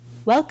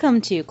Welcome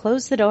to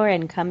Close the Door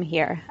and Come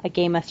Here, a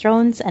Game of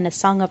Thrones and a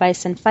Song of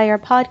Ice and Fire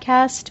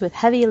podcast with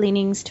heavy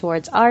leanings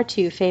towards our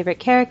two favorite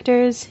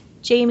characters,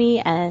 Jaime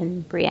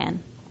and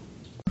Brienne.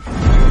 There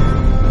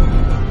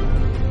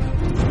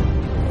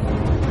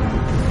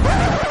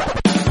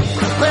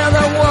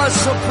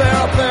was a bear,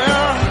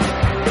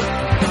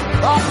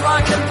 all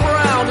black and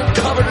brown and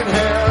covered in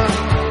hair.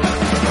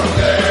 From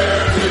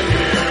there to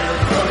here,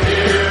 from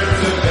here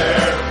to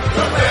there,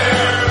 the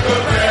bear,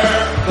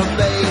 the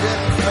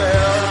maiden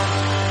fair.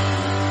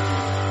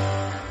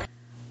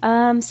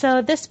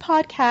 So this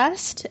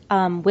podcast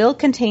will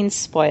contain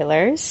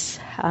spoilers.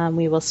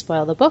 We will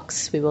spoil the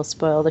books, we will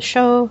spoil the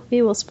show,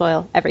 we will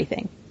spoil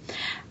everything.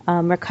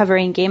 We're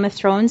covering Game of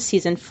Thrones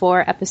Season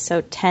 4,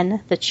 Episode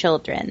 10, The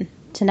Children.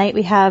 Tonight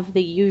we have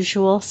the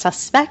usual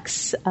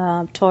suspects,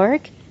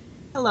 Torg.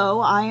 Hello,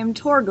 I am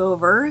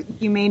Torgover.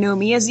 You may know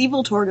me as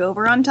Evil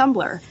Torgover on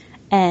Tumblr.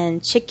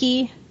 And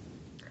Chicky.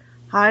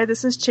 Hi,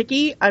 this is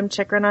Chicky. I'm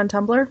Chikrin on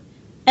Tumblr.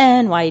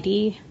 And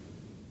YD.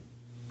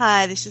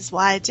 Hi, this is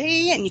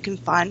YD, and you can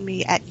find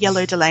me at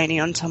Yellow Delaney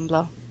on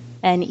Tumblr.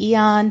 And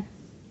Eon.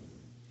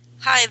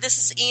 Hi, this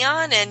is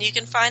Eon, and you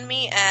can find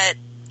me at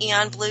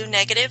Eon Blue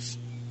Negative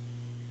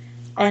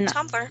on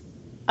Tumblr.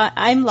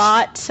 I'm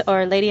Lot,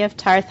 or Lady of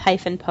Tarth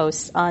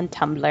 -posts on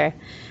Tumblr.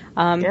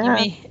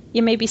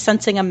 You may be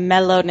sensing a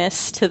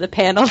mellowness to the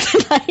panel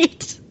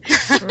tonight.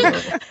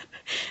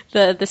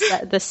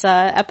 This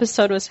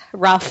episode was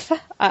rough.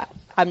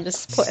 I'm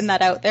just putting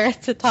that out there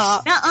at the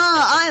top.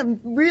 I am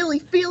really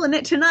feeling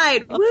it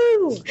tonight.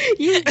 Woo!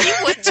 You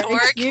would,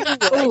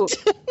 Torg.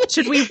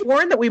 Should we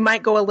warn that we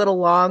might go a little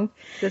long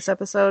this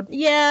episode?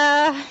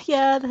 Yeah.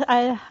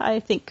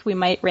 I think we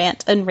might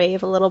rant and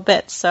rave a little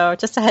bit, so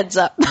just a heads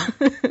up.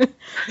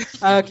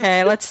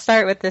 Okay, let's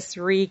start with this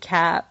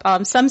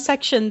recap. Some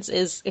sections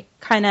is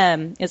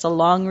a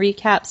long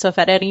recap, so if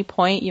at any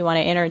point you want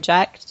to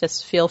interject,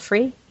 just feel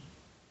free.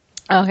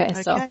 Okay.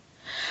 So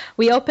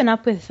we open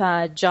up with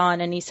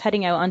Jon, and he's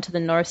heading out onto the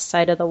north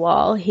side of the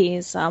wall.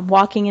 He's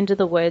walking into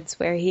the woods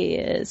where he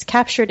is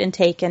captured and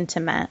taken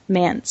to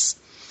Mance.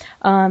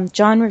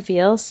 Jon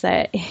reveals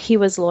that he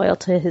was loyal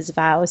to his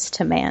vows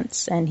to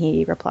Mance, and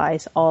he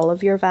replies, all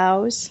of your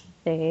vows.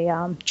 They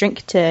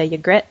drink to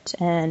Ygritte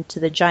and to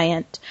the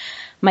giant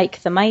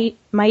Mike the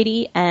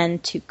Mighty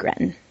and to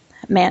Gren.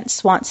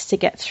 Mance wants to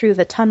get through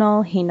the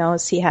tunnel. He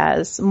knows he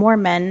has more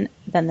men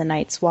than the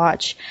Night's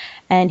Watch,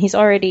 and he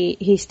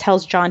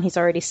tells Jon he's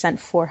already sent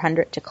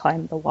 400 to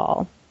climb the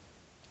wall.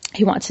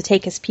 He wants to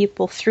take his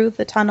people through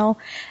the tunnel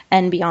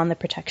and beyond the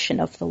protection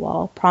of the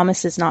wall.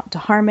 Promises not to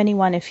harm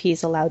anyone if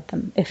he's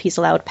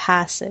allowed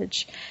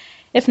passage.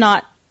 If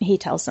not, he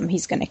tells them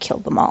he's going to kill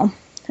them all.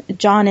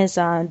 Jon is,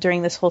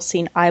 during this whole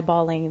scene,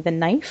 eyeballing the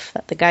knife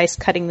that the guy's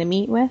cutting the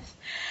meat with.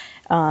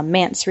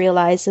 Mance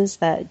realizes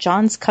that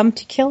Jon's come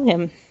to kill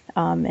him,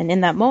 and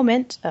in that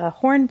moment, a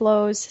horn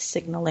blows,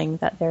 signaling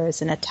that there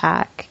is an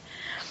attack.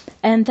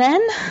 And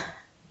then,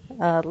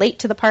 late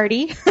to the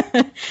party,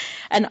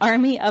 an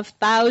army of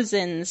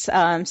thousands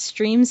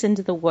streams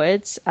into the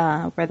woods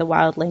where the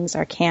wildlings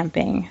are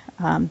camping.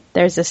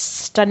 There's a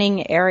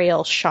stunning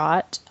aerial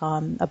shot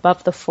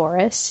above the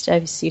forest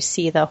as you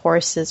see the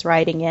horses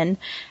riding in,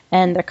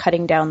 and they're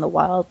cutting down the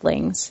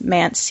wildlings.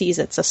 Mance sees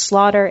it's a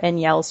slaughter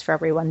and yells for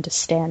everyone to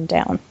stand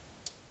down.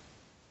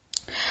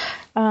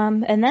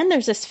 And then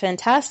there's this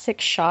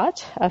fantastic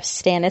shot of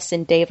Stannis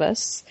and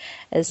Davos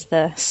as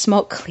the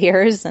smoke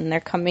clears and they're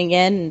coming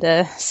in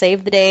to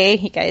save the day.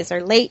 You guys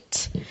are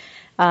late.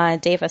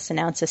 Davos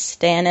announces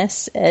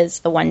Stannis as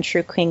the one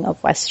true king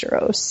of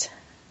Westeros.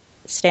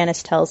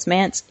 Stannis tells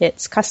Mance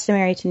it's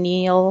customary to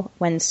kneel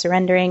when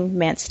surrendering.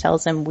 Mance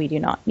tells him we do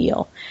not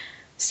kneel.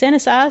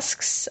 Stannis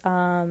asks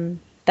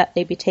that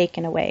they be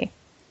taken away.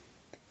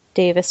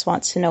 Davos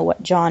wants to know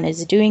what Jon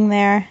is doing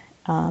there.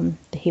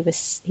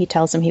 He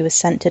tells him he was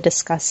sent to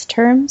discuss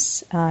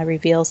terms,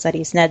 reveals that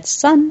he's Ned's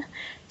son.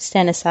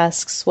 Stannis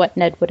asks what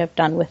Ned would have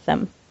done with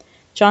them.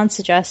 Jon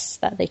suggests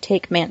that they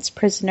take Mance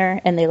prisoner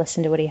and they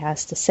listen to what he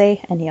has to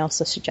say, and he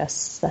also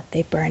suggests that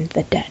they burn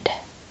the dead.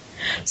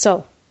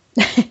 So,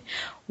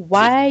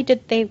 why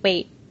did they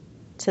wait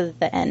to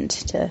the end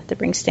to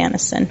bring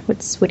Stannis in?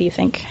 What do you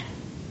think?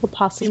 Well,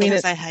 possibly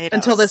because I hate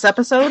until this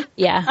episode?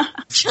 Yeah.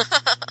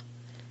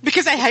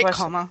 Because I hate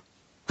comma.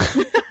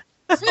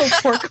 Oh,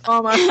 poor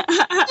comma.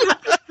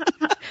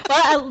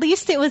 Well, at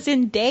least it was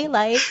in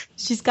daylight.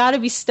 She's got to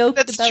be stoked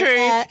That's about true.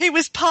 that. He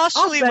was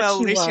partially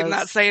well lit in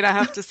that scene, I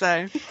have to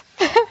say.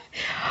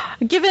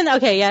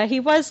 He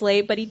was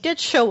late, but he did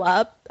show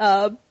up.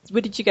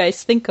 What did you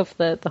guys think of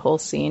the whole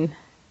scene?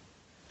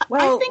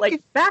 Well,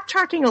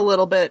 backtracking a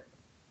little bit,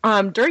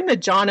 during the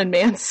Jon and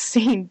Mance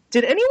scene,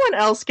 did anyone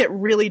else get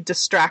really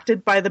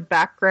distracted by the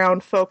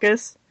background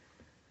focus?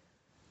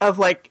 Of,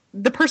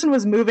 the person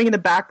was moving in the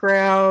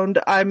background.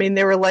 I mean,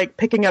 they were,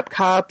 picking up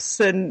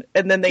cups, and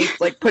then they,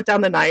 put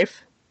down the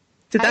knife.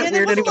 Did that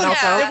weird anyone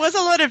else out? There was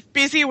a lot of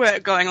busy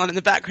work going on in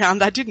the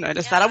background. I did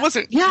notice that. I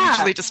wasn't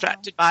hugely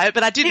distracted by it,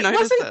 but I did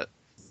notice it.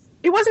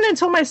 it wasn't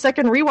until my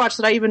second rewatch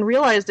that I even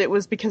realized it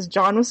was because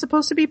John was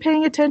supposed to be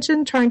paying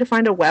attention, trying to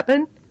find a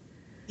weapon.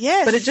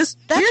 Yes. But it just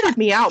weirded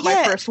me out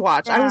my first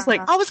watch. I was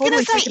like, I was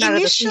totally going to taken out say,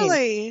 of the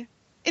scene.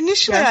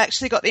 initially I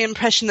actually got the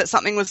impression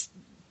that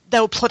they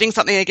were plotting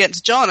something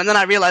against John, and then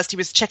I realised he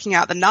was checking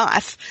out the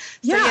knife.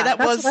 So that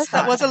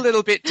was a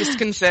little bit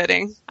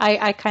disconcerting.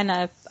 I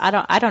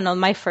don't know.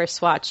 My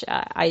first watch,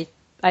 I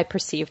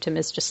perceived him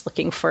as just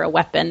looking for a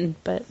weapon,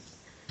 but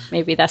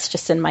maybe that's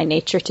just in my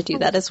nature to do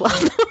that as well.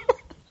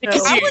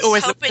 Because you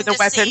always look for the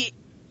weapon.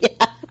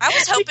 I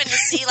was hoping to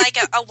see like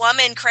a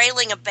woman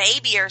cradling a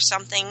baby or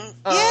something.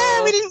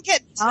 Yeah, we didn't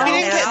get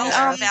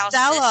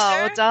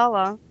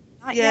Dala.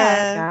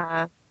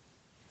 Yeah.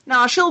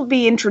 No, she'll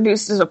be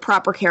introduced as a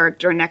proper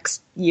character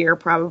next year,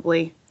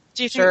 probably.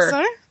 Do you think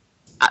so?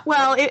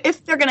 Well,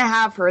 if they're going to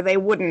have her, they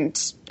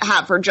wouldn't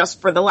have her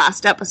just for the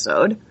last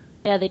episode.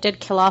 Yeah, they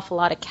did kill off a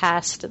lot of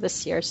cast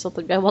this year, so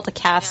they'll be able to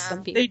cast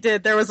some people. They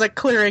did. There was a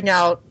clearing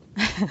out.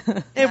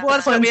 It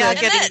was, but we are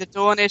getting the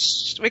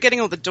Dornish. We're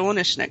getting all the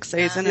Dornish next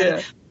season,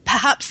 and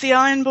perhaps the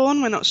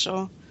Ironborn. We're not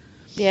sure.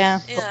 Yeah.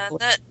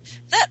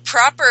 That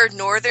proper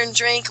northern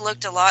drink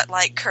looked a lot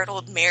like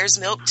curdled mare's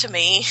milk to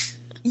me.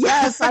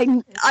 Yes, I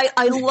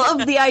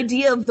love the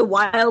idea of the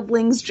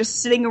wildlings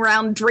just sitting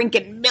around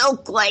drinking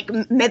milk like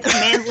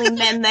manly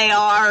men they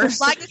are.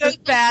 Like those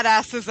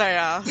badasses they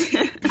are.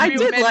 I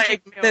did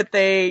like that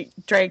they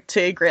drank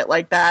Tigrit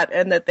like that,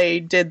 and that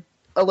they did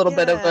a little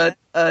bit of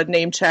a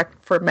name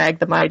check for Mag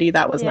the Mighty.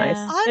 That was nice.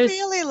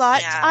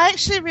 I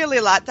actually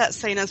really liked that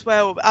scene as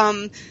well.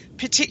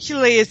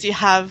 Particularly as you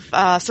have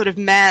sort of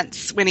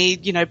Mance when he,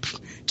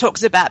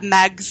 talks about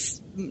Mag's,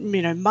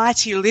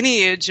 mighty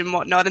lineage and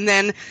whatnot, and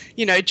then,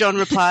 John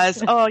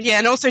replies, "Oh yeah,"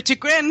 and also to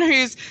Gwen,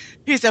 who's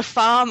a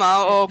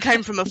farmer or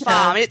came from a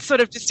farm. It's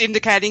sort of just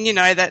indicating,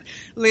 that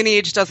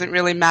lineage doesn't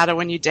really matter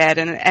when you're dead,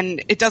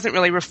 and it doesn't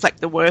really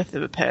reflect the worth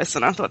of a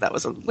person. I thought that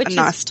was a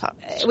nice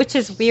touch. Which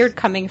is weird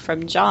coming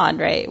from John,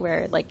 right?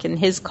 Where, like, in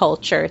his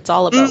culture, it's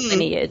all about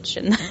lineage.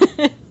 And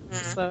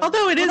so.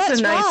 Although it is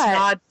a nice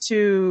nod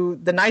to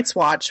the Night's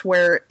Watch,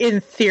 where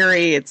in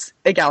theory it's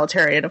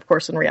egalitarian. Of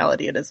course, in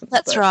reality it isn't.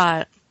 That's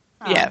right.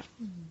 Yeah.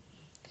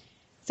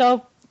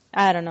 So,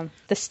 I don't know.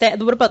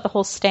 What about the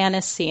whole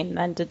Stannis scene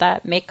then? Did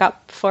that make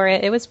up for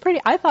it?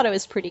 I thought it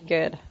was pretty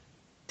good.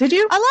 Did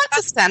you? I liked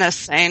the Stannis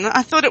scene.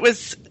 I thought it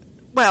was,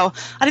 I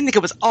didn't think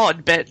it was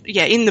odd, but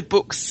yeah, in the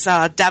books,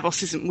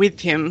 Davos isn't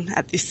with him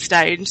at this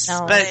stage.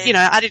 No. But,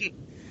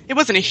 it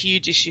wasn't a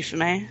huge issue for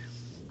me.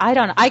 I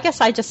don't know. I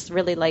guess I just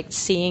really liked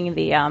seeing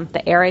the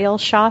aerial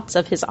shots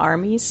of his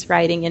armies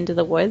riding into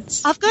the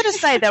woods. I've got to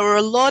say there were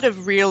a lot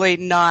of really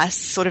nice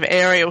sort of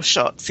aerial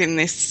shots in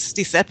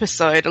this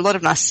episode. A lot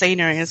of nice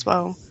scenery as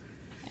well.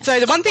 So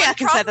the one thing I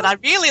can say that I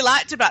really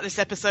liked about this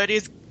episode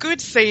is good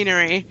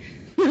scenery.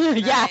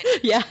 Yeah.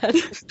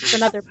 It's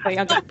another point.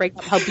 I'm going to bring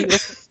up how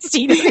beautiful the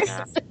scenery is.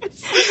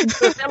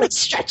 We're really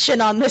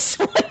stretching on this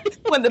one.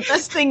 When the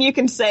best thing you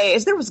can say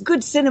is there was good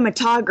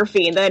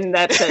cinematography, and then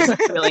that says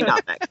really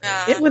nothing.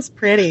 It was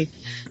pretty.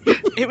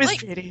 It was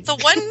pretty.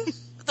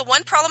 The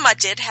one problem I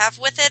did have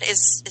with it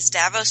is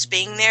Davos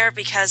being there,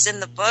 because in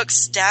the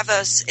books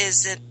Davos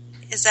is at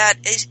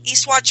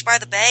Eastwatch by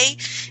the Bay,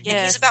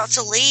 and he's about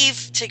to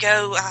leave to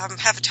go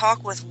have a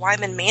talk with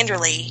Wyman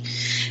Manderly,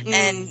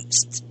 and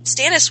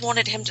Stannis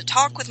wanted him to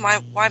talk with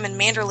Wyman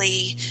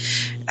Manderly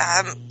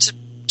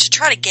to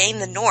try to gain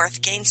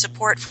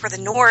support for the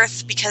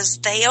North, because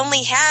they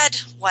only had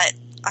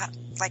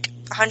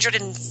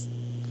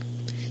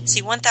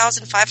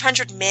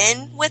 1,500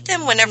 men with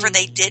them whenever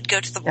they did go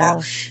to the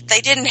wall.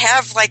 They didn't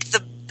have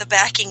the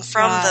backing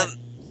from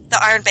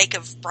the Iron Bank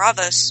of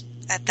Braavos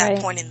at that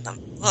point in the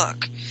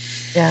book.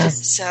 Yeah.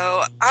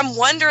 So I'm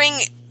wondering,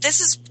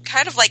 this is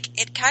kind of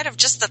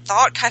just the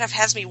thought kind of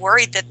has me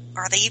worried that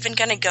are they even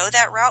going to go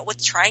that route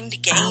with trying to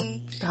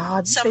gain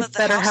some of the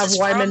better have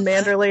Wyman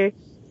Manderly.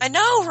 I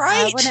know,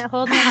 right? I wouldn't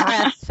hold my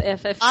breath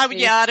I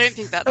don't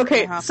think that's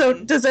okay. So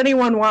does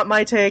anyone want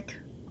my take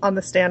on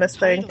the Stannis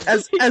thing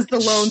as the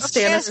lone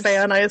Stannis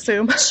fan? I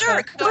assume.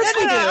 Sure, go ahead.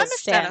 I'm a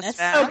Stannis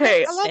fan.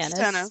 Okay, I love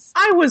Stannis.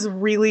 I was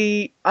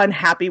really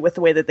unhappy with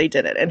the way that they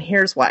did it, and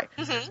here's why.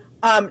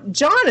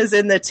 John is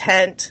in the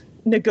tent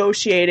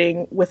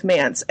negotiating with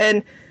Mance,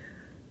 and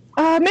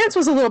Mance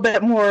was a little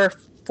bit more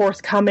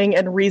forthcoming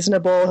and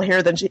reasonable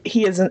here than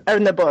he is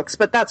in the books,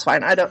 but that's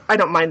fine. I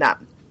don't mind that.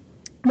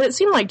 But it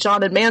seemed like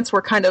John and Mance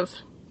were kind of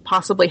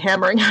possibly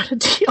hammering out a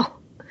deal.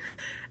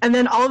 And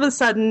then all of a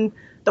sudden,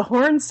 the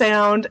horns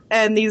sound,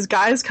 and these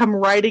guys come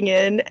riding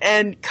in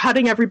and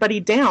cutting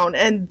everybody down.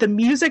 And the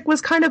music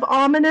was kind of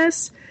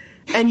ominous,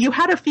 and you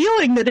had a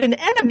feeling that an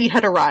enemy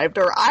had arrived,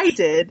 or I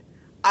did.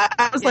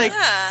 I was like,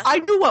 I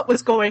knew what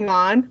was going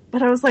on,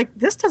 but I was like,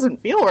 this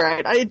doesn't feel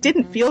right. It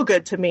didn't feel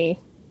good to me,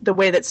 the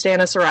way that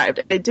Stannis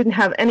arrived. It didn't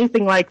have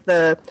anything like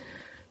the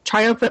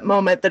triumphant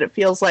moment that it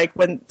feels like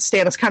when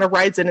Stannis kind of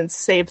rides in and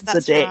saves the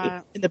day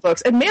in the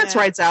books. And Mance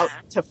rides out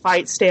to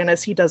fight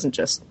Stannis. He doesn't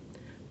just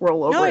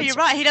roll over. No, and you're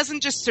right. He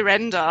doesn't just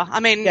surrender. I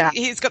mean, Yeah.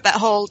 he's got that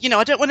whole,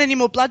 I don't want any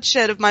more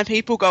bloodshed of my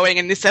people going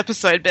in this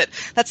episode, but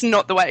that's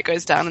not the way it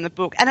goes down in the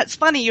book. And it's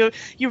funny,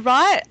 you're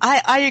right.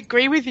 I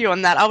agree with you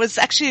on that. I was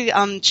actually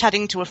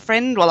chatting to a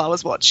friend while I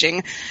was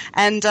watching,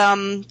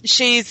 and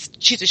she's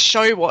a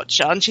show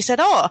watcher, and she said,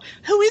 "Oh,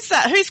 who is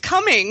that? Who's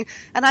coming?"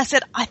 And I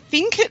said, "I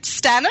think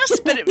it's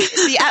Stannis," but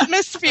the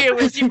atmosphere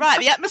was, you're right,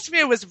 the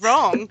atmosphere was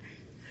wrong.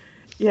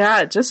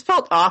 Yeah, it just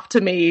felt off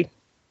to me.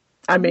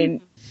 I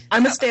mean,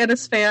 I'm a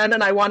Stannis fan,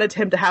 and I wanted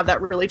him to have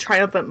that really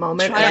triumphant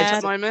moment.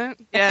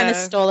 It Kind of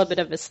stole a bit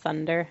of his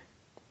thunder.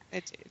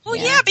 It did. Well,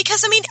 yeah,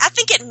 because, I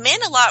think it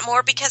meant a lot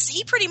more because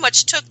he pretty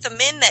much took the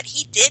men that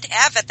he did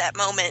have at that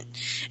moment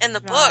in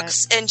the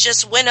books and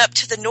just went up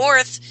to the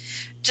north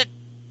to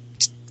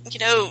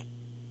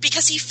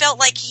because he felt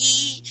like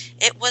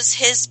it was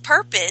his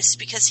purpose,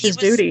 because his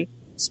duty.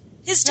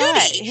 His duty.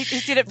 Right. He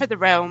did it for the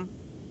realm.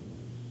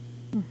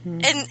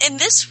 Mm-hmm. And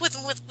this when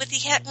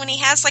he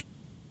has like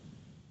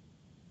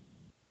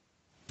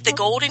the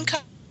Golden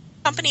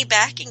Company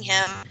backing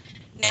him,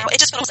 now it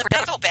just feels like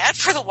I feel bad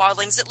for the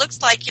wildlings. It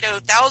looks like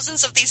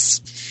thousands of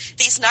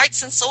these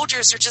knights and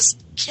soldiers are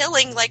just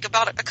killing like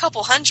about a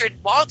couple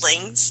hundred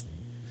wildlings.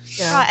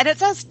 Yeah. Right, and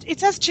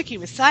it's as Chicky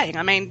was saying.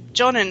 I mean,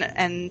 Jon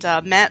and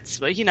Mance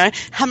were,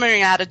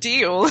 hammering out a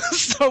deal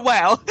so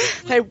well.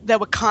 They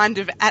were kind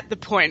of at the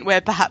point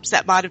where perhaps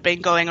that might have been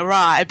going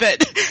awry,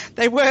 but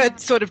they were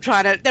sort of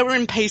they were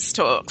in peace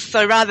talks.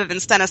 So rather than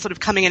Stannis sort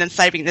of coming in and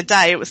saving the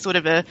day, it was sort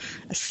of a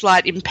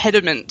slight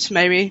impediment,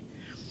 maybe.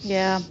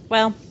 Yeah,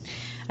 well,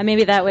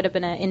 maybe that would have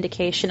been an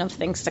indication of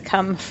things to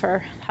come for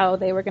how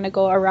they were going to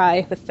go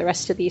awry with the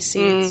rest of these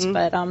scenes.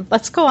 But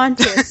let's go on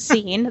to a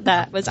scene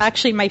that was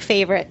actually my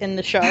favorite in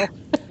the show.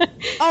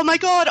 Oh my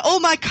god, all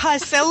my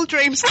Kaisel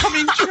dreams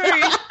coming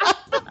true.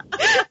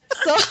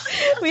 So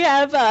we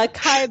have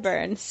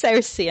Qyburn,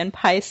 Cersei, and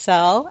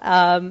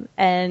Pycelle,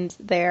 and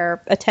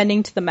they're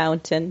attending to the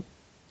mountain.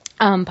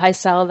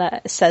 Pycelle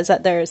that says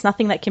that there's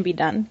nothing that can be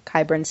done.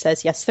 Qyburn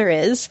says, yes, there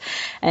is.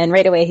 And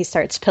right away he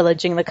starts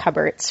pillaging the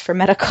cupboards for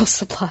medical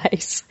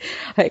supplies.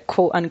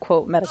 Quote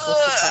unquote medical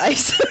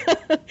supplies.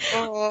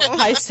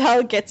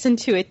 Pycelle gets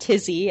into a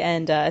tizzy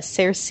and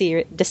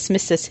Cersei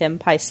dismisses him.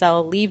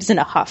 Pycelle leaves in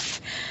a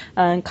huff.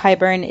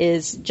 Qyburn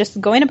is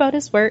just going about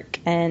his work,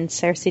 and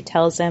Cersei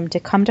tells him to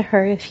come to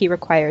her if he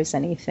requires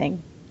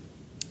anything.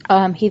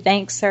 He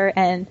thanks her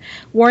and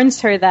warns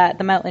her that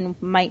the mountain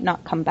might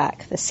not come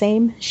back the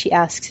same. She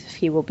asks if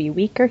he will be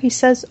weaker. He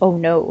says, oh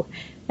no.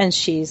 And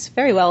she's,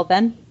 very well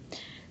then.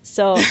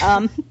 So,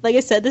 like I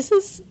said, this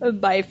is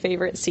my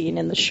favorite scene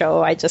in the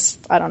show. I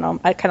don't know.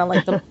 I kind of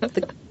like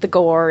the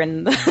gore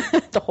and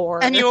the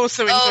horror. And you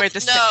also enjoyed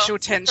the sexual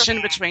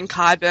tension between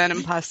Qyburn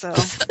and Pycelle.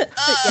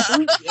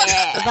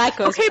 Yeah. That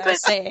goes without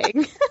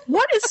saying.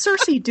 What is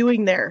Cersei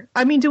doing there?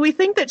 I mean, do we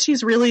think that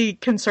she's really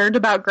concerned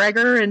about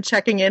Gregor and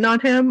checking in on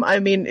him? I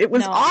mean, it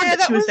was odd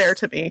that she was there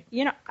to me.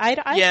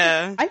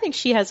 I think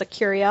she has a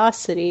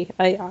curiosity.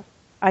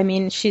 I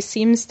mean, she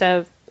seems to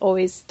have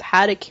always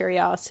had a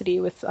curiosity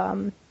with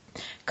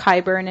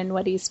Qyburn and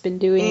what he's been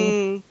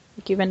doing.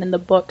 Like even in the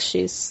book,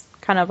 she's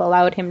kind of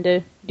allowed him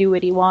to do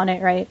what he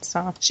wanted, right?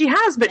 So she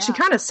has, but she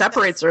kind of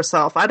separates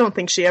herself. I don't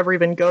think she ever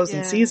even goes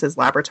and sees his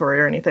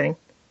laboratory or anything.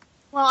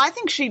 Well, I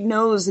think she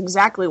knows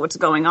exactly what's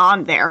going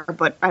on there,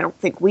 but I don't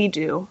think we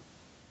do.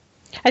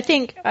 I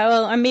think,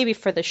 maybe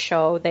for the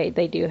show, they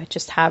do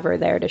just have her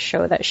there to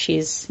show that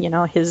she's,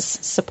 his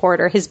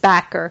supporter, his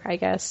backer, I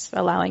guess,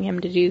 allowing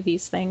him to do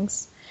these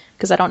things.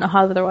 Because I don't know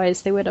how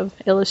otherwise they would have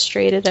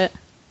illustrated it.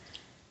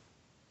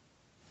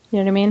 You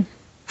know what I mean?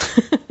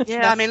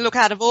 Yeah, I mean, look,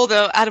 out of all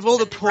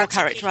the poor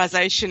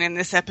characterization in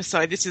this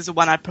episode, this is the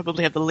one I'd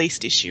probably have the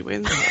least issue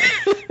with.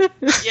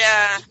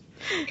 Yeah.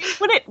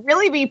 Would it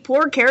really be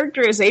poor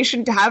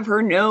characterization to have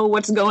her know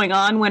what's going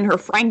on when her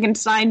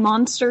Frankenstein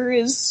monster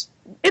is?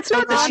 It's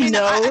not that she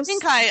knows.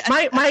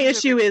 My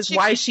issue is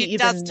why she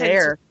even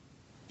there.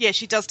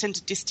 She does tend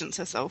to distance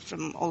herself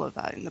from all of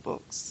that in the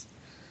books.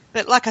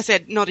 But like I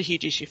said, not a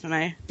huge issue for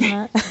me.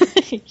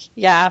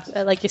 Yeah,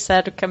 like you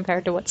said,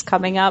 compared to what's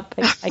coming up,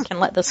 I can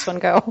let this one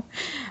go.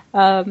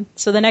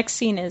 So the next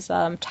scene is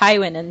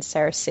Tywin and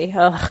Cersei.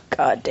 Oh,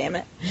 god damn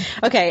it.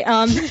 Okay,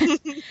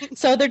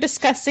 so they're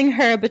discussing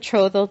her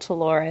betrothal to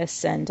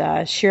Loras,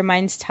 and she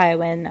reminds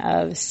Tywin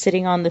of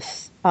sitting on the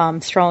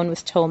throne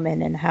with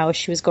Tommen and how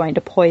she was going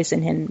to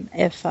poison him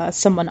if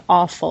someone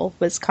awful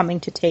was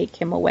coming to take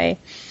him away.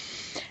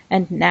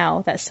 And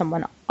now that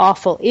someone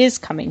awful is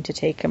coming to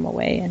take him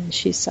away, and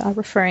she's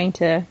referring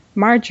to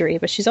Marjorie,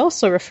 but she's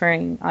also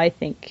referring, I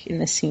think, in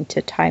the scene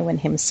to Tywin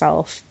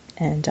himself.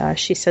 And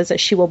she says that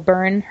she will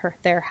burn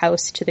their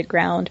house to the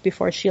ground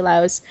before she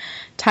allows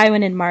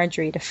Tywin and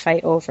Marjorie to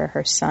fight over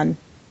her son.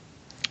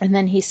 And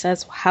then he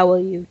says, how will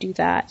you do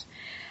that?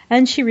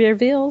 And she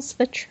reveals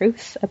the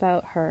truth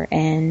about her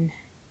and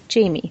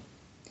Jaime.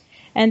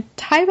 And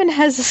Tywin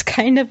has this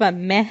kind of a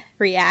meh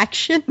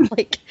reaction.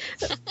 Like,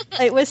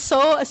 it was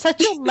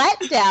such a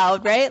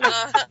letdown, right?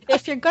 Like,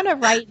 if you're going to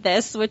write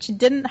this, which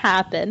didn't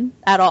happen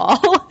at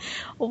all,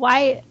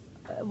 why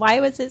why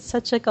was it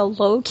such like a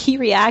low-key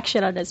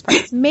reaction on his part?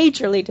 It's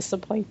majorly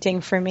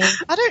disappointing for me.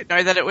 I don't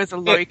know that it was a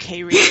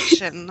low-key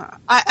reaction.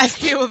 I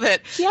feel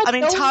that,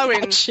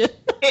 Tywin...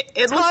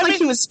 It looked like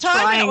he was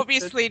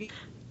trying.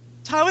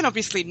 Tywin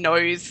obviously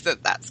knows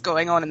that that's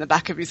going on in the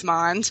back of his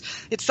mind.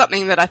 It's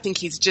something that I think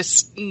he's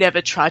just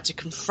never tried to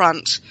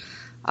confront.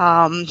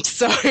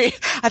 So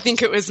I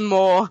think it was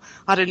more,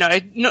 I don't know,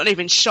 not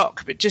even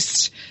shock, but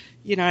just,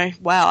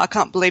 wow, I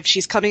can't believe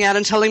she's coming out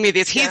and telling me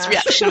this. His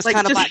reaction was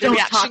kind of like the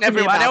reaction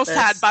everyone else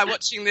had by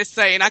watching this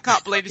scene. I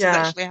can't believe this is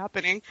actually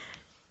happening.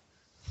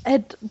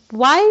 And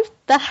why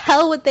the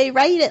hell would they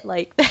write it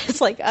like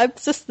this? Like,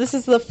 this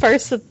is the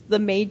first of the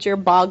major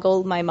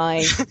boggle my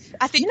mind.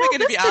 I think they're going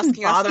to be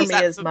asking us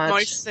that for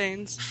most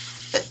scenes.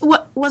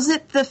 What was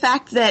it? The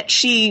fact that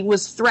she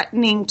was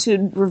threatening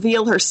to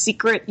reveal her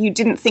secret? You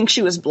didn't think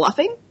she was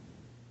bluffing?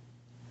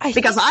 I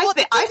think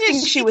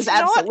she was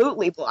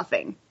absolutely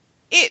bluffing.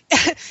 It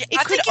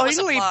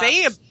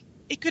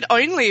could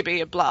only be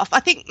a bluff.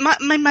 I think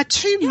my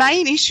two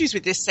main issues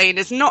with this scene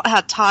is not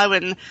how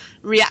Tywin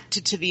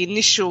reacted to the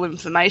initial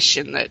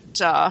information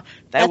that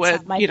they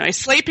were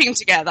sleeping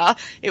together.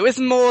 It was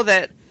more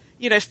that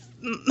it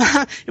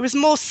was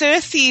more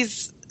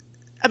Cersei's.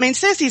 I mean,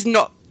 Cersei's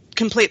not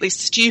completely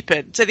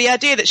stupid, so the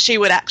idea that she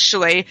would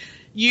actually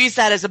use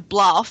that as a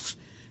bluff.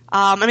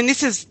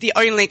 This is the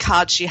only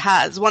card she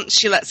has. Once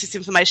she lets this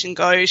information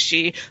go,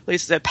 she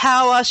loses her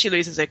power, she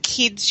loses her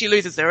kids, she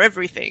loses her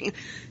everything.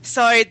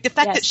 So the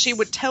fact that she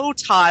would tell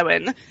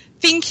Tywin,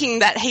 thinking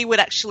that he would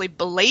actually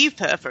believe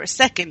her for a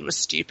second, was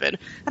stupid.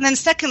 And then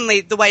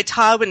secondly, the way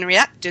Tywin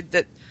reacted,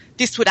 that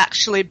this would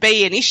actually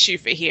be an issue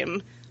for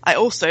him, I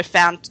also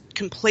found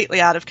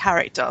completely out of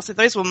character. So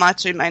those were my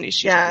two main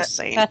issues with this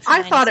scene.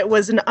 I thought it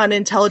was an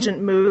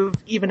unintelligent move,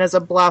 even as a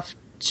bluff,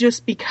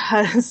 just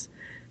because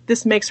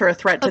this makes her a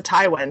threat to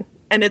Tywin.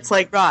 And it's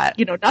like,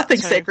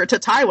 nothing's sacred to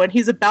Tywin.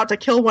 He's about to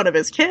kill one of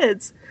his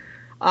kids.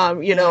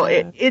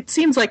 It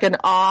seems like an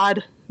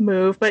odd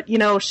move, but,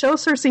 show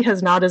Cersei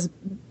has not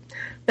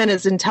been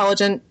as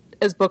intelligent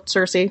as book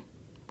Cersei,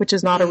 which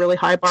is not a really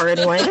high bar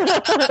anyway.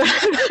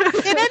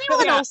 Did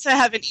anyone also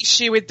have an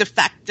issue with the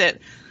fact that,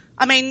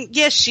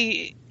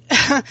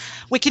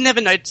 we can never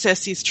know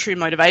Cersei's true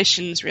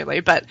motivations, really,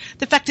 but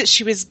the fact that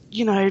she was,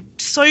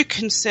 so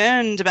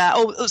concerned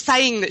about, or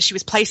saying that she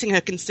was placing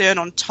her concern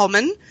on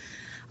Tommen.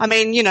 I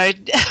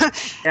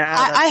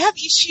have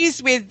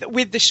issues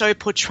with the show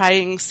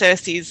portraying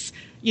Cersei's,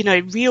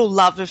 real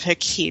love of her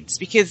kids,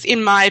 because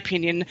in my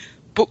opinion,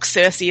 book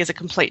Cersei is a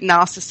complete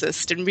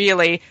narcissist and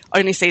really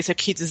only sees her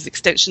kids as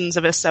extensions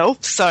of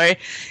herself. So,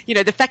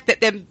 the fact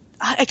that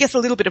I guess a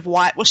little bit of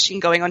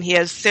whitewashing going on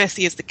here as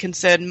Cersei is the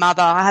concerned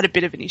mother. I had a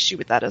bit of an issue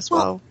with that as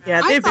well.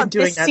 Yeah, they've been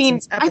doing that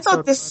since episode 1. I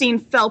thought this scene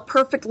fell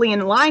perfectly in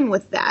line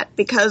with that,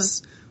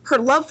 because her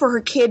love for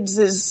her kids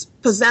is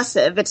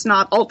possessive. It's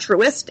not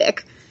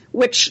altruistic,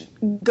 which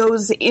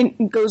goes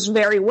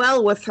very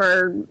well with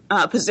her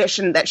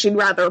position that she'd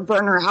rather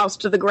burn her house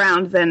to the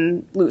ground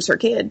than lose her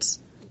kids.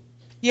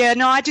 Yeah,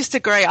 no, I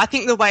disagree. I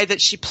think the way that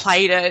she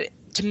played it,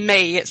 to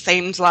me, it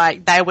seemed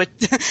like they were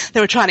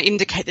trying to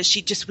indicate that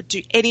she just would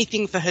do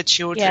anything for her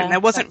children. Yeah, there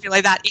wasn't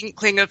really that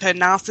inkling of her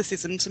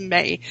narcissism to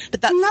me.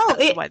 But that's the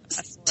way that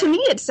I saw it. To me,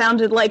 it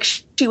sounded like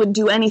she would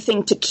do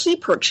anything to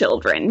keep her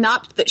children,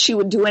 not that she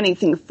would do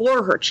anything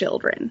for her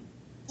children.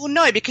 Well,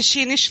 no, because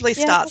she initially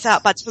starts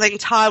out by telling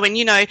Tywin,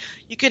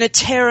 you're going to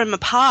tear him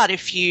apart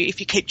if you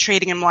keep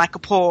treating him like a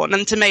pawn.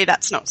 And to me,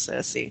 that's not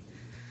Cersei.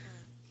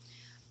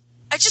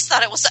 I just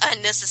thought it was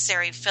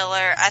unnecessary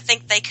filler. I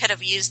think they could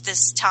have used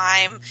this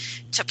time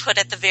to put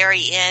at the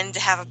very end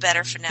to have a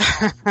better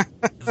finale.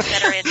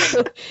 Better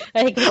ending.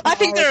 I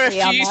think there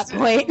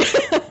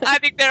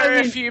are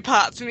a few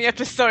parts in the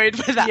episode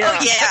where that.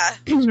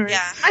 Yeah.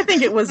 I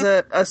think it was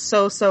a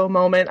so-so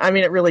moment.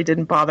 It really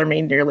didn't bother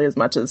me nearly as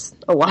much as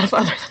a lot of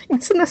other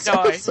things in this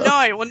episode.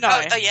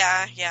 Oh,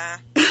 yeah.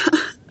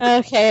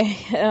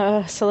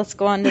 Okay, so let's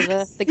go on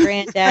to the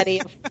granddaddy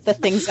of the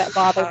things that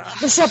bother me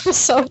this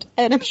episode,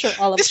 and I'm sure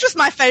all of this was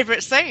my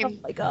favorite scene. Oh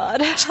my god.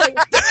 I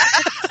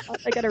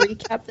gotta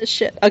recap this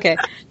shit. Okay.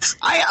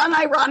 I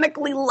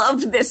unironically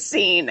loved this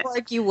scene.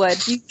 Like you would.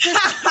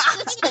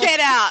 Get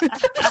out,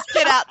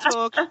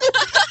 Torg.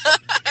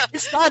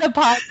 It's not a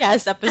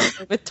podcast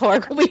episode with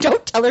Torg. We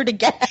don't tell her to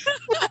get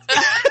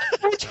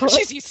out.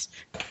 She's used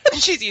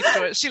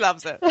to it. She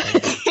loves it.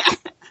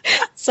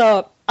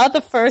 So, on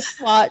the first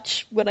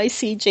watch, when I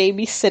see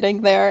Jaime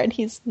sitting there and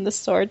he's in the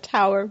sword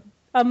tower,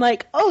 I'm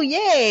like, oh,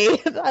 yay!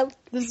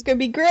 This is going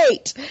to be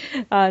great!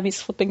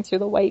 He's flipping through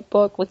the white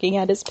book, looking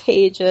at his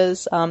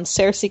pages.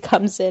 Cersei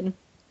comes in,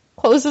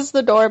 closes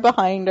the door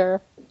behind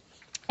her,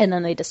 and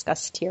then they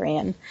discuss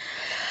Tyrion.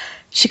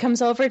 She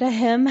comes over to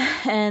him,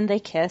 and they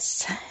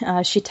kiss.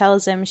 She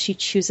tells him she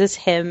chooses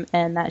him,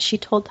 and that she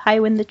told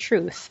Tywin the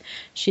truth.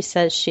 She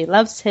says she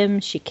loves him,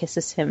 she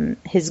kisses him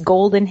his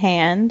golden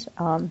hand.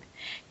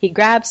 He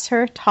grabs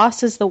her,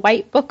 tosses the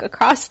white book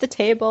across the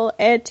table,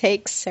 and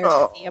takes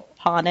Cersei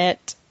upon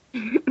it.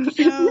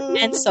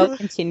 And so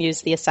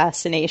continues the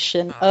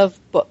assassination of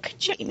Book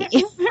Jamie.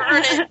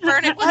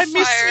 Burn it with I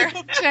miss fire. you,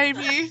 Book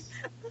Jamie.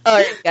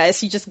 Alright,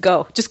 guys, you just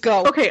go. Just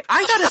go. Okay,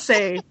 I gotta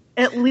say,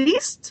 at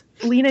least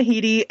Lena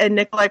Headey and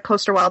Nikolai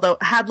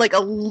Coster-Waldau had like a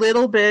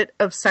little bit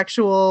of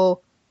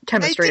sexual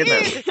chemistry in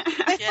this.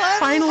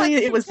 Finally,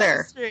 it was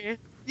there.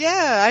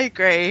 Yeah, I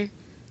agree.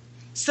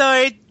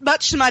 So,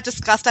 much to my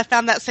disgust, I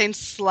found that scene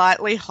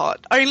slightly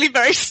hot. Only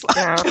very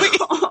slightly.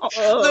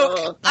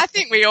 Look, I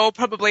think we all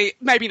probably,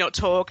 maybe not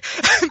talk,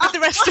 but the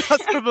rest of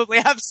us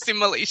probably have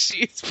similar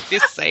issues with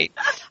this scene.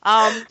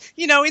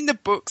 In the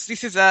books,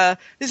 this is a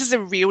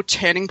real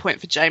turning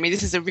point for Jaime.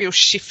 This is a real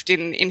shift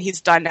in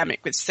his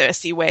dynamic with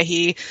Cersei, where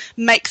he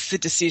makes the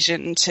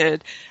decision to,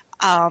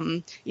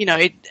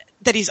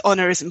 that his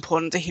honour is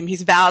important to him,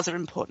 his vows are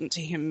important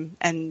to him,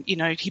 and,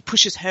 he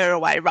pushes her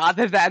away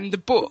rather than the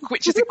book,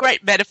 which is a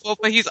great metaphor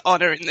for his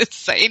honour in this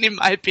scene, in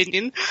my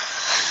opinion.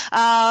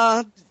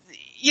 I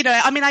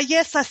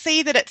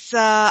see that it's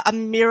a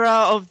mirror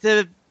of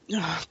the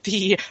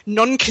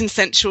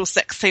non-consensual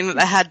sex scene that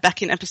they had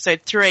back in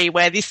episode 3,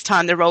 where this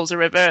time the roles are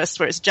reversed,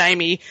 where it's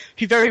Jaime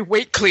who very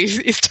weakly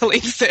is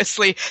telling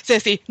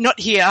Cersei, not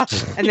here,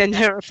 and then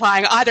her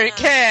replying, I don't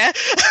care.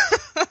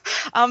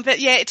 But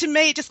yeah, to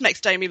me, it just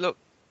makes Jaime look,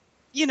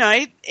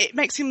 it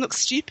makes him look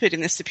stupid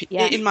in this,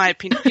 in my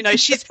opinion.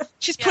 She's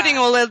putting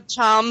all her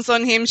charms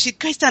on him. She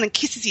goes down and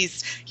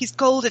kisses his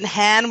golden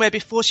hand, where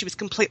before she was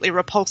completely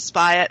repulsed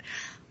by it.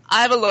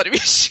 I have a lot of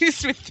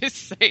issues with this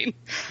scene.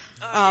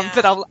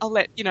 But I'll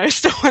let,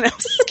 someone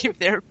else give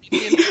their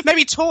opinion.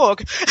 Maybe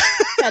Torg.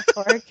 Yeah,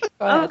 Torg.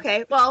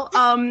 Okay, well,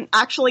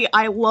 actually,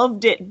 I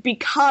loved it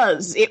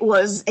because it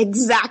was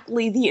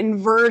exactly the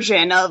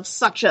inversion of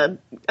such a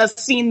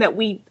scene that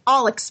we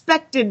all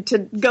expected to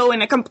go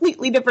in a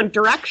completely different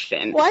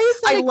direction. Why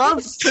is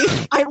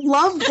that? I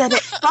loved that it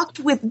fucked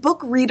with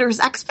book readers'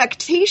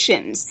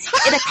 expectations.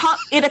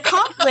 It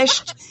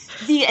accomplished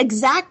the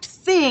exact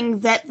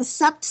thing that the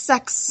Sept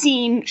sex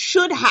scene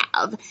should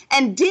have,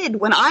 and did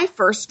when I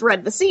first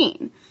read the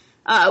scene.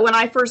 When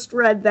I first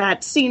read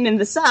that scene in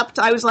the Sept,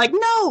 I was like,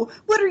 no,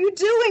 what are you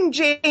doing,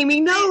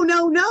 Jaime? No,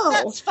 no, no.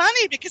 That's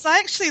funny, because I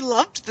actually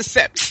loved the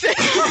Sept scene.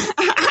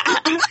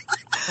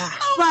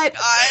 But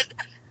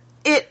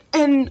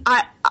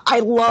I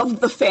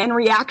loved the fan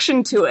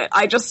reaction to it.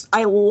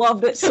 I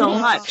loved it so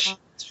much.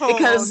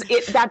 Because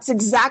that's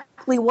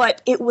exactly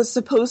what it was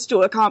supposed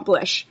to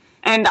accomplish.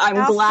 And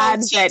I'm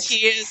glad that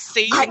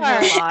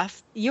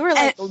you were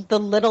like the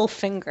little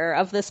finger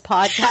of this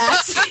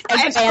podcast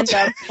and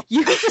fandom.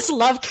 You just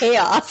love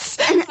chaos.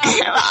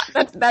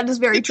 That is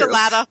very true. It's a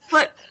ladder.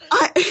 But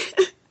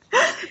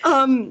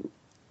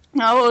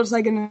what was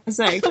I going to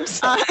say?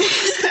 Just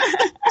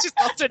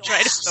lost her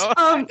train of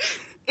thought.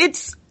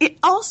 It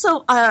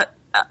also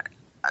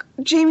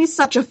Jamie's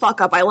such a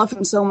fuck up. I love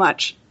him so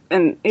much,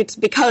 and it's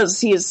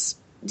because he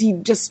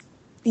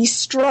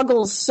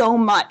struggles so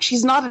much.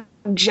 He's not a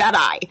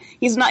Jedi.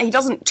 He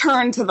doesn't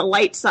turn to the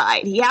light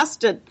side. He has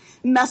to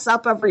mess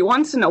up every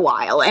once in a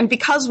while, and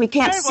because we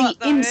can't see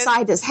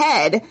inside his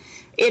head,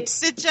 it's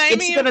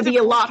going to be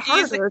a lot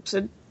harder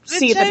to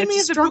see that it's a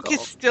struggle. The book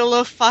is still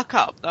a fuck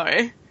up,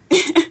 though.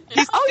 He's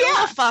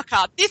still a fuck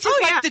up. This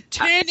is the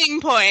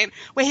turning point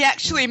where he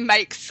actually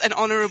makes an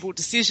honourable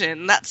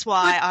decision. That's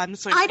why I'm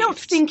so I don't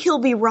think he'll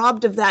be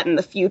robbed of that in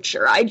the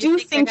future. I do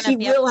think he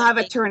will have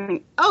a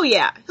turning... Oh,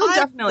 yeah. He'll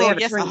definitely have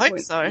a turning point in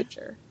the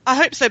future. I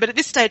hope so, but at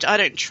this stage I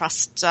don't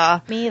trust...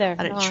 Me either.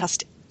 I don't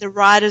trust the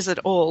writers at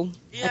all.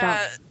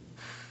 Yeah.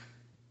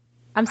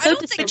 I'm so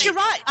But you're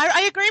right.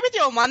 I agree with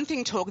you on one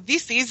thing, Talk.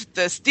 This is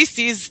the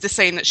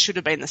scene that should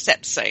have been the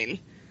Sept scene.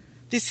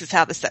 This is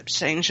how the Sept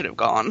scene should have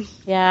gone.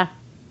 Yeah.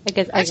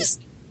 I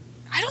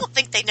don't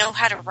think they know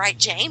how to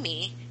write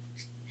Jaime.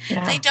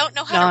 Yeah. They don't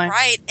know how to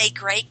write a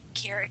great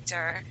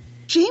character.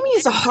 Jaime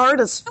is a hard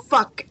as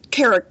fuck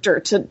character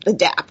to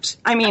adapt.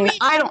 I mean,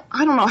 I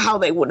don't know how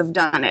they would have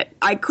done it.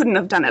 I couldn't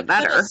have done it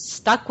better.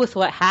 Stuck with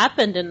what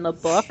happened in the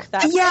book.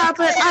 That's he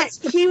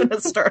a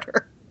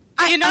starter.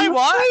 You know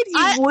what?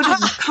 He would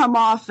have come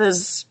off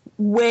as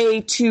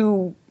way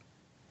too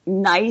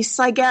nice,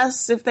 I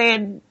guess, if they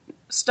had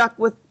stuck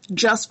with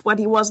just what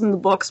he was in the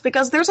books,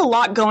 because there's a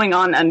lot going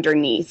on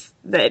underneath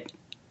that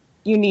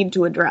you need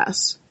to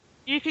address.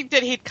 You think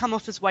that he'd come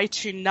off as way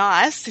too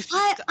nice?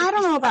 I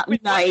don't know about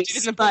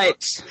nice,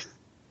 but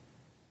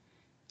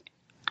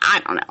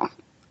I don't know.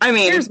 I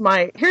mean, here's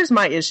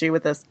my issue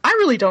with this. I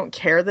really don't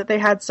care that they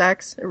had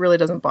sex. It really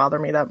doesn't bother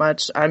me that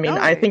much. I mean,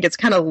 I think it's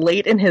kind of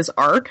late in his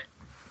arc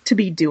to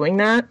be doing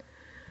that.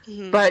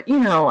 Mm-hmm. But,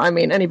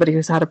 anybody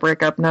who's had a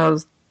breakup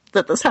knows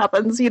that this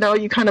happens. You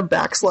kind of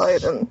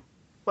backslide and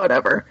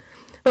whatever.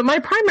 But my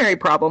primary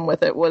problem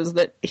with it was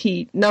that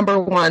he, number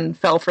one,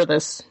 fell for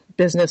this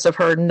business of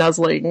her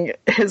nuzzling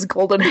his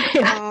golden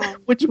hand,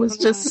 which was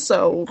just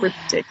so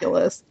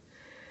ridiculous.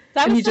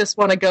 And you just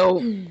want to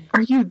go,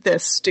 are you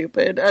this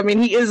stupid? I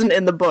mean, he isn't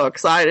in the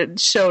books. I'd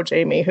show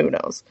Jaime, who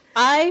knows.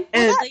 I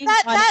really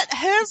want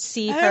to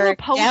see her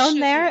down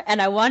there,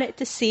 and I wanted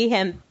to see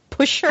him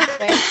push her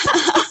away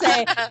and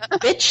say,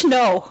 "Bitch,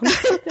 no,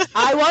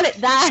 I want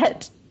it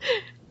that."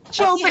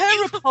 Well,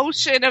 her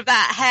repulsion of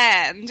that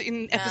hand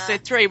in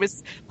episode 3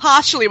 was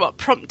partially what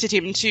prompted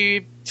him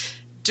to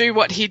do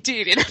what he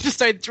did in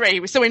episode 3. He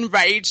was so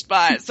enraged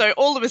by it. So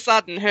all of a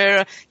sudden,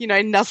 her,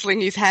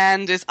 nuzzling his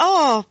hand is,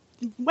 oh,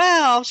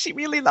 wow, she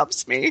really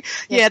loves me.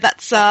 Yeah,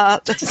 that's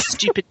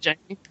stupid,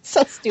 Jamie.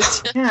 So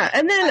stupid. Yeah,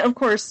 and then, of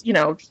course,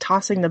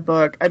 tossing the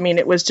book. I mean,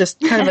 it was just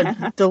kind of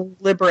a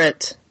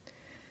deliberate,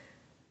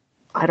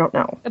 I don't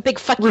know. A big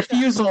fuck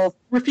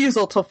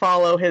refusal to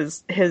follow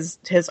his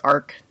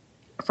arc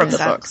from the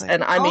books.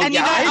 And I mean,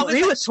 I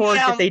agree with Torg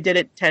that they did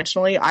it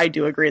intentionally. I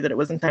do agree that it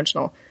was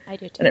intentional. I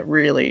do too. And it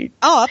really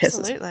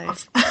pisses me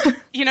off.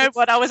 You know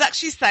what? I was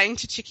actually saying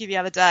to Chicky the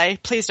other day,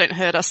 please don't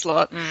hurt us,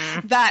 lot,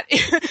 that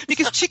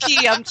because Chicky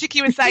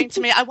was saying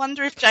to me, I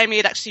wonder if Jamie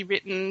had actually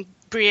written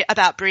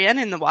about Brienne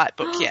in the White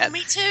Book yet.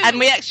 Me too.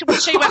 And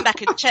she went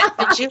back and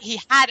checked and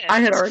he hadn't. I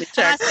had already checked.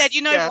 And I said,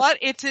 you know what?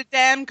 It's a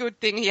damn good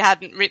thing he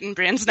hadn't written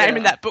Brienne's name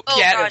in that book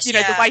yet. Gosh,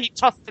 the way he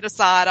tossed it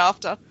aside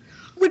after.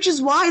 Which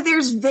is why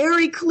there's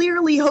very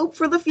clearly hope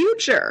for the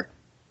future.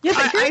 Yeah,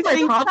 but here's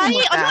my problem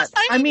with that.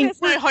 I'm not saying there's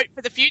no hope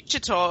for the future,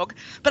 Torg,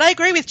 but I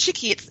agree with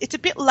Chicky. It's a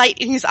bit late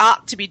in his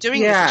arc to be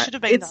doing this. It should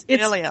have been done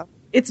earlier.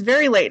 It's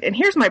very late, and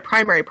here's my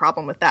primary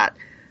problem with that.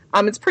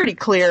 It's pretty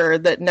clear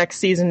that next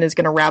season is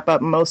going to wrap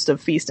up most of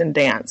Feast and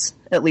Dance,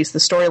 at least the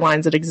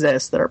storylines that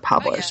exist that are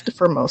published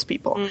for most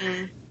people.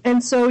 Mm-hmm.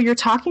 And so you're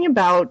talking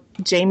about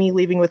Jamie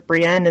leaving with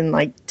Brienne in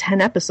like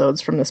 10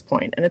 episodes from this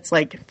point, and it's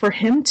like for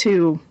him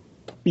to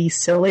be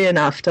silly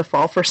enough to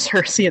fall for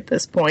Cersei at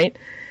this point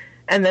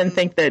and then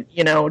think that,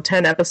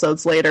 10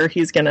 episodes later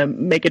he's going to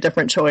make a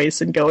different choice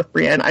and go with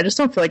Brienne. I just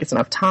don't feel like it's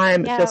enough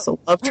time. It feels so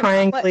love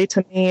triangle-y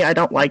to me. I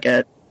don't like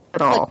it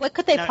at all. What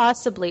could they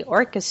possibly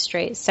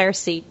orchestrate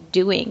Cersei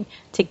doing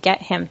to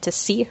get him to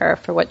see her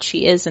for what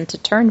she is and to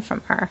turn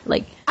from her?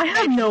 Like, I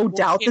have no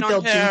doubt that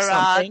they'll do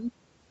something.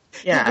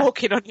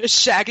 Walk in on your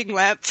shagging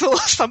lance or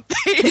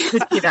something.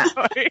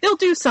 They'll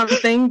do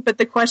something, but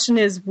the question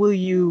is, will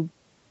you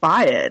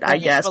buy it, I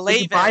guess. Will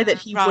you buy that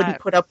he wouldn't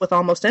put up with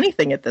almost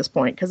anything at this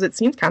point? Because it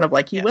seems kind of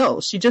like he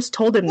will. She just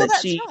told him that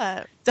she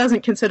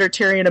doesn't consider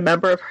Tyrion a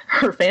member of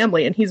her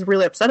family, and he's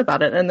really upset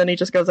about it, and then he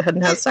just goes ahead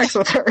and has sex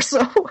with her.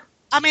 So,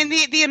 I mean,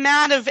 the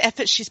amount of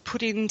effort she's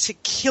put into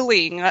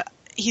killing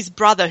his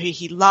brother who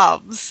he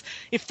loves,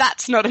 if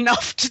that's not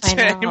enough to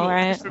turn him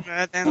away from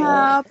her, then...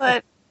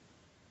 but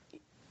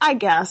I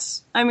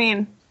guess. I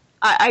mean,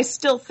 I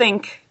still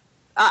think...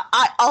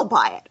 I'll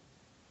buy it.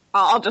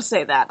 I'll just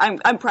say that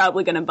I'm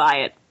probably going to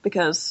buy it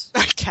because.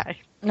 Okay.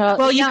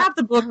 Well, you have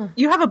the book.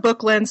 You have a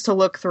book lens to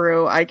look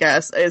through, I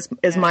guess,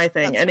 is my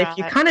thing. And if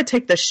you kind of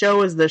take the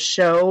show as the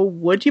show,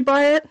 would you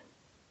buy it?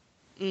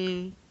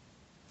 I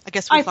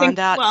guess we'll find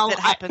out if it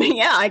happens.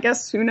 I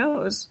guess who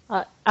knows.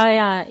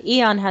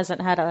 Eon hasn't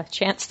had a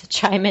chance to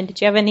chime in.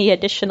 Did you have any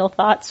additional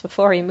thoughts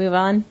before we move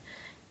on?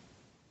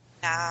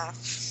 Nah.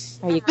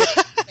 Are you good?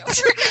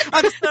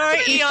 I'm sorry,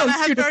 Eon.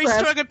 I have very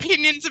strong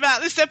opinions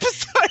about this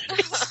episode.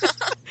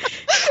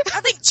 I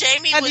think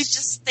Jamie was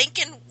just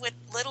thinking with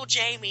little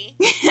Jamie.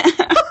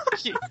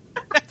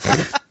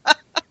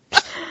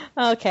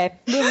 Okay,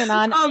 moving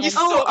on. His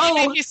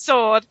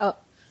sword. Oh.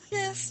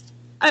 Yes.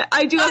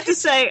 I do have to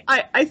say,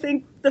 I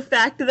think the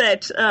fact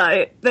that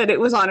it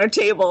was on a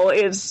table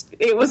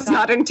it was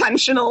not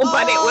intentional,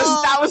 but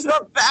that was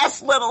the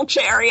best little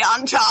cherry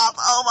on top.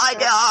 Oh my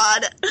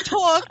god!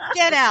 Torg,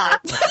 get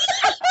out!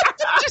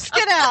 Just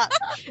get out.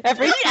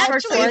 Every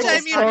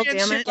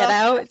get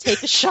out.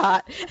 Take a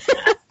shot.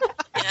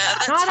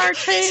 Not our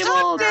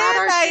table. Not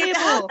our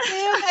table.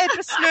 Dare they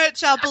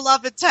besmirch our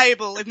beloved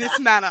table in this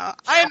manner?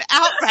 I am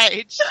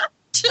outraged.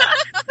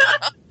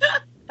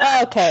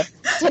 Okay,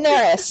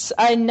 Daenerys.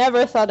 I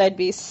never thought I'd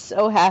be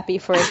so happy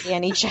for a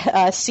Dany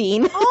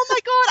scene. Oh my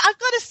god! I've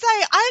got to say,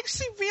 I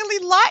actually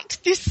really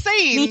liked this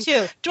scene. Me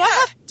too. Do I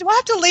have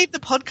to leave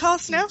the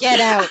podcast now? Get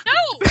out!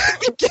 No,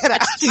 get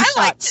out! I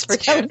liked it for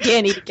telling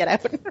Dany to get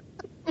out.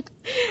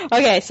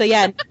 Okay, so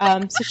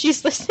so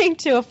she's listening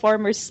to a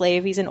former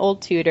slave. He's an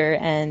old tutor,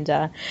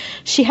 and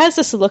she has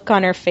this look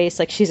on her face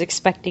like she's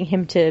expecting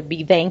him to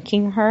be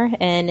thanking her,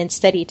 and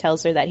instead he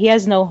tells her that he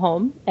has no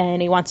home,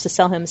 and he wants to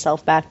sell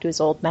himself back to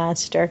his old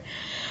master.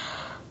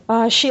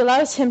 She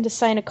allows him to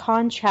sign a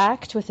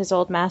contract with his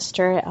old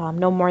master,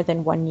 no more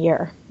than 1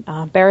 year.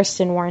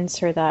 Barristan warns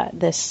her that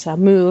this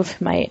move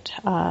might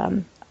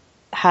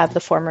have the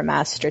former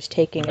masters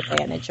taking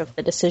advantage of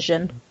the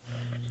decision.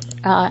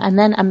 And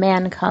then a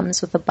man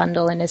comes with a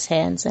bundle in his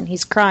hands, and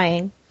he's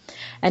crying,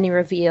 and he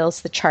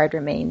reveals the charred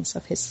remains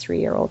of his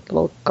 3-year-old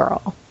little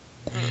girl.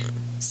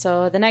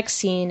 So the next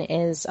scene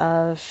is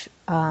of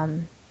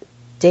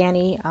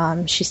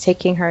Dany. She's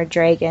taking her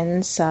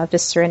dragons,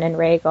 Viserion and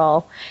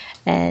Rhaegal,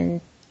 and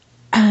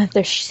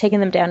she's taking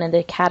them down into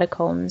the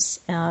catacombs.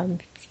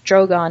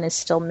 Drogon is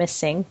still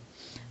missing,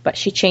 but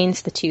she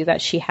chains the 2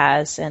 that she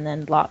has and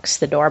then locks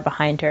the door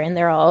behind her, and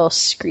they're all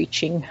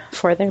screeching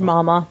for their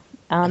mama.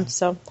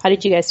 So how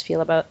did you guys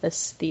feel about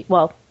this?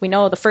 Well, we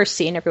know the first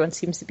scene, everyone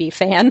seems to be a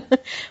fan.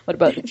 What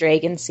about the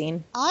dragon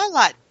scene? I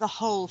liked the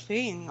whole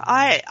thing.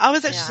 I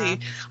was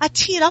actually, I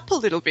teared up a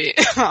little bit,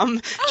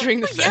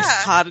 during the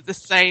first part of the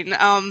scene.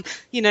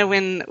 You know,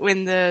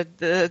 when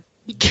the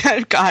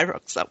guy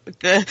rocks up with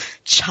the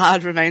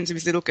charred remains of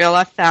his little girl,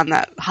 I found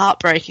that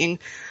heartbreaking.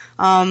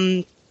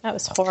 That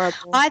was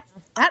horrible. I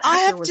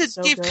have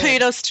to give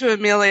kudos to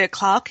Emilia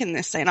Clarke in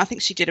this scene. I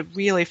think she did a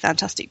really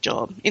fantastic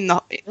job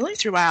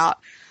throughout.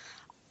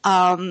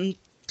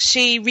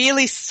 She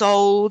really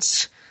sold.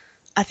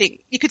 I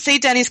think you could see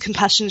Dani's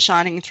compassion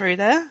shining through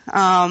there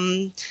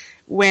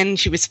when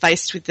she was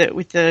faced with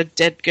the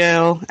dead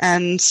girl,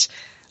 and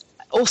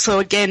also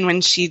again when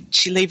she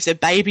leaves her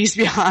babies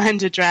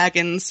behind, her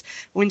dragons.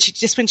 When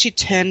she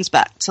turns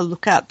back to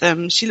look at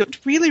them, she looked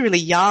really, really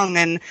young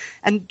and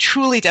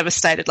truly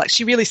devastated. Like,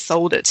 she really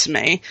sold it to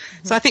me.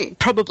 Mm-hmm. So I think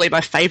probably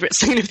my favourite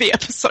scene of the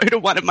episode, or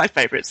one of my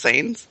favourite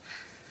scenes.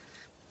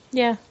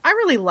 Yeah, I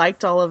really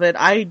liked all of it.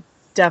 I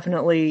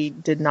definitely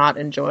did not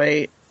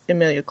enjoy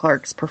Emilia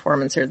Clarke's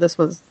performance here. This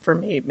was, for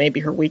me,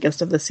 maybe her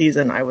weakest of the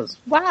season. I was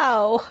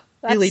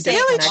really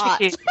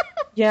disconnected.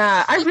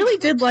 Yeah, I really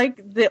did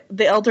like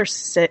the elder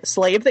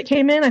slave that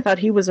came in. I thought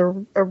he was a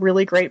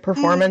really great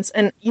performance.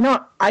 And, you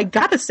know, I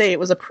gotta say, it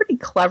was a pretty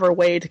clever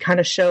way to kind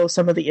of show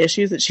some of the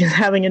issues that she's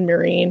having in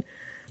Meereen.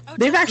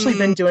 They've actually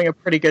been doing a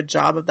pretty good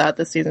job of that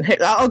this season. Hey,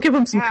 I'll give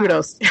them some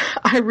kudos.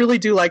 I really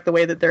do like the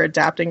way that they're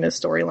adapting this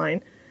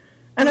storyline.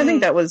 And I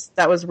think that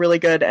was really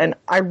good. And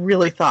I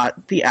really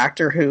thought the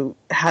actor who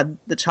had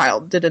the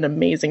child did an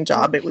amazing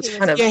job. It was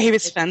he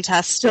was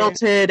fantastic,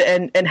 stilted,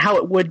 and how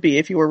it would be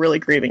if you were really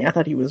grieving. I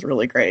thought he was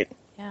really great.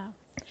 Yeah.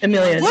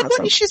 Emilia.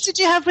 What issues did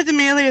you have with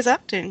Emilia's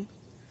acting?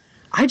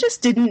 I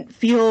just didn't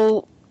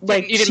feel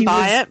like you didn't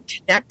buy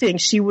it. Connecting.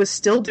 She was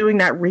still doing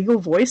that regal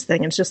voice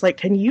thing. It's just like,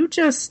 can you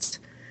just,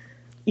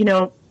 you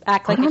know,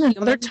 act like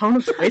another tone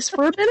of voice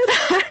for a minute?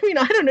 I mean,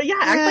 I don't know. Yeah,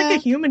 act like a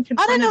human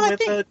confronted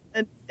with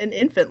an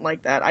infant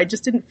like that. I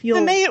just didn't feel.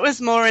 For me, it was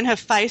more in her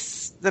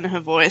face than her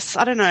voice.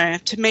 I don't know.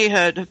 To me,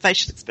 her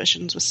facial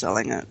expressions were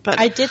selling it. But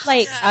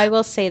I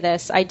will say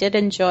this. I did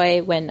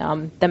enjoy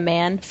when the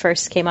man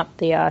first came up,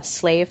 the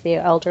slave, the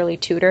elderly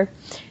tutor,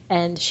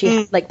 and she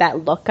had like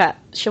that look at.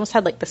 She almost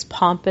had like this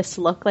pompous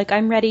look, like,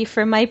 I'm ready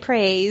for my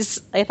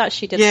praise. I thought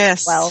she did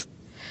well. So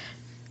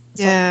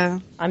yeah,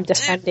 I'm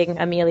defending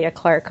Emilia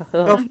Clarke.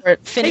 Go for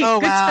it. Hey, good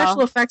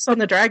special effects on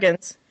the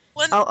dragons.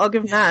 I'll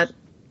give them that.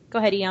 Go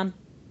ahead, Eon.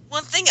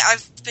 One thing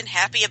I've been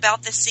happy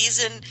about this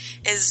season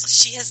is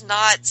she has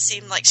not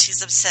seemed like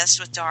she's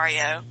obsessed with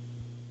Daario.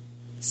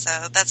 So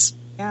that's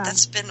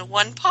been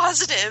one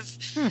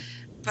positive.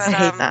 But I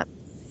hate that.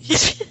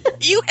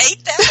 You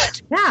hate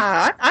that?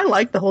 Yeah, I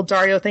like the whole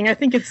Daario thing. I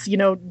think it's, you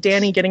know,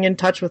 Dani getting in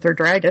touch with her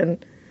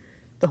dragon.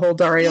 The whole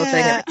Daario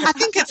thing. I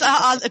think it's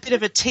a bit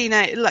of a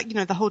teenage, like, you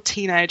know, the whole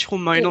teenage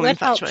hormonal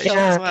infatuation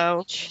as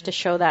well. To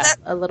show that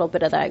a little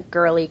bit of that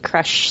girly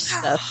crush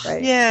stuff,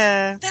 right?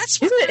 Yeah.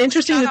 Isn't it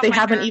interesting that they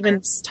haven't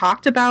even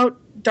talked about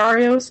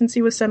Daario since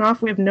he was sent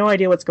off? We have no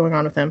idea what's going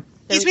on with him.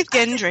 He's with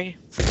Gendry.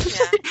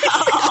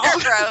 They're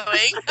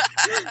growing.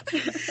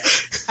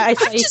 I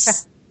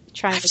just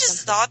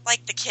thought,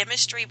 like, the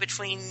chemistry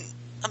between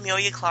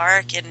Emilia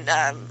Clarke and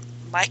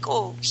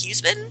Michael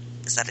Huisman,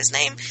 is that his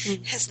name,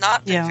 has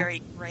not been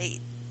very great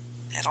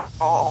at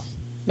all.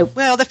 Nope.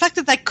 Well, the fact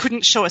that they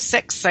couldn't show a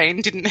sex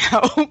scene didn't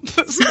help.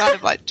 It's kind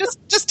of like,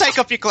 just take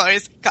off your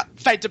clothes,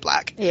 fade to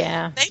black.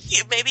 Yeah.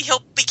 Maybe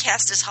he'll be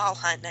cast as Hall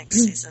Hunt next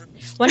season.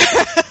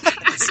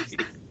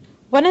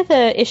 One of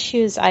the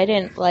issues I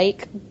didn't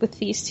like with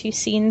these two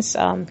scenes,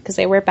 because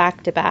they were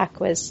back to back,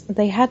 was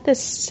they had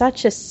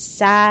such a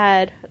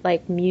sad,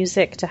 like,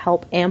 music to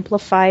help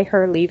amplify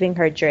her leaving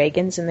her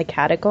dragons in the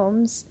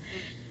catacombs.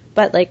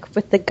 But, like,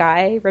 with the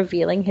guy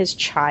revealing his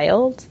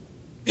child.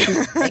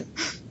 Yeah,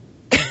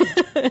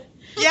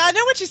 I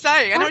know what you're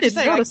saying. Like,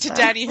 to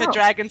Dani, her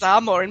dragons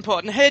are more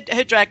important.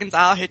 Her dragons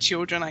are her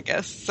children, I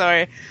guess.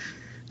 So,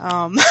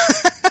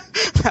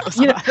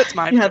 that's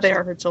my impression. They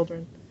are her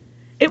children.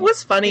 It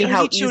was funny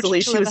how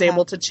easily she was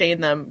able to chain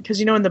them. Because,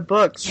 you know, in the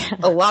books,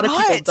 a lot of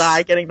people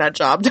die getting that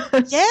job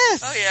done.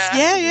 Yes. Oh,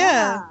 yeah.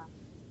 Yeah.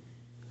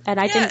 And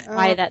I didn't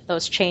buy that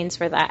those chains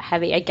were that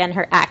heavy. Again,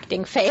 her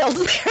acting failed.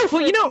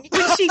 Well, you know,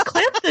 when she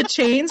clamped the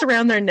chains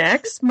around their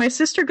necks, my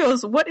sister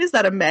goes, "What is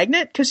that, a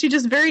magnet?" Because she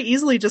just very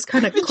easily just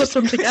kind of clipped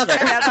them together.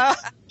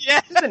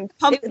 And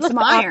pumped some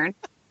iron.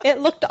 It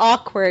looked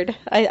awkward.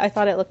 I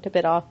thought it looked a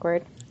bit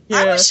awkward.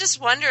 Yeah. I was just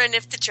wondering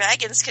if the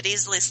dragons could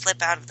easily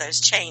slip out of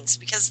those chains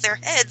because their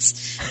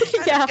heads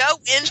go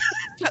in.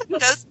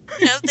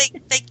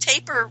 They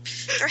taper.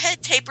 Their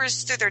head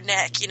tapers through their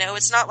neck. You know,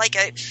 it's not like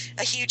a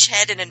huge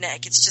head and a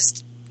neck. It's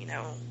just, you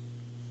know,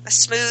 a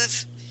smooth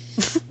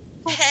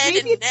head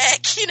and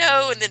neck. You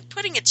know, and then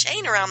putting a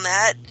chain around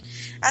that,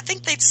 I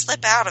think they'd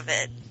slip out of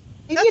it.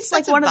 Maybe it's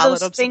like one of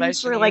those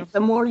things where, like, the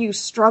more you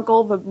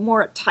struggle, the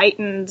more it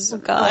tightens. Oh,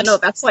 God. No,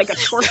 that's like a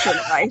torture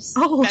device.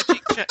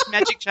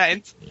 Magic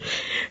chains.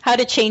 How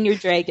to chain your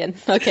dragon.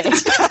 Okay.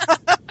 I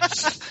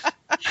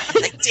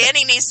think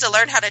Dany needs to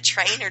learn how to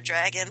train her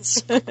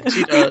dragons.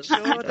 She does.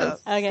 Sure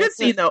does. Okay, Good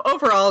scene, though.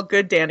 Overall,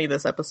 good Dany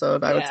this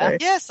episode, I would say.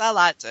 Yes, I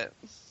liked it.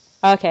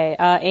 Okay,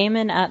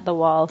 Aemon at the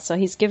wall. So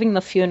he's giving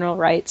the funeral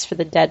rites for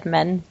the dead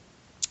men,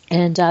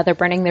 and they're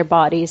burning their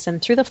bodies.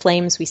 And through the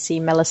flames, we see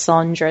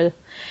Melisandre.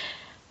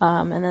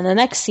 And then the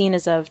next scene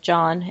is of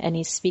Jon, and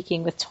he's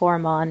speaking with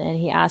Tormund, and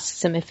he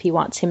asks him if he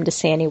wants him to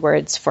say any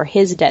words for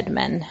his dead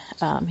men.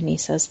 And he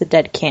says, the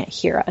dead can't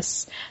hear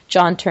us.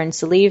 Jon turns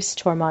to leave,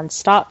 Tormund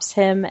stops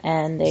him,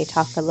 and they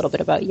talk a little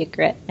bit about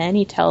Ygritte, and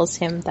he tells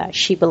him that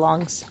she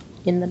belongs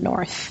in the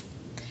north.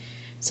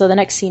 So the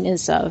next scene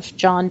is of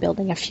Jon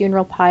building a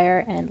funeral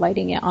pyre and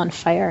lighting it on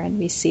fire, and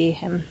we see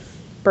him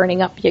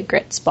burning up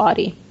Ygritte's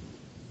body.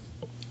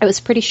 It was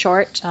pretty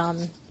short.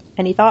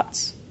 Any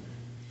thoughts?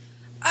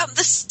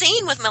 The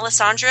scene with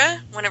Melisandre,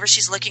 whenever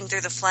she's looking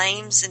through the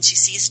flames and she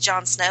sees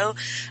Jon Snow,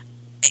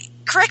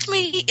 correct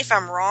me if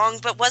I'm wrong,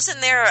 but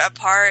wasn't there a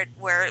part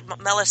where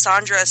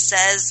Melisandre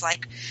says,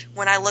 like,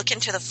 when I look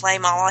into the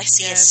flame, all I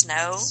see is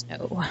snow?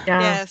 Snow.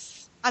 Yeah.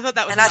 Yes. I thought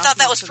that was, and I thought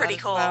that was pretty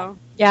cool. Well.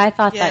 Yeah, I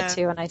thought that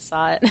too when I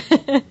saw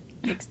it.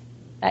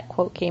 That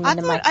quote came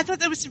into my... I thought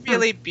that was a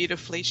really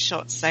beautifully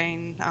shot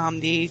scene.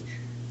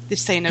 The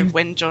scene of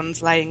when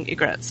Jon's laying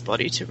Ygritte's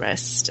body to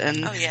rest, and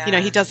you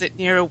know, he does it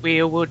near a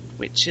weirwood,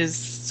 which is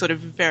sort of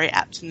very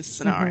apt in this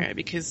scenario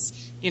because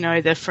you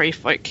know the free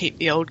folk keep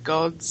the old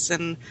gods.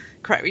 And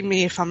correct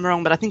me if I'm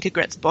wrong, but I think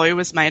Ygritte's bow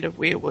was made of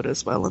weirwood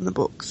as well in the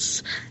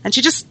books, and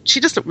she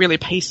just looked really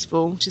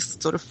peaceful,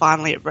 just sort of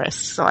finally at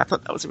rest. So I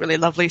thought that was a really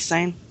lovely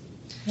scene.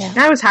 Yeah,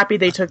 I was happy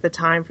they took the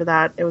time for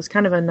that. It was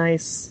kind of a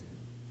nice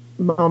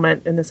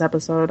moment in this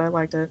episode. I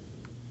liked it.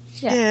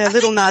 Yeah, a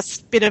little nice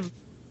bit of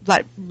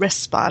like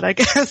respite, I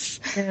guess.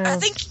 Yeah. I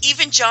think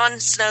even Jon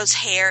Snow's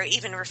hair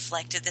even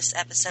reflected this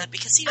episode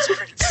because he was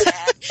pretty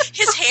sad.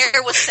 His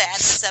hair was sad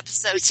this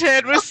episode. His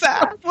hair was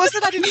sad. Was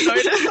it? I didn't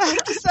notice, I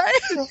have to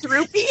say.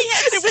 Droopy.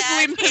 It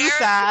was limp and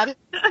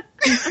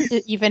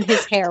sad. Even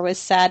his hair was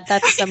sad.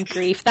 That's some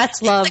grief.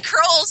 That's love. The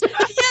curls.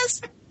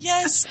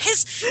 Yes.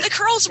 The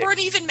curls weren't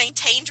even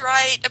maintained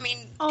right. I mean,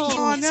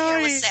 his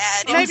hair was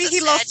sad. Maybe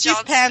he lost his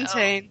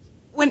Pantene.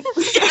 When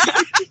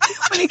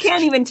you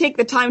can't even take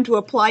the time to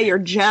apply your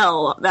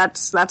gel,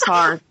 that's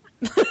hard.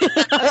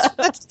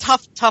 That's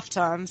tough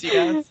times, you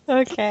guys.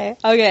 Okay.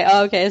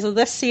 So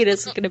this scene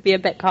is going to be a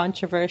bit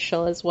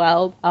controversial as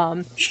well.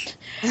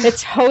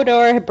 It's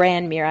Hodor,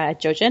 Bran, Mira,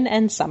 Jojen,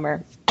 and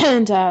Summer.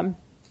 And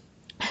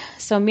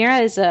so Mira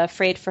is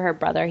afraid for her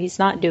brother. He's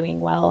not doing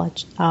well.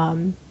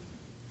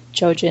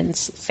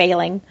 Jojen's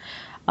failing.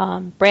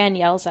 Bran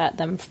yells at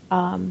them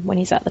when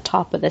he's at the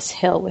top of this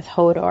hill with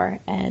Hodor,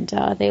 and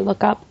they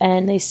look up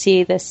and they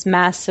see this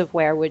massive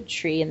weirwood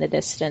tree in the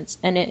distance.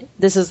 And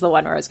this is the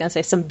one where I was going to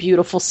say some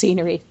beautiful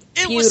scenery.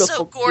 It was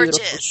so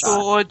gorgeous.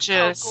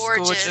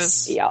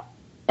 Gorgeous. Yeah.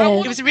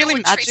 It was really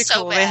magical.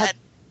 So bad.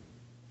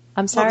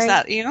 I'm sorry. What was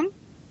that, Ian?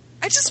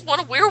 I just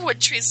want a weirwood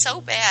tree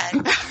so bad.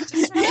 In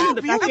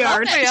the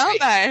backyard. Aren't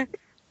they?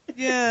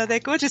 Yeah, they're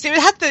gorgeous. It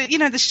had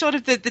the shot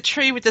of the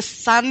tree with the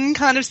sun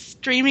kind of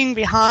streaming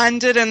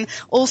behind it and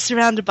all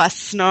surrounded by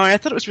snow. I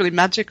thought it was really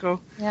magical.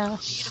 Yeah.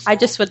 I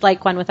just would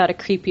like one without a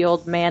creepy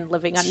old man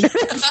living under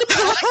it.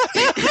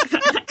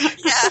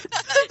 Yeah.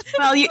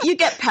 Well, you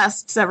get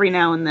pests every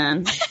now and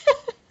then.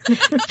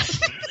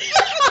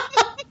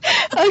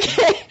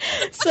 Okay.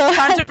 So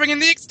Time to bring in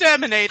the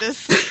exterminators.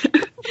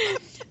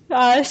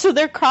 So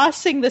they're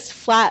crossing this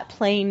flat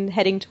plain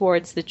heading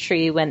towards the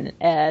tree when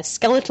a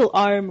skeletal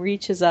arm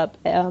reaches up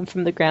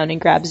from the ground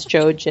and grabs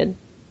Jojen.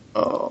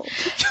 Oh.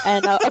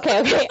 And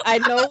okay. I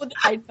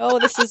know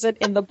this isn't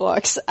in the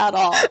books at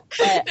all.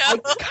 But I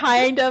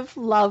kind of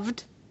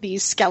loved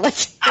these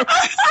skeletons.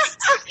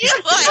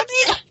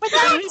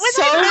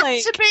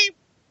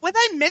 Were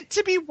they meant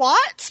to be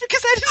white?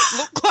 Because they didn't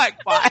look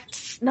like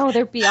white. No,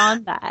 they're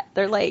beyond that.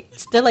 They're like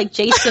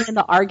Jason and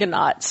the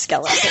Argonaut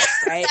skeletons,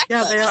 right?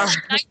 Yeah, they are.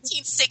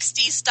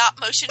 1960s stop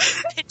motion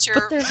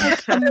picture.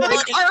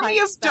 Army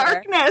of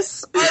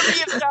Darkness.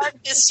 Army of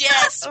Darkness,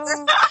 yes.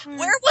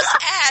 Where was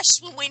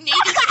Ash when we needed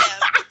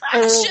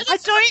him?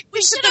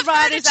 We should have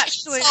heard a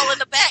chainsaw in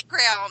the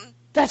background.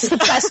 That's the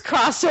best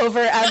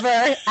crossover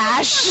ever.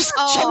 Ash just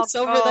jumps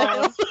over the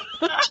hill.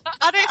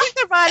 I don't think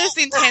the writers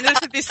intended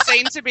for this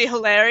scene to be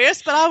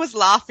hilarious, but I was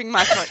laughing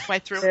my way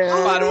through it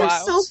for quite a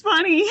while. So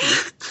funny.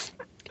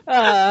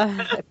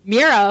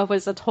 Mira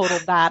was a total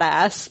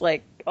badass.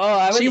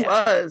 She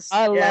was.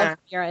 I loved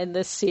Mira in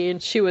this scene.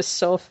 She was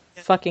so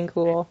fucking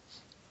cool.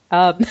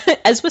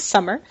 As was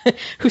Summer,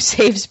 who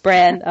saves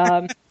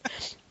Bran.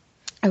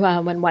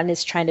 When one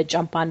is trying to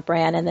jump on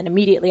Bran, and then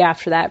immediately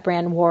after that,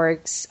 Bran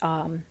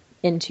wargs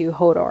into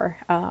Hodor.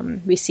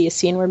 We see a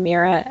scene where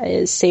Mira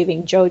is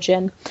saving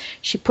Jojen.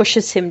 She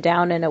pushes him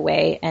down and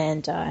away,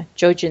 and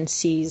Jojen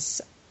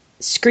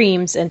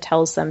screams and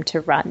tells them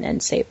to run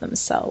and save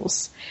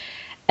themselves.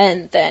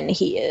 And then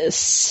he is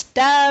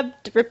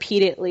stabbed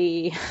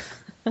repeatedly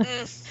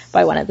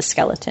by one of the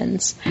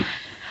skeletons.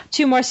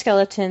 Two more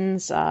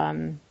skeletons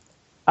are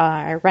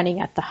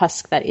running at the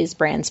husk that is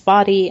Bran's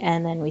body,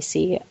 and then we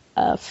see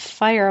a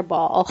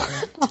fireball.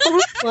 I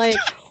was like,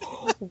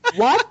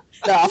 what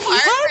the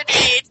Fire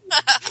grenade.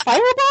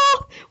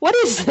 Fireball? What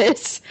is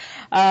this?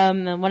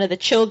 And one of the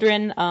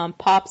children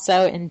pops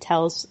out and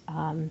tells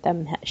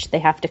them they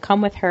have to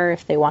come with her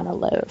if they want to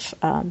live.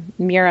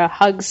 Mira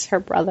hugs her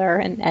brother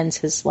and ends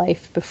his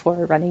life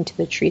before running to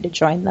the tree to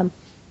join them.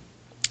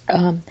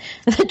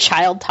 The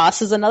child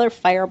tosses another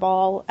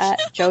fireball at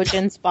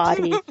Jojen's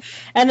body,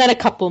 and then a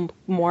couple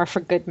more for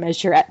good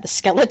measure at the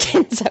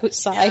skeletons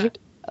outside.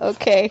 Yeah.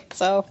 Okay,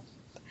 so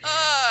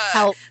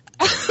help.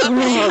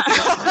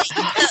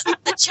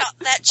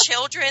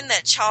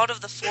 That child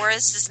of the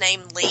forest is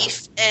named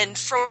Leaf, and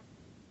from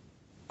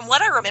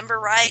what I remember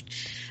right,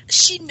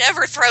 she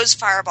never throws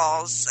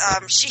fireballs.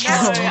 She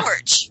has a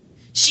torch.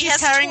 She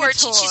has a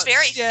torch, and she's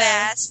very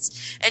fast,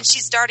 and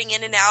she's darting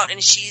in and out,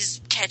 and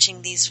she's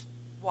catching these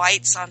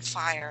whites on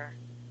fire.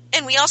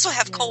 And we also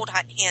have cold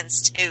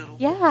hands, too.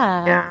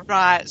 Yeah.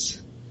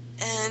 Right.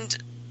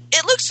 And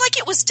it looks like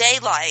it was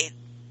daylight,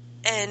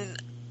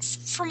 and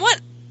from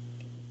what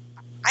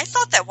I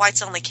thought that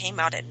whites only came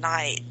out at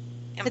night.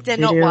 But they're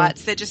not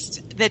whites. They're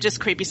just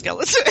creepy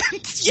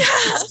skeletons. Yeah.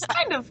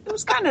 It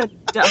was kind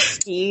of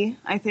dusky,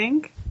 I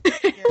think.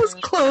 It was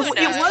close. It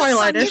was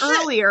sunny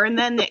earlier, and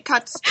then it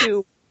cuts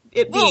to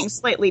it being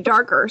slightly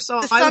darker.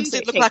 So the I sun would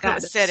did look like it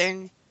was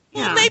setting.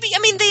 Yeah. Well, maybe, I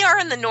mean, they are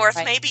in the north.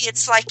 Right. Maybe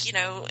it's like,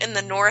 in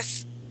the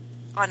north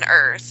on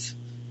Earth,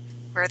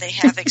 where they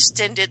have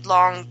extended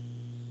long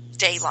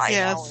daylight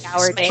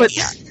hours. But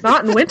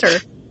not in winter.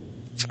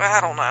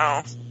 I don't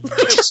know. So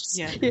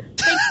it's I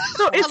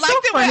like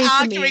that funny we're to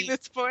arguing me.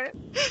 this point.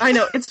 I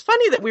know. It's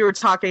funny that we were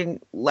talking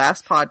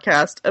last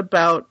podcast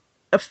about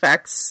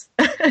effects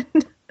and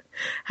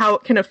how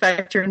it can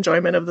affect your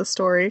enjoyment of the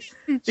story,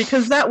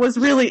 because that was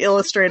really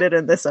illustrated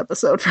in this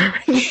episode for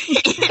me.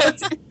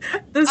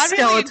 The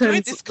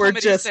skeletons were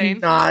just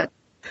not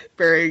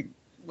very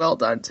well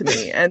done to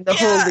me, and the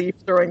whole Leaf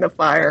throwing the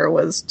fire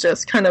was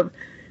just kind of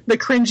the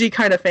cringy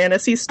kind of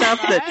fantasy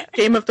stuff that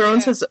Game of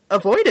Thrones has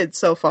avoided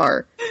so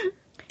far.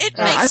 It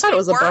makes me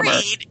worried. A bummer.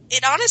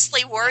 It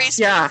honestly worries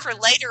me for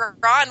later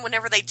on,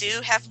 whenever they do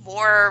have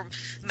more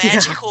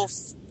magical,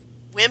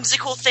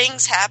 whimsical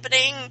things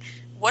happening.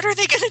 What are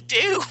they going to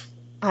do?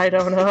 I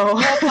don't know.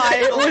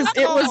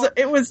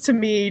 It was to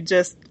me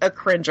just a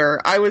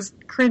cringer. I was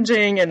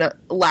cringing and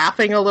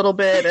laughing a little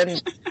bit,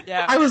 and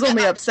I was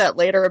only upset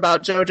later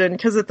about Jojen,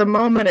 because at the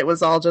moment it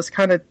was all just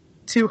kind of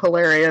too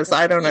hilarious.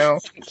 I don't know.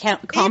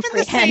 Can't comprehend. Even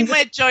the scene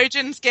where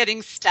Jojen's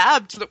getting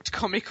stabbed looked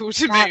comical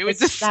to me. With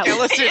the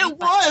skeleton. It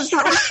was.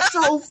 That was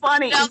so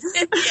funny. Yeah.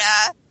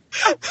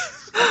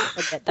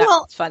 That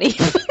was funny.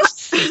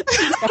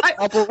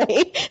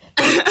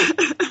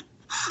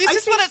 This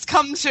is what it's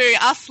come to,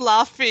 us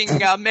laughing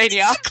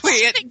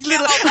maniacally at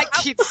little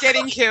kids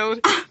getting killed.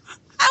 Not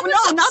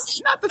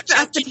the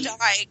fact that he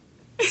died.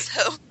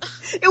 So.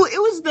 It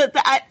was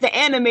the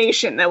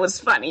animation that was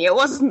funny. It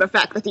wasn't the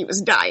fact that he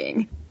was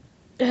dying.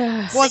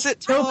 Was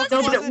it? No,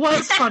 but it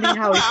was funny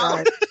how he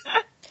died.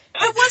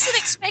 I wasn't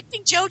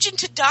expecting Jojen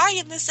to die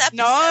in this episode.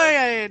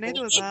 No,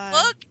 neither was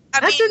I.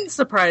 That didn't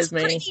surprise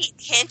me. Pretty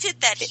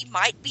hinted that he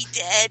might be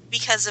dead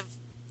because of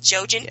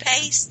Jojen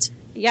paste.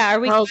 Yeah, are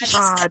we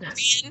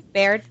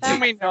spared them? Can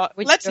we not?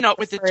 Let's not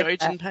with the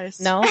Jojen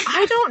paste. No?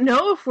 I don't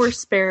know if we're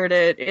spared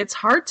it. It's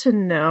hard to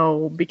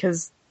know,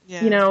 because,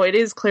 it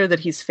is clear that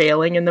he's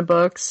failing in the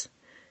books.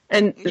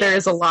 And there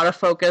is a lot of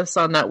focus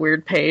on that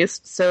weird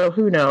paste, so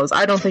who knows?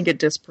 I don't think it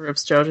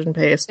disproves Jojen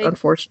paste,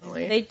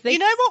 unfortunately. You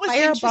know what was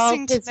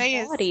interesting to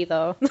me body,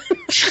 though.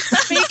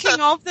 Speaking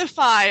of the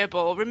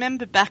fireball,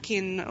 remember back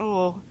in,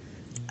 I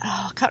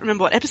can't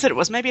remember what episode it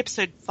was, maybe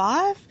episode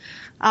 5?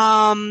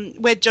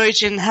 Where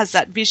Jojen has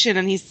that vision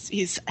and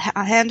his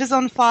hand is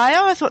on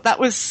fire. I thought that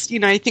was,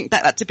 I think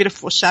that's a bit of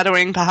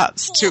foreshadowing,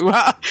 perhaps, to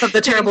of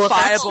the terrible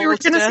effects we were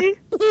going to see.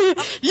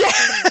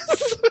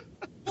 Yes.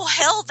 Well,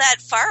 hell, that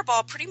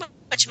fireball pretty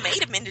much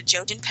made him into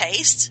Jojen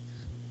paste.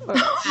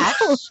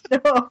 Oh,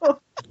 no.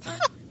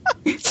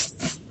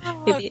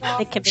 Maybe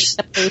they can make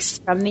the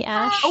paste from the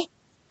ash.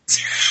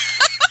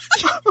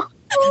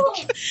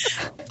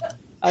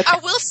 Okay. I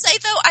will say,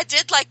 though, I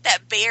did like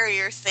that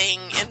barrier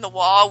thing in the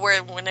wall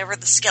where whenever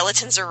the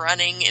skeletons are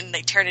running and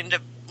they turn into,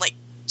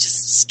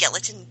 just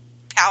skeleton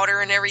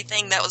powder and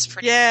everything. That was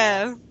pretty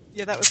cool.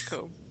 Yeah, that was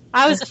cool.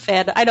 I was a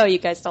fan. I know you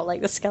guys don't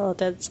like the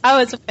skeletons. I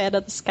was a fan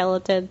of the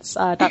skeletons,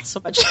 not so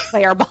much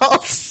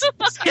fireballs.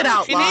 Get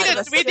out, we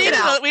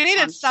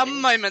needed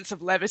some moments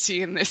of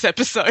levity in this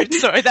episode,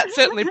 so that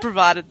certainly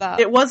provided that.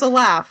 It was a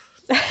laugh,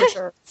 for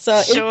sure. So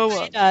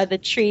inside the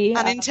tree...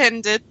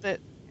 Unintended,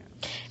 but...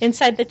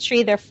 Inside the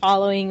tree, they're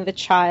following the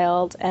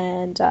child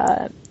and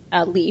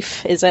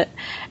Leaf, is it?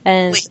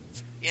 And Leaf,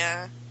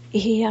 yeah.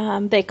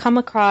 They come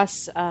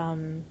across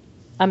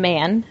a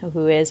man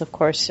who is, of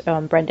course,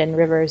 Brendan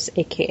Rivers,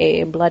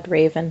 a.k.a.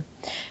 Bloodraven.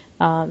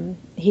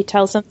 He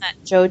tells them that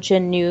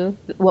Jojen knew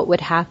what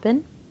would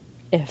happen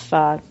if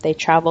they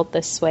traveled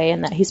this way,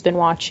 and that he's been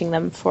watching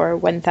them for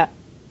with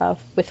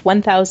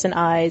 1,000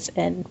 eyes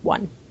and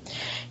one.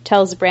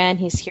 Tells Bran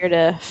he's here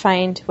to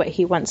find what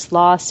he once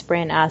lost.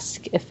 Bran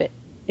asks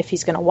if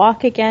he's going to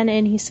walk again,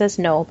 and he says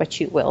no, but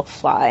you will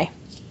fly.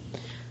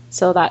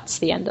 So that's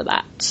the end of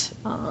that.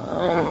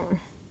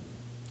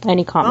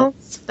 Any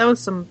comments? Well, that was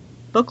some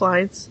book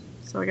lines,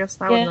 so I guess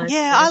that was nice.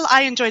 Yeah,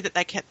 I enjoyed that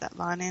they kept that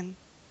line in.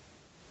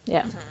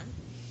 Yeah. Mm-hmm.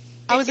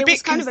 I was a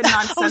bit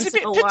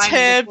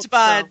perturbed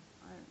by...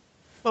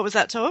 What was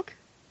that talk?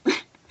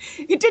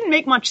 It didn't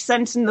make much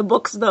sense in the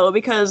books, though,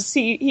 because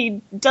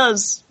he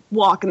does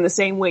walk in the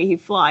same way he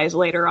flies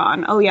later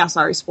on. Oh, yeah,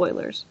 sorry,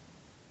 spoilers.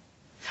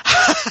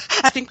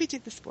 I think we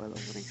did the spoiler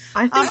warning.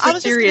 I think the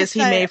theory is he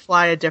may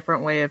fly a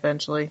different way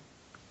eventually.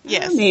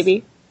 Yes.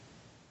 Maybe.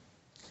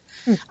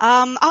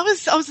 I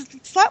was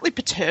slightly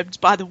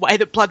perturbed by the way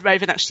that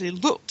Bloodraven actually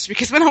looked,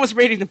 because when I was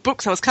reading the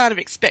books, I was kind of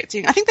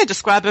expecting... I think they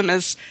describe him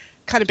as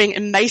kind of being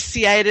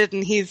emaciated,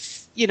 and he's,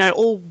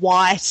 all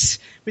white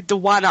with the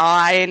one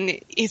eye, and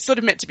he's sort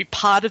of meant to be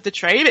part of the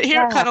tree, but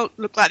here it kind of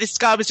looked like this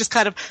guy was just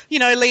kind of,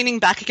 leaning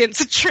back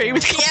against a tree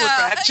with a couple of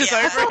branches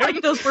over him.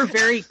 Like those were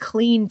very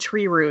clean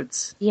tree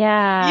roots.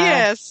 Yeah.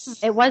 Yes.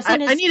 It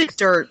wasn't I needed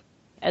dirt.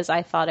 As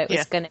I thought it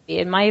was going to be.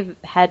 In my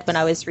head, when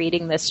I was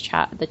reading the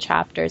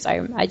chapters,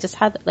 I just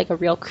had like a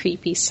real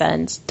creepy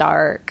sense,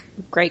 dark,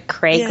 great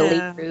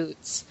craggly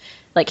roots,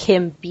 like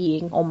him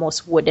being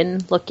almost wooden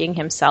looking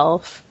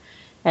himself.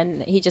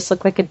 And he just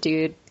looked like a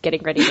dude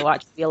getting ready to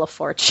watch Wheel of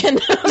Fortune.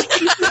 I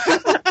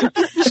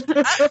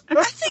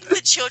think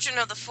the Children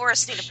of the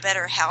Forest need a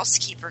better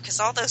housekeeper, because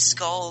all those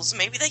skulls,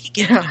 maybe they could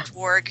get a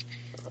Dwarg.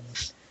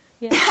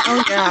 Yeah.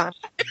 Oh, yeah.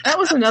 That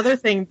was another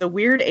thing, the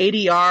weird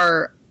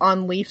ADR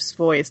on Leaf's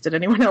voice. Did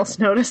anyone else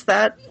notice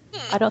that?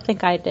 I don't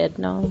think I did,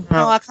 no.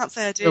 No, I can't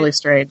say I did. Really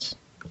strange.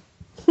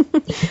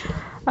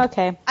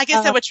 Okay. I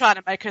guess they were trying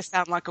to make her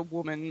sound like a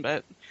woman,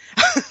 but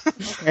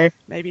okay.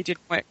 Maybe it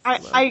didn't work.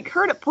 I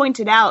heard it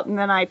pointed out, and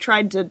then I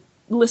tried to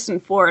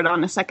listen for it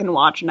on a second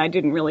watch, and I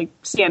didn't really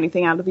see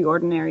anything out of the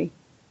ordinary.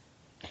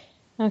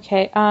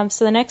 Okay,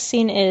 so the next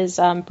scene is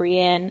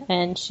Brienne,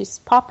 and she's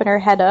popping her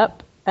head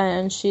up,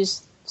 and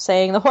she's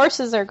saying the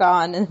horses are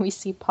gone, and we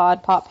see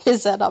Pod pop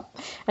his head up,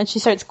 and she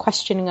starts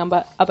questioning him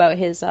about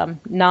his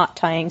knot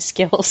tying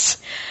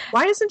skills.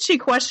 Why isn't she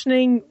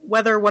questioning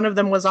whether one of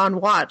them was on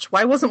watch?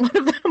 Why wasn't one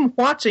of them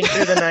watching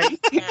through the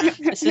night?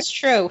 This is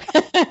true.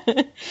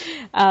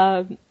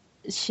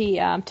 She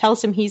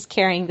tells him he's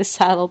carrying the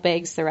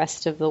saddlebags the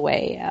rest of the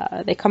way.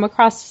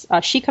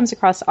 She comes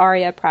across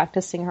Arya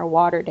practicing her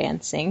water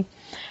dancing.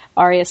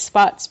 Arya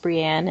spots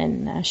Brienne,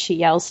 and she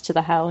yells to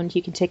the Hound,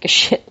 "You can take a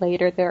shit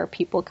later, there are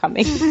people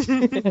coming."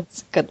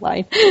 It's a good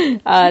line.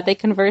 They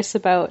converse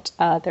about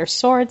their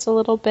swords a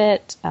little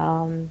bit,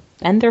 and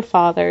their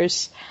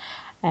fathers.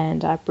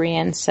 And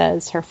Brienne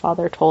says her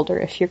father told her,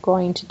 if you're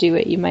going to do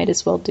it, you might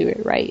as well do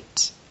it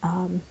right.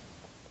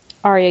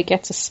 Arya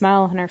gets a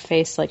smile on her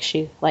face like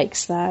she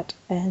likes that.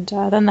 And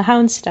then the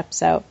Hound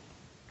steps out.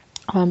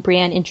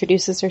 Brienne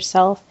introduces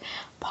herself.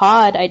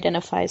 Pod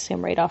identifies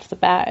him right off the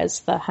bat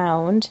as the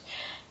Hound.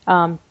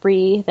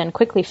 Bree then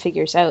quickly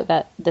figures out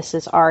that this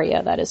is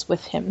Arya that is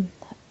with him.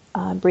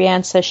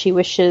 Brienne says she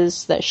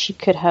wishes that she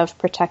could have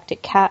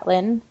protected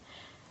Catelyn.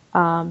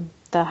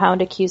 The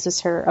Hound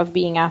accuses her of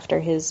being after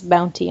his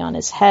bounty on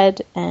his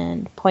head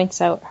and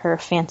points out her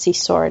fancy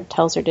sword,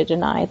 tells her to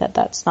deny that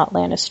that's not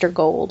Lannister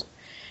gold.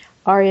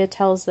 Arya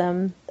tells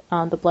them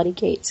the Bloody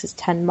Gates is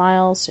 10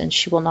 miles and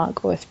she will not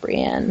go with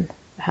Brienne.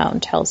 The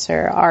Hound tells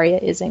her Arya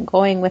isn't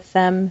going with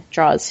them,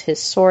 draws his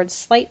sword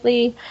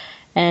slightly,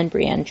 and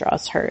Brienne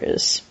draws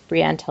hers.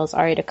 Brienne tells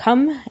Arya to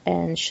come,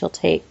 and she'll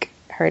take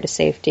her to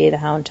safety. The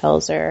Hound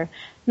tells her,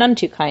 none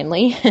too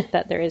kindly,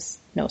 that there is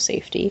no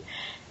safety,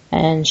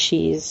 and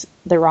she's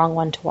the wrong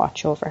one to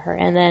watch over her.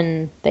 And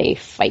then they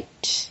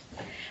fight.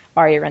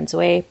 Arya runs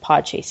away,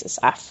 Pod chases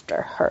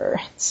after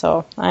her.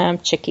 So,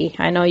 Chicky,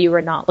 I know you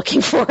were not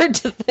looking forward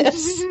to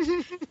this.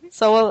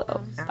 So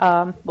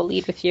we'll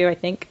lead with you, I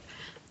think.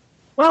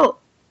 Well,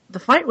 the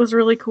fight was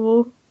really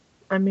cool.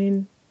 I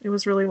mean, it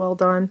was really well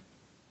done.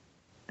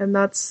 And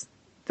that's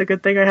the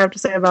good thing I have to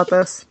say about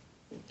this.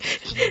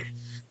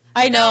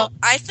 I know.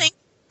 I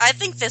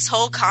think this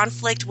whole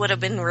conflict would have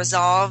been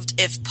resolved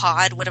if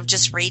Pod would have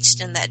just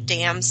reached in that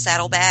damn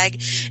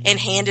saddlebag and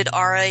handed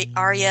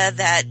Arya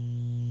that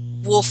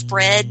wolf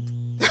bread.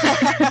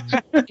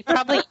 You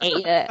probably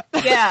ate it.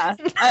 Yeah.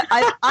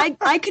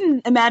 I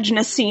can imagine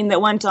a scene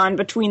that went on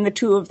between the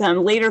two of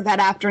them later that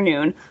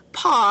afternoon.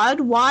 Pod,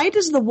 why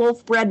does the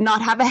wolf bread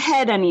not have a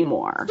head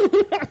anymore?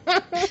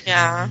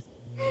 Yeah.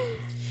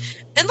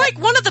 And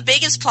one of the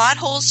biggest plot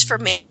holes for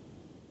me,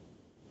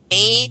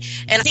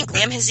 and I think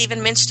Graham has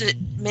even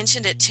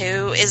mentioned it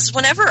too, is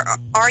whenever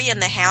Arya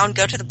and the Hound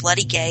go to the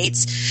Bloody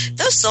Gates,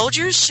 those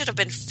soldiers should have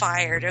been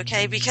fired,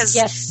 okay? Because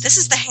this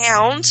is the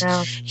Hound.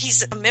 Yeah.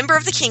 He's a member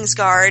of the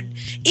Kingsguard.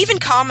 Even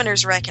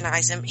commoners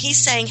recognize him. He's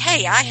saying,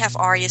 hey, I have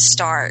Arya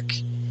Stark.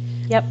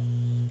 Yep.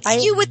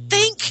 You would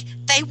think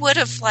they would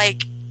have,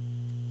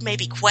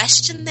 maybe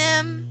questioned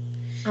them.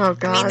 Oh,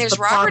 God. I mean, there's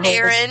Robert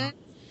Aaron.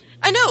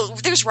 I know,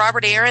 there's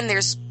Robert Aaron,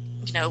 there's,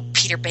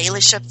 Peter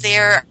Baelish up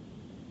there.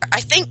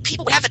 I think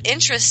people have an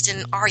interest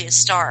in Arya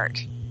Stark.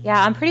 Yeah,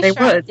 I'm pretty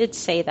sure I did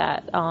say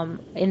that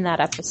in that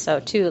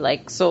episode too.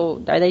 Like,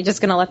 so are they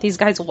just going to let these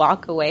guys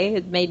walk away?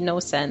 It made no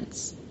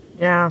sense.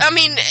 Yeah. I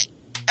mean,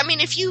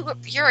 if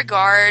you're a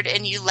guard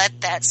and you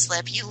let that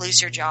slip, you lose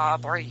your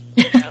job, or in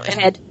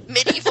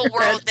medieval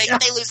world, they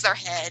lose their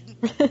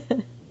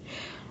head.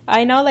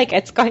 I know, like,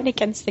 it's going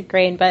against the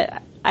grain,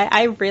 but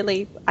I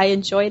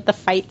enjoyed the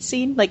fight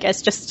scene. Like,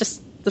 it's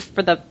just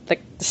for the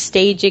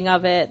staging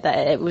of it,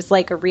 that it was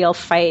like a real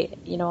fight.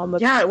 You know,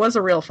 it was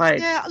a real fight.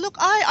 Yeah, look,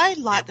 I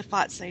like the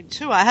fight scene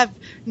too. I have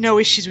no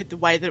issues with the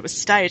way that it was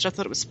staged. I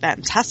thought it was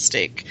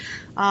fantastic.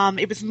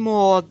 It was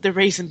more the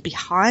reason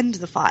behind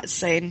the fight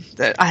scene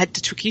that I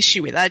took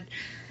issue with.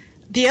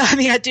 The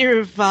idea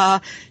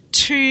of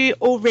two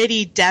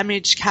already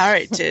damaged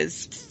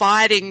characters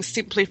fighting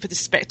simply for the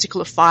spectacle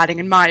of fighting,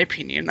 in my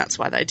opinion, that's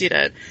why they did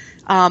it,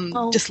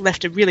 just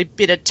left a really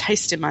bitter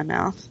taste in my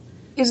mouth.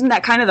 Isn't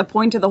that kind of the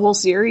point of the whole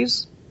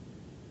series?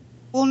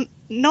 Well,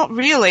 not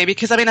really,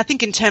 because I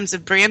think in terms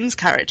of Brienne's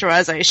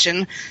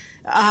characterization,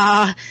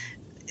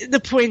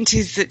 the point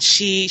is that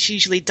she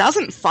usually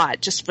doesn't fight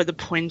just for the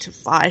point of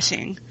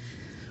fighting.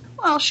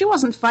 Well, she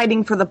wasn't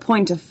fighting for the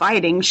point of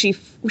fighting. She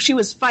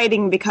was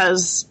fighting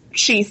because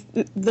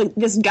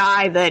this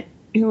guy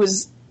who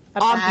was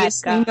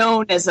obviously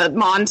known as a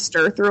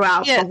monster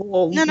throughout the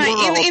whole world.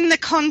 In the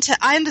context,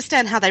 I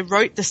understand how they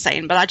wrote the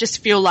scene, but I just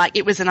feel like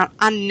it was an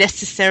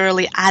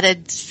unnecessarily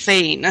added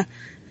scene.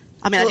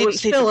 I didn't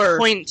see the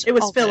point. It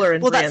was filler.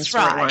 Well, that's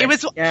right. It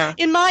was,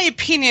 in my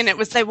opinion,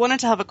 they wanted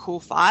to have a cool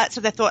fight,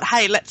 so they thought,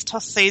 hey, let's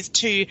toss these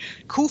two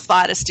cool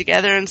fighters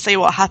together and see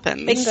what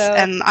happens. Bingo.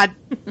 And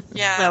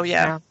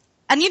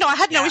And I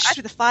had no issues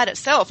with the fight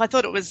itself. I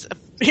thought it was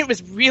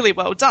really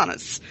well done.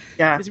 It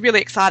was really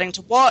exciting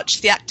to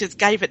watch. The actors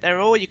gave it their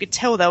all. You could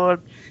tell they were,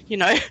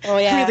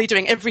 really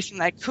doing everything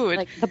they could.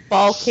 Like the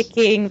ball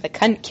kicking, the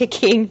cunt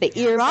kicking, the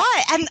ear.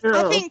 Right, and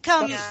I think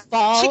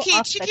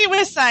Chicky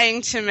was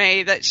saying to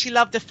me that she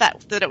loved the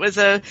fact that it was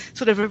a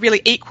sort of a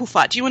really equal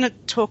fight. Do you want to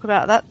talk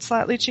about that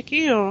slightly,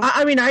 Chicky? Or?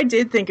 I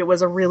did think it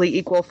was a really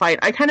equal fight.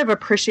 I kind of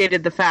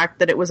appreciated the fact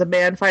that it was a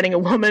man fighting a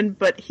woman,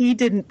 but he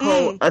didn't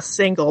pull a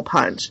single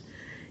punch.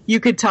 You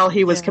could tell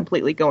he was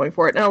completely going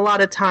for it. And a lot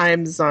of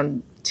times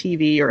on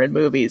TV or in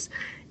movies,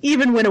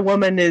 even when a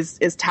woman is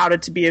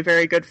touted to be a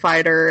very good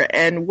fighter,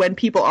 and when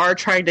people are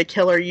trying to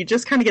kill her, you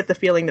just kind of get the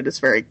feeling that it's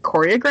very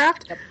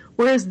choreographed. Yep.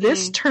 Whereas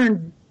this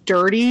turned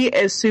dirty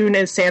as soon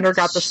as Sandor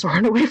got the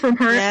sword away from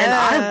her, and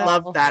I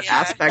loved that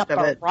aspect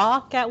of it.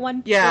 Rock at one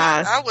point.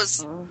 Yeah,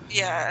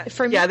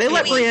 they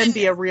let Brienne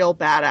be a real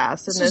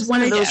badass. This is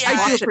one of those.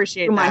 I do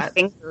appreciate that. My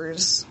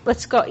fingers.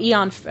 Let's go,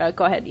 Eon.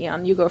 Go ahead,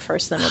 Eon. You go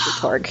first, then we'll do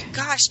Torg.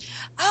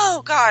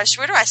 Oh gosh,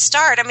 where do I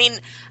start?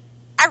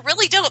 I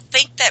really don't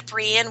think that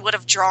Brienne would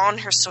have drawn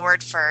her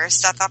sword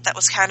first. I thought that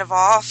was kind of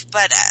off.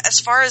 But as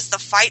far as the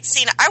fight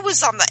scene, I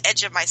was on the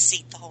edge of my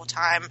seat the whole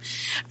time.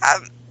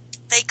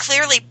 They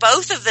clearly,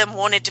 both of them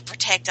wanted to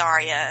protect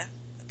Arya.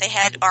 They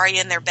had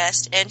Arya in their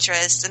best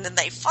interest, and then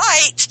they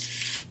fight.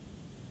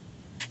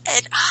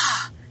 And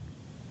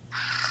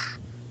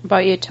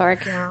about you,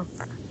 Torg? Yeah.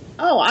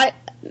 Oh,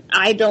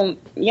 I don't.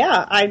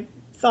 Yeah, I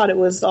thought it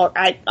was.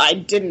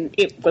 I didn't.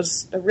 It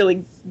was a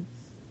really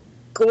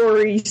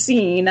gory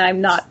scene.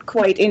 I'm not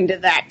quite into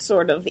that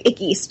sort of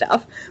icky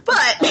stuff,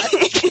 but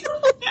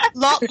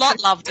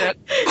Lot loved it.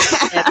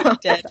 Yeah, we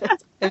did.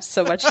 There's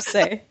so much to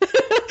say.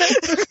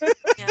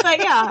 But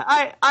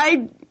yeah,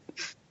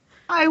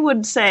 I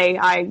would say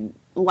I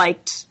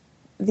liked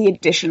the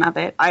addition of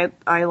it.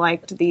 I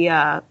liked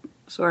the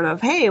sort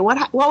of, hey,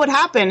 what would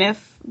happen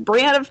if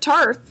Brienne of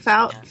Tarth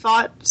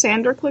fought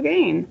Sandor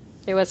Clegane?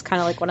 It was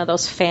kind of like one of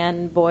those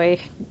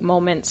fanboy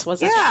moments,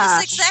 wasn't it?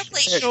 Yeah,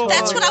 exactly.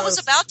 That's what I was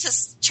about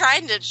to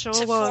trying to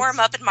form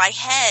up in my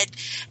head.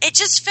 It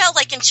just felt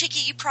like, and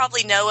Chicky, you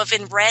probably know of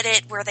in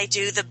Reddit where they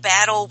do the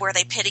battle where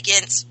they pit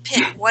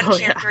one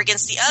character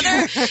against the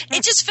other.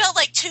 It just felt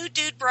like two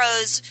dude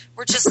bros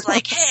were just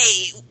like,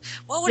 hey,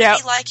 what would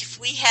it be like if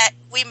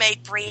we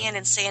made Brienne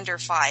and Sandor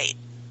fight?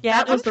 Yeah,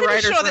 that was the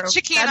writer's room. That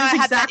Chicky and I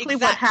had exactly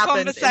what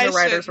happened in the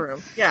writer's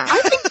room. Yeah,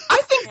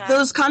 I think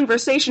those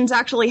conversations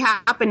actually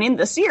happen in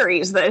the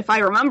series. That, if I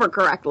remember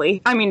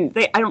correctly, I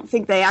don't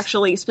think they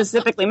actually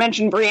specifically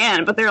mentioned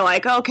Brienne, but they're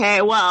like,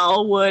 okay,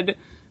 well, would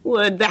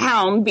the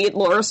Hound beat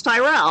Loras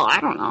Tyrell?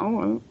 I don't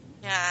know.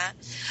 Yeah.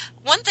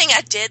 One thing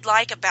I did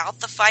like about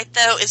the fight,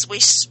 though, is we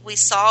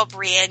saw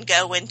Brienne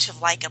go into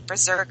like a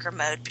berserker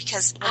mode,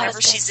 because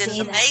whenever she's in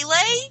the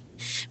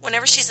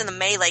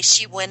melee,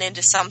 she went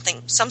into some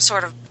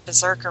sort of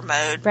berserker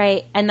mode.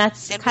 Right, and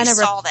that's and kind we of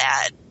saw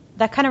that.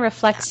 That kind of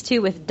reflects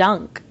too with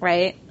Dunk,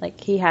 right? Like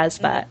he has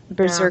that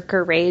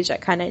berserker rage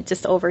that kind of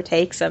just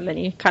overtakes him, and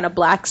he kind of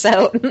blacks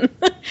out.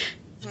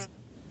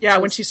 Yeah,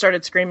 when she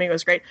started screaming, it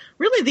was great.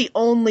 Really, the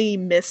only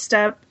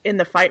misstep in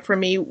the fight for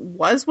me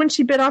was when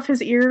she bit off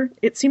his ear.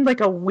 It seemed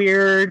like a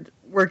weird,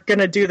 we're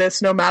gonna do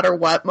this no matter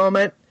what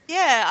moment.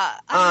 Yeah.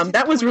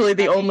 That was really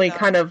the only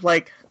kind of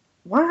like,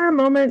 one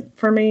moment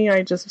for me,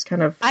 I just was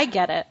kind of... I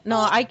get it. No,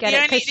 I get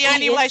it. The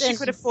only way she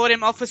could have fought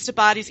him off was to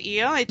bite his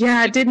ear.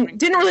 It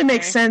didn't really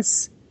make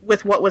sense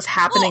with what was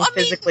happening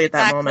physically at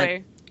that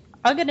moment.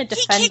 I'm going to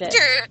defend it.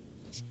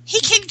 He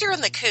kicked her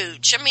in the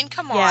cooch. I mean,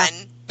 come on.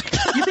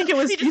 You think it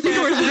was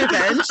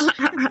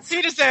revenge?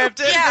 He deserved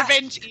it. Yeah.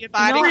 Revenge ear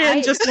biting.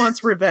 Brienne just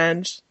wants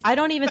revenge. I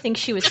don't even think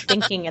she was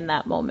thinking in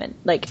that moment.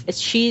 Like,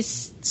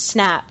 she's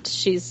snapped.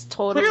 She's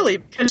totally... Clearly,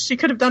 because she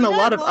could have done a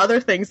lot of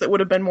other things that would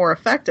have been more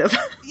effective.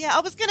 Yeah,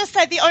 I was going to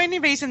say the only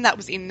reason that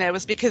was in there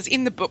was because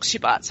in the book she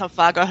bites off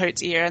Vargo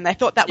Hoat's ear, and they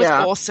thought that was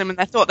awesome, and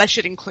they thought they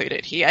should include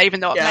it here, even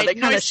though it made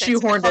no sense in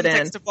the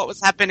context of what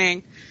was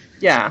happening.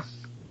 Yeah.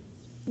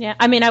 Yeah,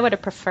 I mean, I would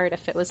have preferred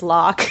if it was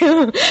Locke.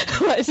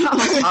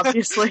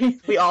 Obviously,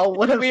 we all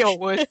would.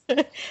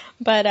 But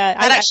that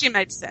actually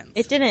made sense.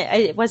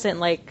 It wasn't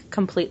like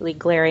completely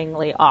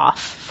glaringly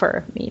off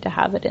for me to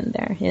have it in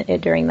there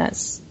during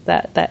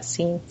that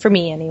scene, for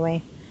me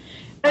anyway.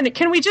 And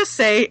can we just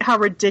say how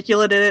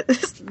ridiculous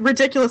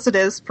it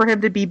is for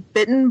him to be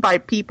bitten by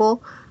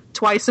people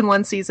twice in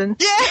one season?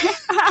 Yeah.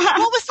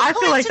 What was the I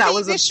point feel like of that the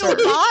was initial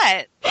absurd.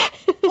 bite?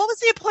 What was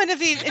the point of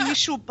the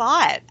initial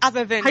bite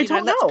other than,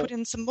 let's put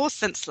in some more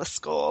senseless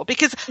gore?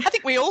 Because I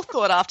think we all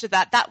thought after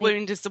that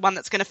wound is the one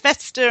that's going to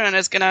fester and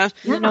is going to,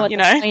 the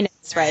point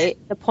is, right?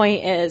 The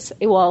point is,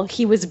 well,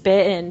 he was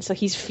bitten, so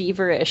he's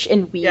feverish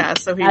and weak. Yeah,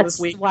 so he was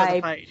weak for the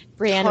fight.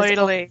 Brienne was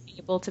able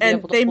to be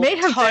able to they may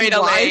have been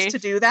wise to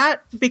do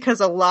that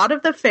because a lot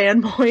of the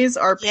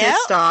fanboys are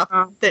pissed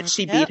off that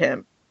she beat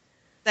him.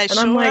 They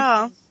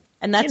are.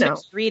 And that's what you're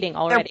reading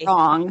already. They're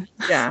wrong.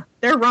 Yeah,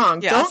 they're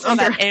wrong. Yeah,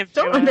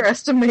 don't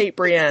underestimate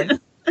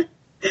Brienne.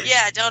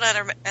 Yeah, don't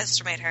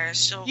underestimate her.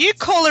 You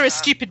call her a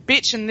stupid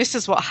bitch, and this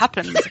is what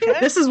happens. Okay?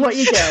 This is what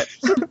you get.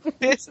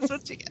 This is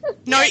what you get.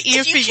 No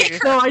ear for you.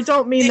 No, I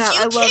don't mean that.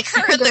 I love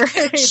her in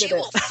the cooch, she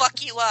will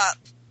fuck you up.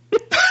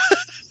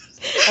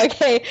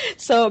 Okay,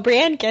 so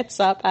Brienne gets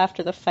up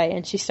after the fight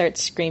and she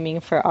starts screaming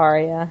for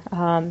Arya.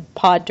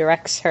 Pod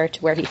directs her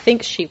to where he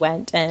thinks she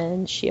went,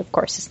 and she, of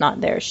course, is not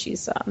there.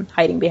 She's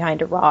hiding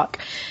behind a rock,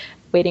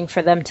 waiting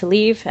for them to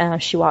leave.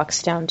 She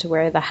walks down to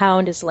where the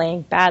Hound is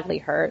laying badly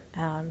hurt.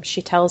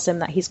 She tells him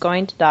that he's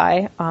going to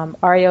die.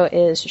 Arya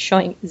is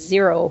showing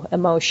zero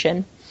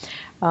emotion.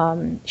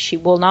 She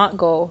will not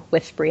go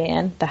with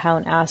Brienne. The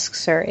Hound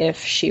asks her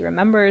if she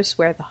remembers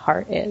where the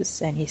heart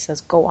is, and he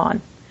says, go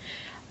on.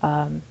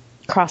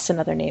 Cross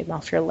another name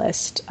off your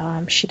list.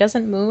 She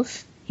doesn't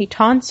move. He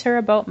taunts her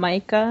about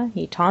Micah.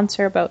 He taunts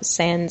her about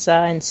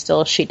Sansa, and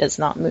still she does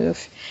not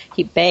move.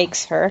 He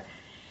begs her,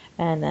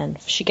 and then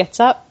she gets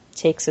up,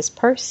 takes his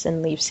purse,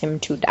 and leaves him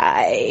to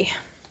die.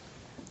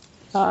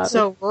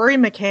 So Rory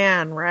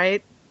McCann,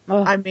 right?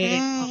 I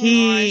mean,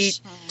 he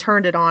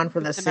turned it on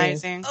for this scene.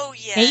 Amazing. Oh,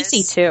 yes.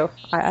 Maisie, too.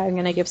 I'm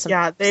going to give some...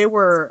 Yeah, they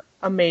were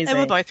amazing. They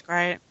were both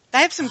great.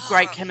 They have some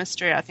great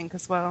chemistry, I think,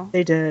 as well.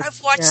 They did.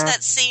 I've watched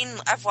that scene.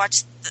 I've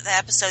watched the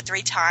episode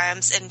 3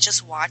 times, and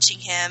just watching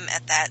him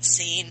at that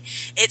scene,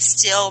 it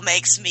still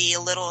makes me a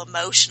little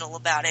emotional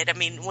about it. I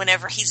mean,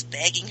 whenever he's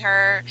begging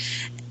her,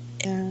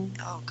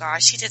 oh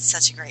gosh, he did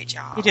such a great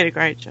job. He did a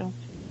great job.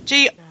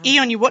 Gee,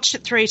 Eon, you watched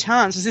it 3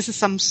 times. Was this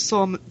some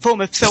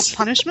form of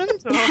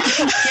self-punishment?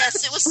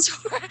 Yes, it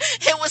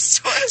was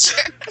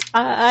torture.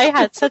 I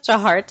had such a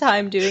hard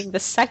time doing the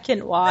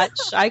second watch.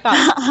 I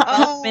got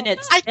 12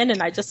 minutes in,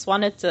 and I just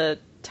wanted to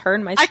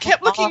turn myself I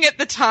kept looking at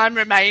the time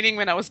remaining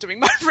when I was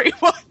doing my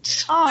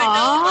rewatch.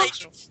 I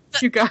know,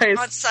 you guys.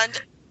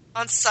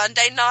 On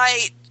Sunday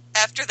night,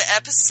 after the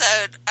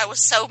episode, I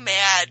was so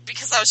mad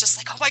because I was just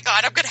like, oh my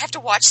god, I'm going to have to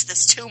watch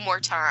this 2 more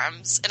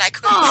times. And I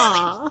couldn't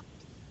really.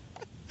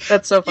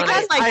 That's so funny.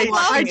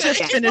 I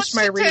just finished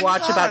my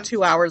rewatch about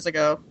 2 hours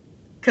ago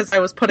because I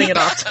was putting it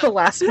off to the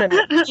last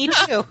minute. Me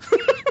too.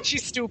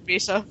 She's still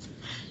bitter.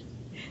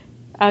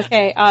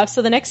 Okay,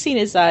 so the next scene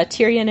is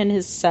Tyrion in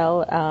his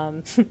cell,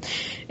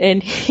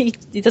 and he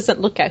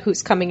doesn't look at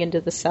who's coming into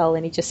the cell,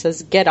 and he just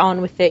says, "Get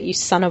on with it, you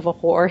son of a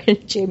whore."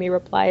 And Jaime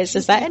replies,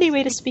 "Is that any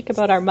way to speak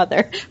about our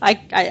mother?"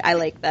 I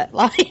like that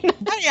line.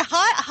 Oh yeah,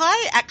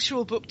 hi,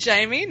 actual book,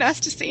 Jaime.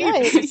 Nice to see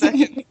you for a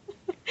second.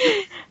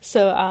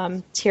 So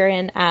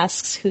Tyrion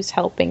asks who's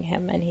helping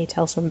him, and he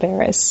tells him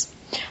Varys.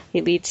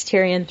 He leads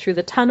Tyrion through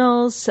the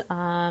tunnels.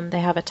 They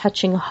have a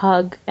touching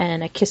hug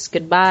and a kiss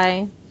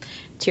goodbye.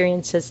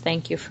 Tyrion says,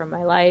 "Thank you for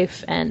my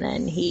life," and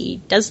then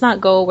he does not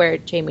go where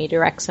Jaime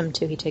directs him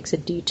to. He takes a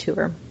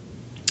detour.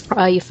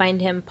 You find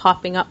him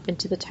popping up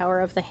into the Tower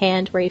of the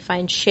Hand, where you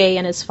find Shae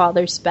in his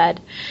father's bed.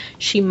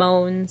 She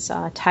moans,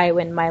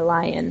 "Tywin, my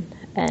lion,"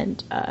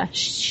 and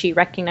she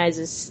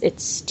recognizes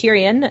it's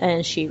Tyrion,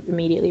 and she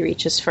immediately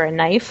reaches for a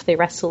knife. They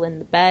wrestle in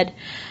the bed.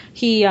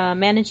 He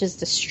manages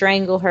to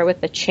strangle her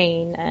with a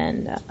chain,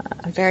 and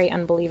very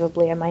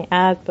unbelievably, I might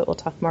add, but we'll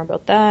talk more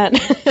about that.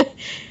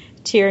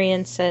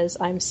 Tyrion says,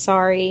 "I'm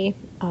sorry."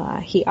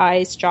 He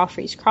eyes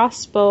Joffrey's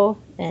crossbow,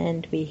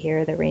 and we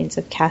hear the Rains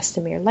of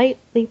Castamere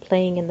lightly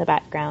playing in the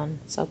background.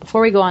 So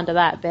before we go on to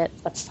that bit,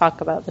 let's talk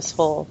about this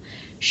whole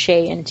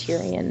Shae and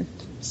Tyrion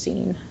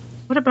scene.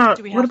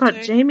 What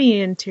about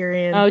Jaime and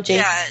Tyrion? Oh, Jaime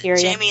and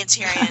Tyrion. Jaime and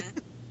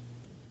Tyrion.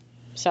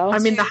 So I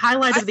mean, the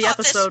highlight of the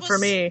episode for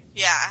me.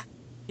 Yeah.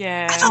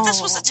 Yeah. I thought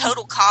this was a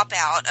total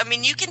cop-out. I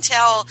mean, you can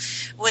tell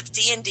with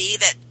D&D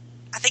that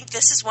I think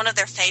this is one of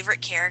their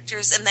favorite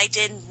characters, and they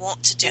didn't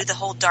want to do the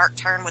whole dark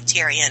turn with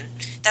Tyrion.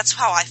 That's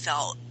how I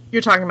felt.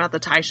 You're talking about the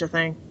Tysha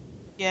thing.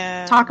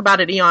 Yeah. Talk about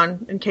it,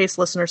 Eon, in case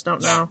listeners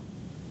don't know.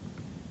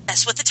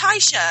 Yes, with the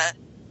Tysha.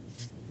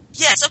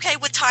 Yes, okay,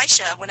 with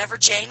Tysha, whenever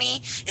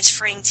Jaime is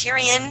freeing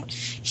Tyrion,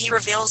 he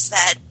reveals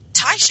that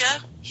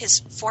Tysha, his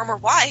former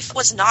wife,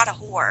 was not a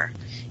whore.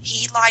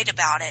 He lied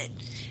about it.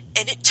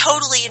 And it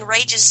totally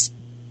enrages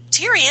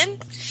Tyrion.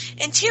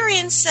 And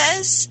Tyrion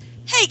says,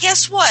 hey,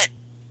 guess what?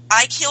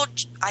 I killed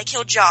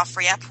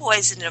Joffrey. I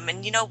poisoned him.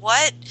 And you know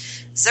what?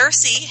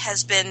 Cersei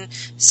has been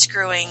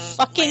screwing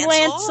fucking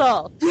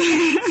Lancel.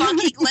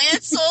 Fucking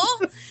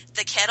Lancel,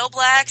 the Kettle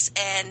Blacks,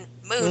 and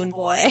Moon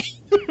Boy.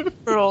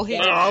 For all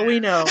we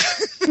know.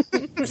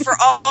 For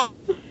all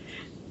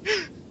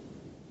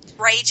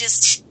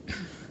rages.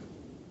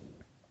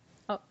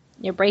 Oh,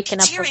 you're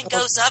breaking up. Tyrion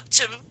goes up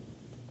to.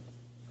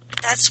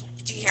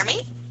 Do you hear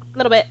me? A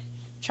little bit.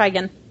 Try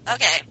again.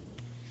 Okay.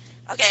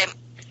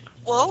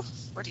 Well,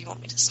 where do you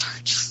want me to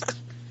start?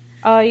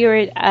 You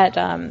were at.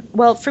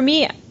 Well, for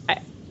me,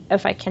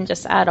 if I can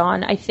just add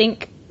on, I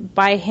think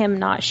by him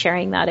not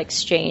sharing that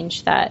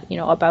exchange that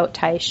about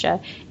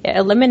Tysha, it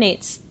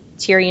eliminates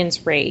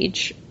Tyrion's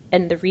rage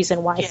and the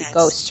reason why he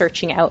goes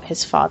searching out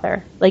his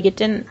father. Like it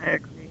didn't. I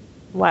agree.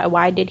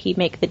 Why did he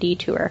make the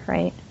detour?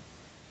 Right.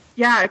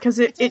 Yeah, because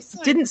it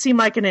didn't seem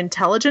like an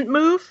intelligent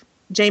move.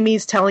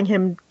 Jaime's telling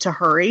him to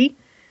hurry,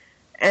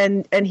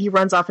 and he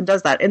runs off and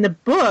does that. In the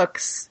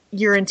books,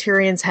 you're in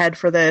Tyrion's head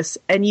for this,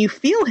 and you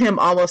feel him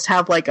almost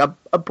have like a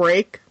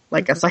break,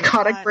 like a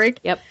psychotic break.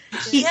 Yep.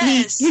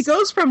 He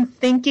goes from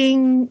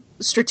thinking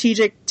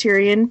strategic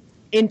Tyrion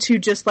into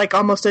just like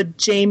almost a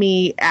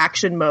Jaime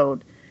action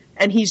mode,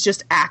 and he's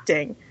just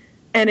acting.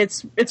 And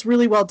it's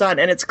really well done,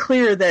 and it's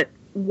clear that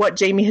what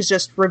Jaime has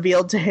just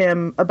revealed to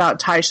him about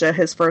Tysha,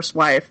 his first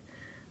wife,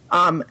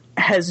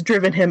 has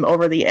driven him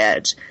over the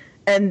edge.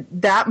 And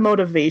that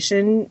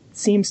motivation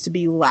seems to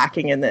be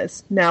lacking in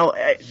this. Now,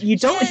 you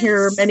don't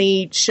hear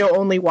many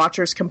show-only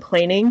watchers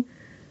complaining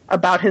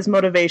about his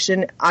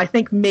motivation. I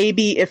think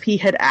maybe if he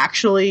had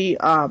actually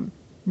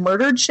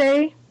murdered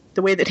Shae,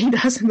 the way that he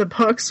does in the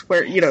books,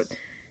 where,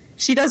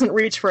 she doesn't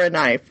reach for a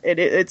knife.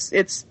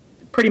 It's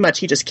pretty much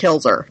he just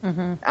kills her.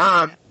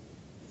 Mm-hmm.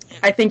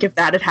 I think if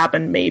that had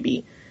happened,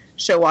 maybe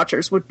show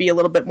watchers would be a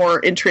little bit more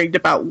intrigued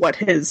about what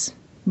his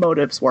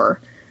motives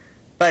were.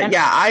 But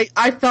yeah,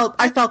 I felt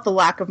the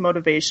lack of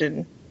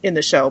motivation in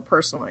the show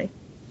personally.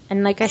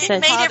 And like I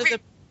said,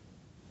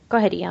 go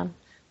ahead, Ian.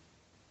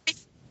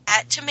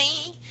 To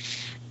me,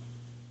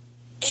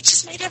 it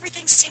just made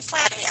everything seem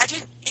flat.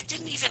 It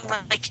didn't even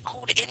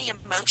hold any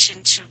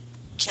emotion to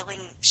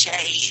killing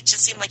Shae. It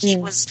just seemed like he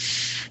was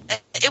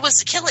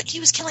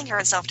killing her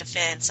in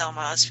self-defense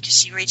almost because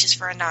she reaches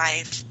for a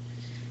knife.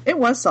 It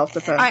was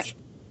self-defense.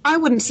 I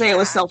wouldn't say it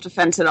was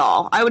self-defense at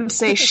all. I would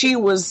say she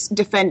was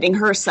defending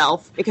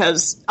herself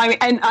because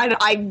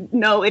I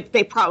know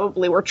they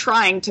probably were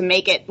trying to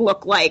make it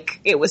look like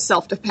it was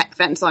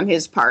self-defense on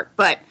his part,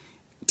 but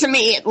to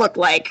me it looked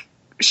like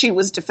she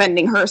was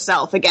defending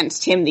herself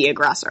against him, the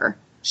aggressor.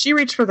 She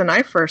reached for the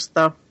knife first,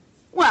 though.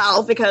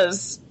 Well,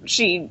 because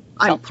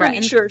I'm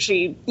pretty sure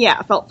she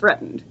felt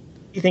threatened.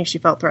 You think she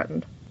felt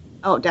threatened?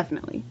 Oh,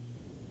 definitely.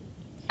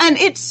 And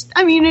it's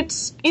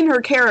in her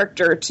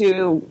character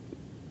to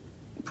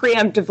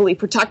preemptively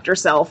protect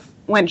herself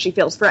when she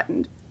feels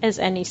threatened. As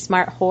any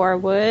smart whore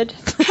would.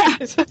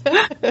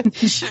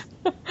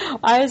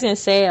 I was going to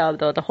say,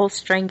 though, the whole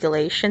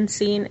strangulation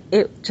scene,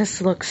 it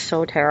just looks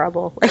so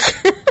terrible. Like,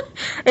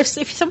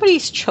 if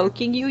somebody's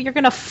choking you, you're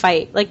going to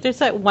fight. Like, there's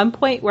that one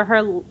point where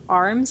her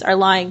arms are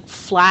lying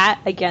flat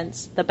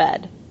against the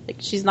bed. Like,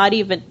 she's not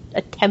even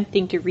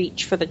attempting to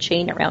reach for the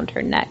chain around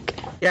her neck.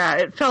 Yeah,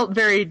 it felt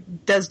very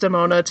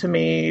Desdemona to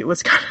me. It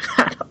was kind of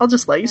that. I'll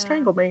just let you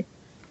strangle me.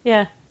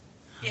 Yeah.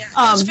 Yeah,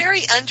 it was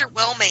very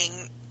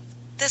underwhelming.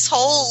 This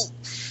whole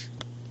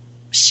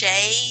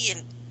Shae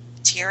and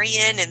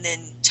Tyrion and then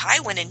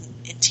Tywin and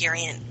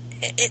Tyrion,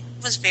 it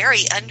was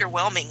very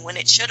underwhelming when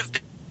it should have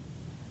been.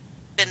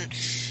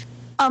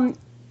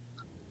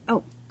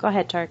 Go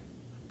ahead, Tark.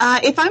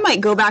 If I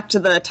might go back to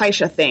the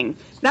Tysha thing,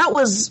 that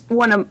was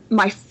one of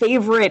my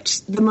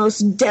favorite, the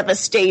most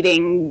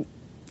devastating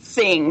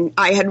thing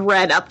I had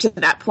read up to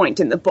that point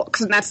in the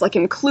books, and that's like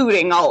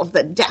including all of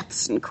the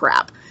deaths and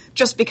crap.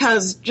 Just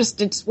because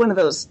it's one of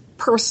those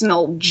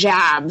personal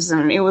jabs,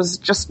 and it was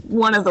just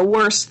one of the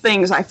worst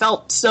things. I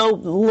felt so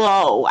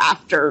low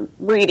after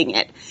reading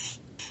it.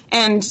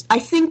 And I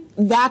think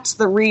that's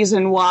the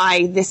reason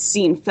why this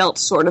scene felt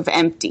sort of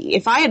empty.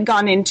 If I had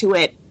gone into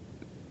it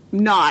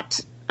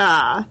not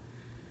knowing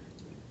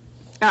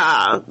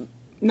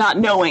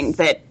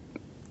that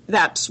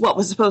that's what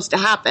was supposed to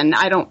happen,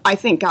 I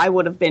think I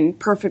would have been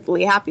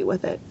perfectly happy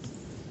with it.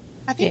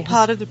 I think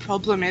part of the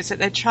problem is that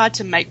they tried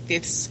to make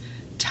this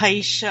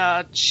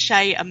Taisha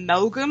Shay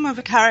amalgam of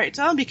a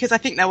character, because I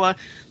think they were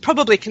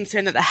probably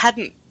concerned that they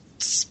hadn't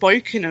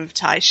spoken of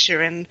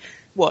Taisha in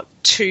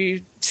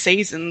 2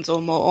 seasons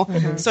or more,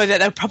 so that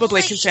they're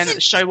probably concerned that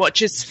the show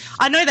watchers.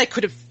 I know they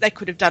could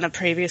have done it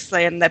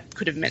previously and they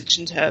could have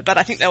mentioned her, but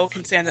I think they were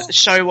concerned that the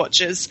show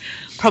watchers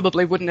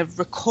probably wouldn't have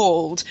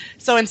recalled.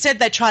 So instead,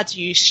 they tried to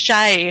use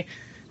Shay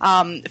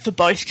for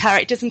both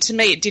characters, and to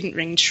me, it didn't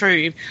ring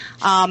true.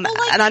 And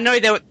I know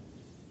there were.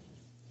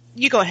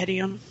 You go ahead,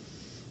 Ian.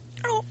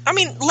 Oh, I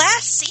mean,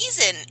 last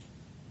season,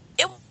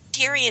 it was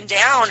Tyrion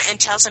down and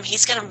tells him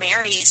he's going to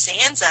marry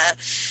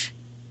Sansa.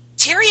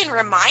 Tyrion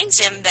reminds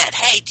him that,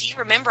 hey, do you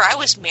remember I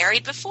was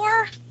married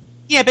before?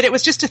 Yeah, but it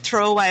was just a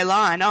throwaway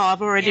line. Oh,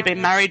 I've already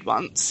been married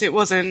once. It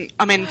wasn't,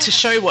 I mean, to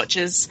show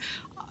watchers,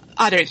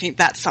 I don't think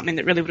that's something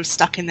that really would have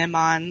stuck in their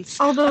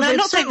minds. Although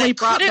they've certainly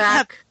brought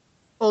back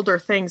older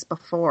things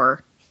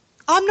before.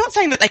 I'm not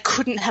saying that they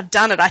couldn't have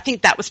done it. I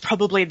think that was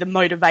probably the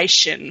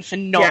motivation for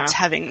not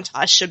having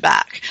Taisha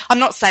back. I'm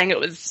not saying it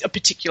was a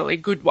particularly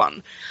good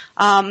one.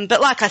 But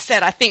like I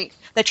said, I think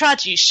they tried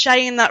to use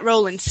Shay in that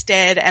role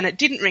instead, and it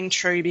didn't ring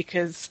true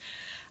because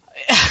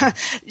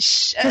he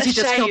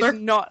just killed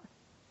her?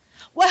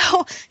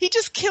 Well, he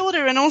just killed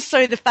her, and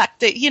also the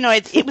fact that,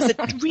 it was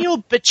a real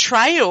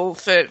betrayal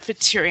for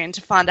Tyrion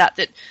to find out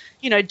that,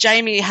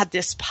 Jaime had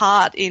this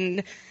part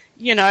in,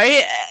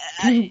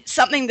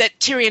 something that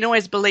Tyrion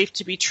always believed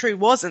to be true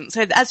wasn't.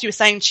 So as you were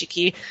saying,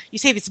 Chicky, you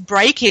see this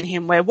break in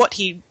him where what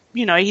he,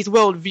 his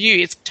worldview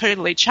is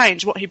totally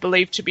changed. What he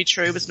believed to be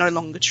true was no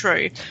longer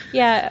true.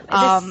 Yeah.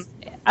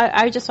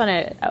 I just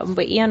want to,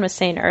 what Ian was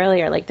saying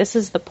earlier, like, this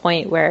is the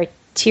point where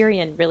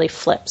Tyrion really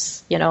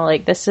flips,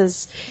 this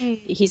is,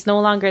 he's no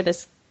longer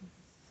this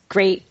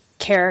great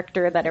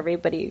character that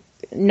everybody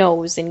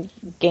knows in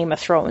Game of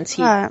Thrones.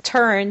 He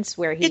turns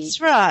where he... It's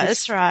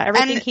right.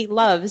 Everything he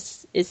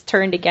loves is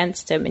turned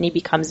against him, and he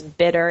becomes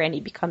bitter, and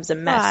he becomes a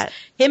mess. Right.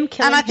 Him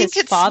killing his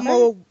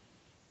father...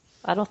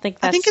 I don't think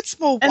that's... I think it's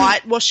more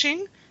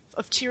whitewashing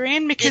of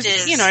Tyrion, because,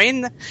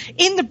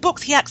 in the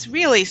books he acts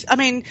really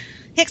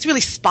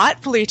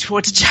spitefully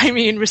towards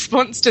Jaime in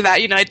response to that,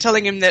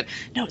 telling him that,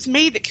 no, it's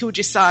me that killed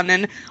your son,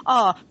 and,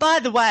 oh, by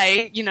the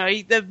way,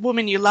 the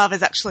woman you love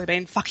has actually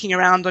been fucking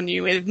around on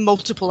you with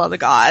multiple other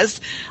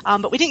guys.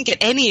 But we didn't get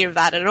any of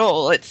that at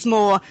all. It's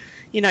more,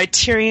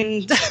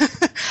 Tyrion,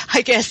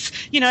 I guess,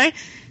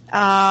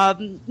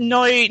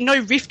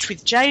 no rift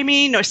with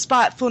Jaime, no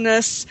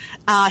spitefulness.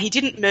 He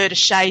didn't murder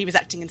Shay, he was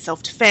acting in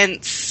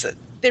self-defense.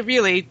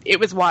 It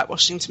was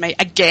whitewashing to me,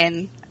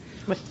 again.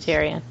 With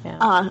Tyrion,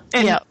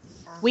 yeah.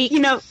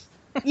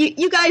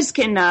 You guys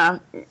can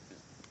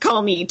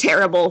call me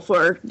terrible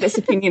for this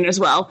opinion as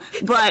well,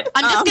 but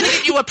I'm just going to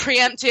give you a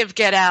preemptive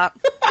get out.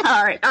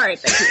 all right,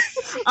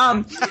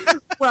 thank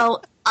you.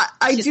 Well,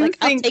 I do think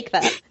I'll take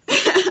that.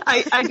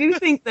 I do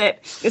think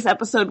that this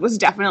episode was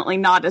definitely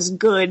not as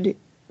good.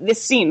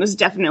 This scene was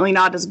definitely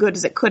not as good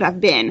as it could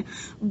have been,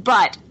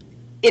 but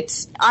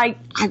I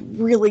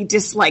really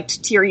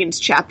disliked Tyrion's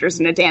chapters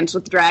in A Dance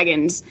with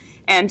Dragons.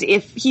 And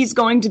if he's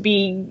going to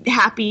be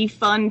happy,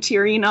 fun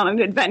Tyrion on an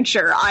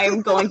adventure, I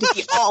am going to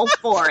be all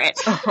for it.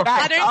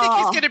 I don't think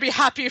he's going to be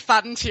happy,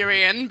 fun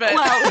Tyrion, but...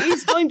 Well,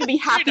 he's going to be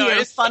happy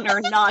or fun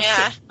or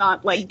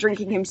not like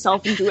drinking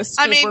himself into a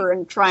stupor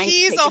and trying to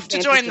he's take off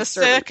to join the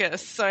servant.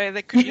 circus, so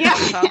there could be no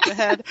path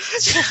ahead.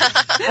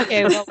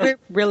 Okay, well, we're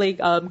really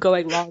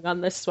going long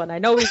on this one. I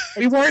know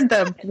we warned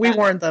them. We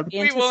warned them.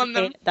 We warned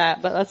them.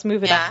 That, but let's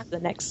move it on to the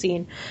next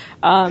scene.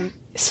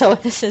 So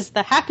this is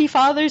the Happy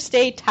Father's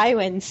Day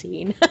Tywin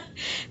scene.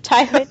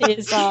 Tywin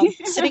is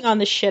sitting on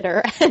the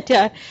shitter, and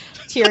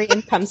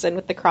Tyrion comes in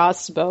with the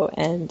crossbow,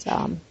 and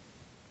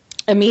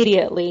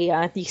immediately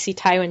you see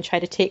Tywin try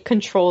to take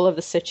control of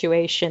the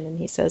situation, and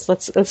he says,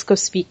 "Let's go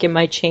speak in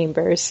my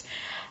chambers."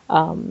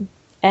 Tyrion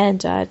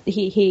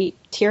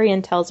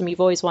tells him,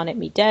 "You've always wanted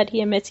me dead."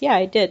 He admits, "Yeah,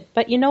 I did.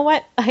 But you know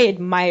what? I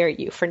admire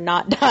you for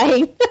not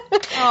dying."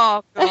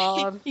 Oh,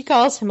 God. He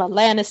calls him a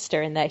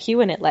Lannister and that he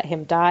wouldn't let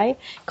him die.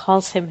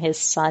 Calls him his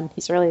son.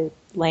 He's really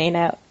laying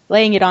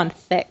it on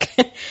thick.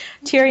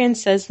 Tyrion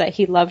says that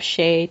he loves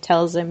Shay,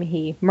 tells him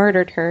he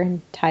murdered her,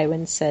 and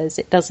Tywin says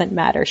it doesn't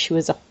matter, she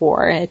was a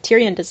whore. And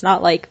Tyrion does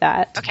not like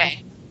that.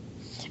 Okay.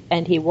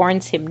 And he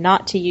warns him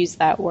not to use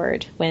that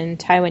word. When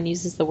Tywin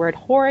uses the word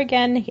whore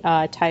again,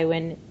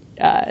 Tywin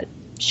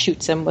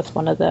shoots him with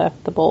one of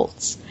the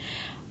bolts.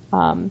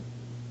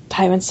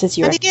 Tywin says,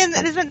 And again,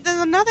 there's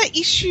another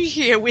issue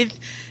here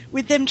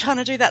with them trying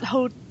to do that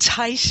whole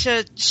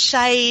Taisha,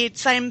 Shay,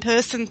 same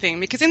person thing,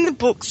 because in the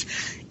books,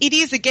 it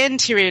is again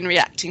Tyrion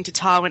reacting to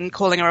Tywin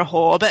calling her a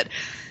whore, but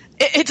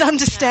it's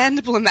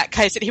understandable in that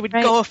case that he would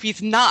go off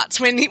his nut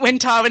when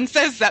Tywin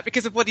says that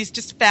because of what he's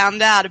just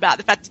found out about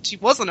the fact that she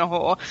wasn't a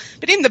whore.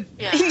 But in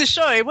the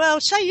show, well,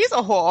 Shay is a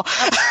whore.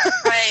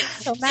 Right.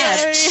 So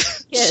mad.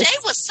 Shay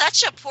was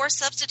such a poor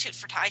substitute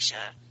for Taisha.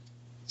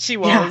 She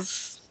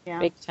was. Yeah.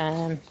 Big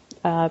time.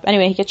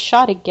 Anyway, he gets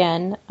shot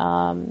again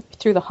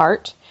through the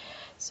heart.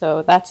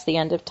 So that's the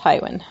end of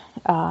Tywin.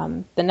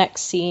 The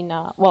next scene,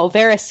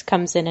 Varys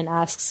comes in and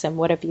asks him,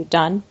 "What have you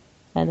done?"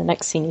 And the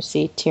next scene you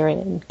see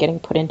Tyrion getting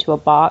put into a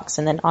box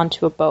and then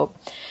onto a boat.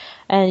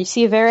 And you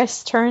see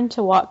Varys turn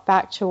to walk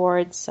back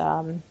towards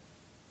the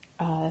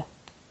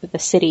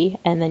city,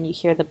 and then you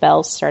hear the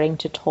bells starting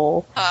to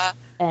toll.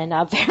 And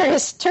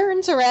Varys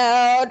turns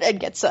around and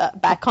gets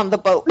back on the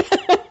boat.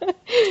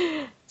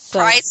 So.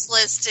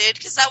 Priceless, dude,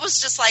 because that was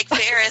just like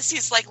Varys.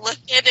 He's like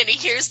looking and he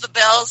hears the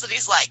bells and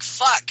he's like,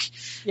 fuck.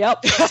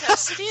 Yep. Abort!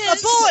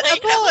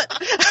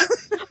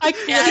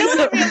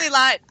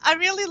 I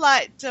really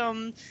liked,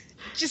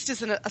 just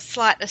as a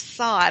slight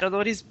aside, although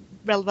it is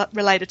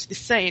related to this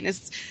scene,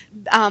 is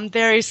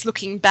Varys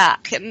looking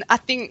back. And I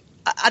think,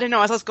 I don't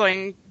know, as I was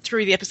going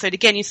through the episode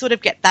again, you sort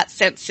of get that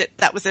sense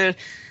that was a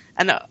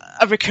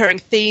recurring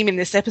theme in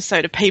this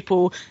episode of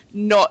people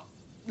not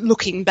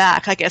looking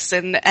back, I guess,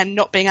 and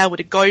not being able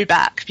to go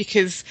back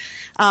because,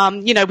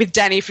 with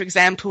Dany, for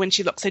example, when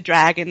she locks her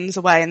dragons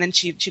away and then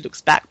she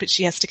looks back, but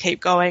she has to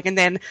keep going. And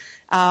then,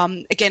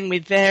 again,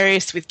 with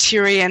Varys, with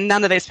Tyrion,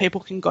 none of those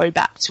people can go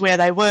back to where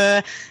they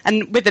were.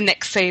 And with the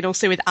next scene,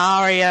 also with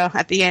Arya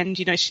at the end,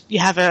 you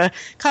have a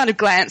kind of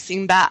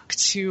glancing back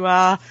to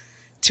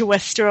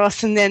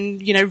Westeros and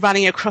then,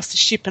 running across the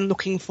ship and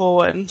looking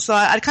forward. And so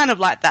I kind of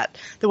like that,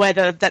 the way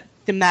that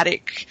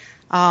thematic,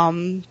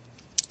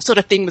 sort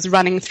of thing was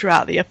running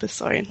throughout the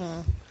episode.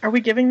 Are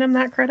we giving them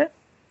that credit?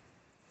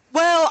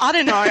 Well, I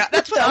don't know.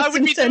 That's what I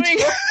would be doing.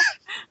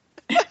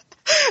 Am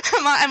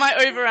I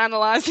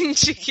overanalyzing,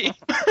 Chicky?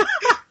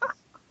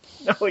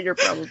 No, you're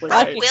probably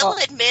right. I will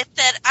admit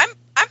that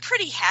I'm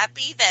pretty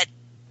happy that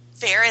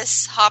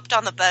Varys hopped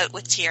on the boat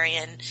with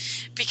Tyrion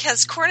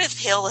because Corneth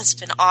Hill has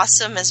been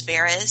awesome as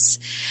Varys.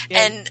 Yeah,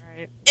 and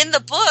right. In the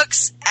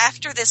books,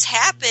 after this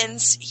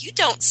happens, you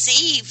don't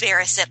see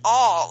Varys at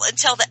all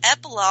until the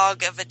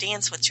epilogue of A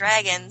Dance with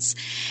Dragons.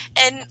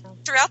 And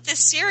throughout this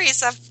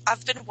series,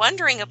 I've been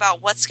wondering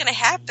about what's going to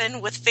happen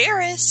with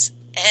Varys.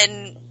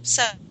 And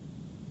so...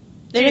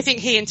 Do you think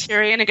he and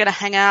Tyrion are going to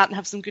hang out and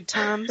have some good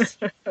times?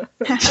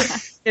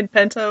 In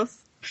Pentos?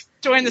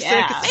 Join the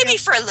circus. Maybe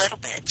for a little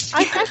bit.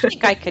 I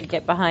think I could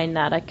get behind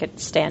that. I could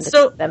stand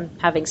them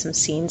having some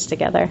scenes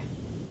together.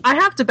 I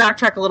have to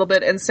backtrack a little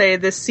bit and say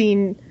this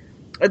scene,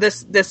 or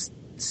this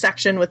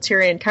section with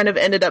Tyrion kind of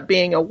ended up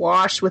being a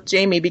wash with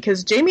Jaime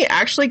because Jaime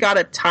actually got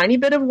a tiny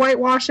bit of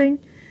whitewashing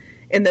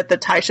in that the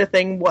Tysha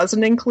thing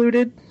wasn't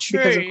included.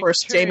 Because, of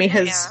course, Jaime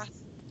has,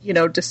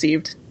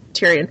 deceived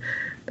Tyrion.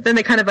 But then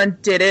they kind of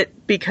undid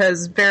it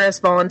because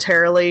Varys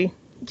voluntarily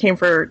came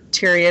for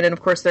Tyrion, and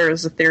of course there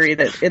is a theory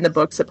that in the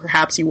books that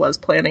perhaps he was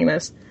planning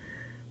this.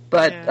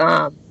 But,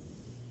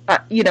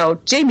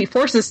 Jaime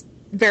forces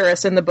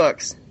Varys in the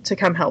books to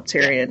come help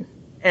Tyrion.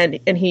 And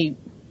he,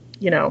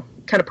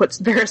 kind of puts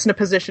Varys in a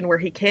position where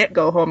he can't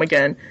go home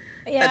again.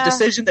 Yeah. That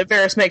decision that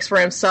Varys makes for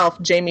himself,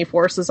 Jaime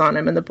forces on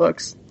him in the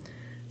books.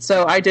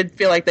 So I did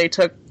feel like they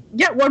took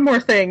yet one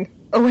more thing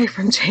away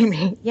from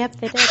Jaime. Yep,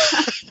 they did.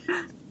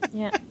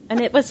 Yeah,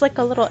 and it was like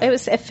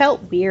it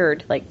felt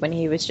weird, like when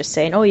he was just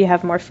saying, "Oh, you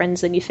have more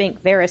friends than you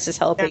think. Varys is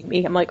helping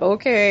me." I'm like,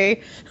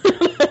 okay,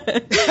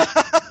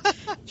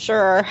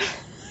 sure.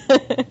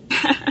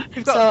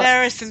 We've got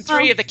Varys and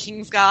 3 of the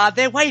Kingsguard.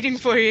 They're waiting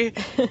for you.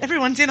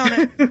 Everyone's in on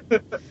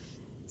it.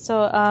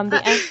 So,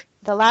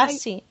 the last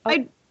scene.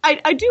 Oh.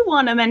 I do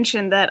want to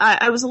mention that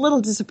I was a little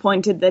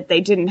disappointed that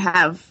they didn't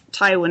have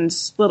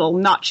Tywin's little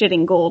not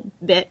shitting gold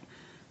bit.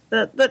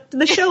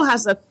 The show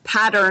has a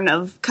pattern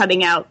of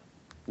cutting out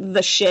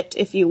the shit,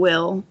 if you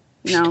will.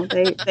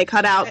 They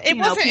cut out. It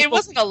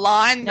wasn't a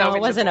line. No,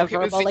 it wasn't a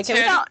verbal. But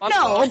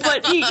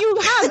you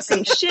had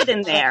some shit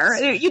in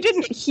there. You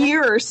didn't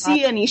hear or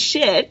see any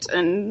shit,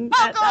 and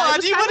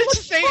God, you wanted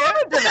to see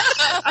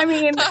it. I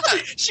mean,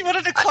 she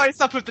wanted a close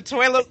up of the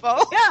toilet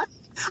bowl. Yeah.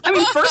 I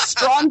mean, first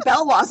Strong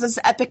Belwas's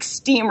epic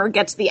steamer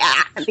gets the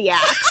axe.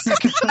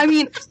 I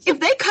mean, if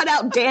they cut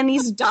out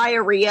Dany's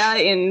diarrhea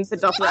in the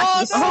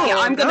Dothraki Sea,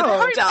 I'm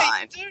gonna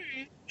die.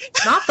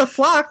 Not the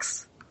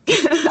flux.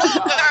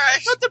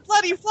 Not the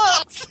bloody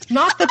flux.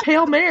 Not the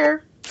pale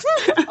mare.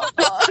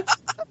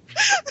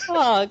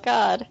 Oh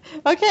God.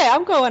 Okay,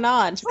 I'm going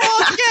on.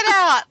 Oh, get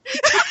out!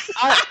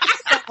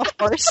 Of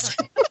course,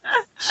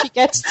 she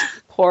gets to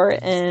the port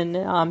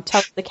and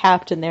tells the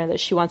captain there that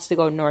she wants to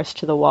go north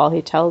to the Wall.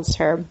 He tells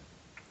her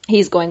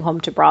he's going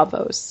home to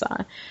Braavos.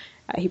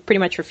 He pretty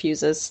much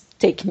refuses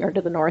taking her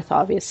to the north,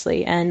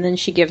 obviously. And then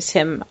she gives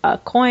him a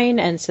coin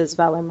and says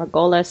Valar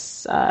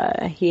Morghulis.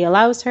 He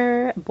allows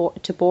her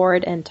to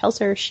board and tells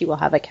her she will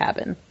have a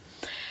cabin.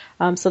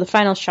 So the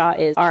final shot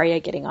is Arya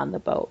getting on the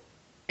boat.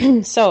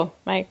 So,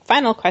 my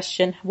final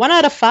question, 1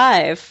 out of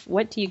 5,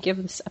 what do you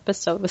give this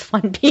episode, with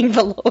 1 being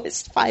the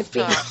lowest, 5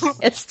 being the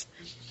highest?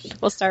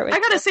 We'll start with... I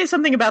gotta say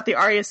something about the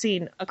Arya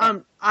scene.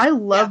 Okay. I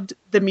loved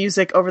the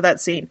music over that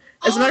scene.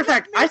 As a matter of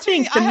fact, I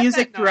think the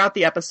music throughout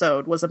the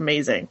episode was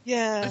amazing.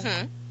 Yeah.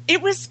 Mm-hmm.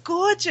 It was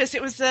gorgeous.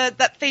 It was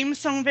that theme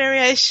song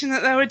variation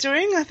that they were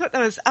doing. I thought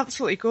that was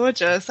absolutely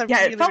gorgeous.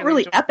 It felt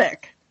really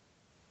epic.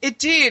 It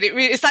did.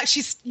 It's like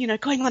she's,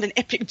 going on an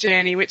epic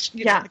journey, which,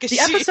 the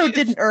episode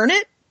didn't earn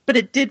it, but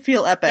it did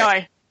feel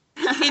epic. No.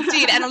 It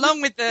did, and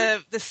along with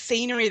the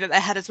scenery that they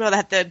had as well, they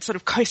had the sort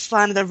of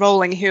coastline of the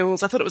rolling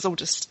hills. I thought it was all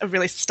just a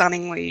really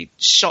stunningly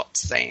shot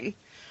scene.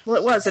 Well,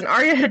 it was, and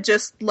Arya had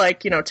just,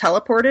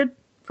 teleported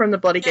from the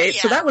Bloody Gate,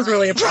 so that was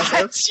really impressive.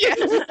 Right, yeah.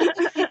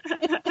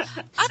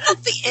 I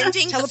thought the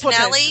ending, the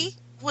finale,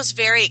 was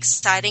very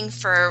exciting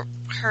for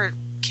her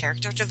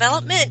character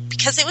development,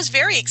 because it was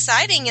very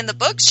exciting in the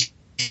books.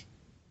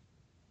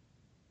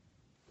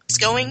 She's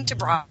going to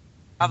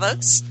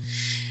Braavos,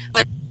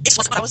 but it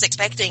wasn't what I was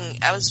expecting.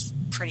 I was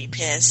pretty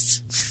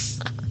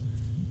pissed.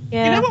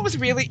 Yeah. You know what was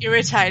really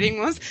irritating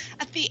was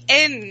at the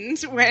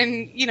end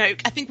when,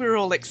 I think we were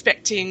all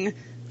expecting,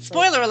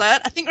 spoiler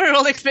alert, I think we were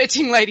all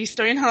expecting Lady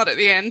Stoneheart at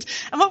the end.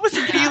 And what was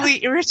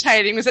really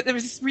irritating was that there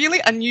was this really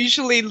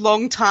unusually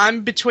long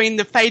time between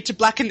the fade to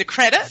black and the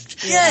credits.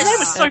 Yes. They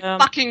were so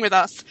fucking with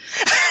us.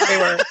 They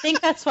were. I think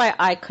that's why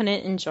I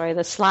couldn't enjoy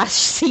the slash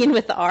scene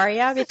with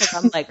Arya, because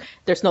I'm like,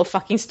 there's no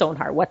fucking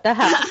Stoneheart. What the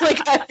hell?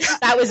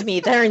 That was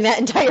me during that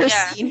entire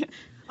scene.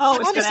 Oh,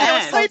 it's Honestly, I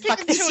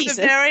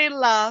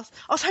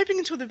was hoping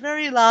until the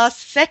very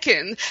last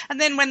second,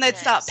 and then when they'd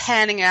start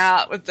panning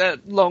out with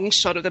the long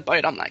shot of the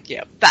boat, I'm like,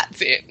 yeah,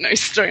 that's it. No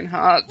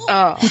Stoneheart.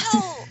 Well,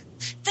 hell,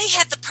 they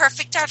had the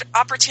perfect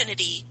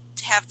opportunity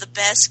to have the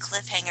best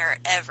cliffhanger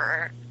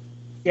ever.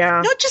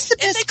 Yeah. Not just the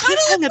best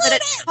cliffhanger,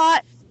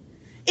 but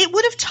it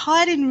would have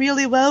tied in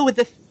really well with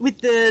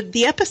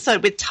the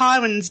episode with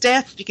Tywin's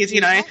death, because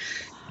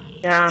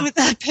with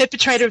the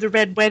perpetrator of the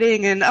Red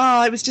Wedding, and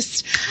it was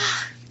just.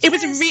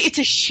 It's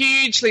a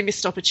hugely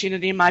missed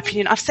opportunity, in my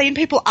opinion. I've seen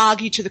people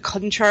argue to the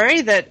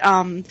contrary that,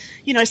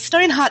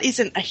 Stoneheart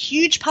isn't a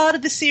huge part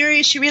of the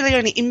series. She really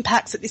only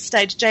impacts at this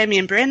stage Jaime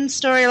and Brienne's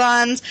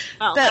storylines.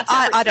 Well, but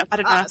I don't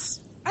know.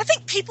 I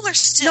think people are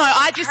still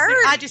I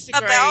disagree.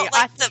 About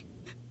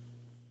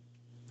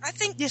I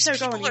think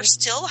people are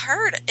still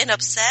hurt and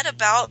upset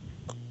about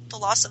the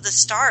loss of the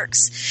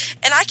Starks.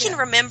 And I can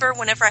remember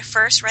whenever I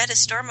first read A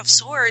Storm of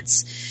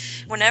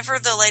Swords, whenever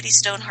the Lady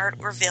Stoneheart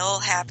reveal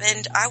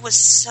happened, I was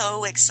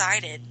so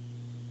excited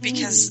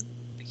because,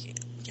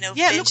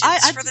 vengeance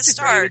I for the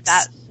disagree with Starks.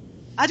 that.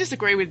 I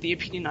disagree with the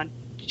opinion I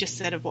just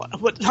said of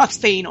what I've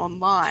seen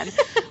online.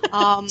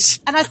 And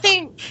I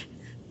think,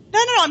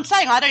 I'm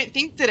saying I don't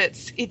think that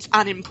it's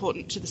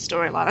unimportant to the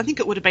storyline. I think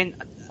it would have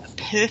been a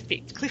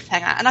perfect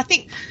cliffhanger. And I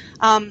think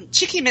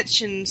Chicky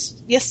mentioned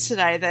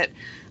yesterday that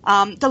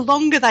the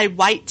longer they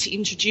wait to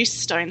introduce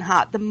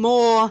Stoneheart, the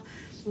more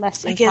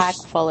less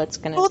impactful it's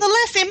going to be. Well, the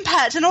less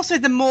impact, and also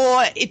the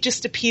more it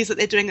just appears that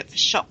they're doing it for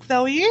shock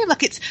value.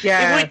 It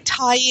won't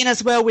tie in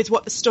as well with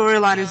what the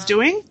storyline is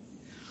doing.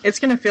 It's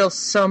going to feel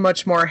so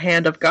much more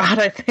hand of God,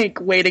 I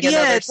think, waiting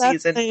another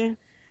season.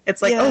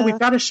 It's like, we've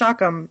got to shock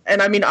them.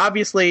 And I mean,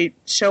 obviously,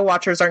 show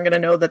watchers aren't going to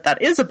know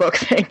that is a book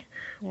thing.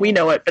 Yeah. We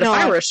know it. But if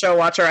I were a show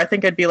watcher, I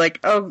think I'd be like,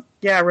 oh,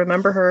 yeah,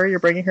 remember her? You're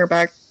bringing her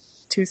back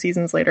 2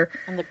 seasons later.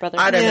 And the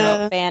Brotherhood I don't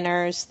know.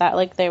 Banners,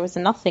 there was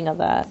nothing of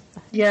that.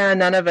 Yeah,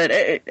 none of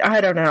it.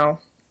 I don't know.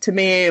 To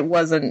me, it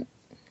wasn't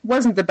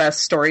the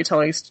best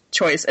storytelling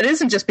choice. It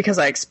isn't just because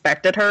I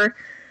expected her.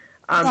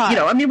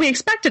 Right. We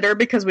expected her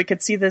because we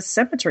could see the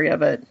symmetry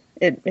of it.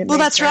 That's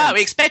sense. Right.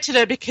 We expected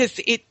her because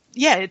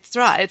it's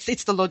right.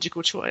 It's the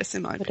logical choice,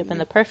 in my opinion. Would have been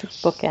the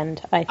perfect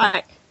bookend, I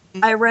think.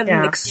 I read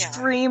an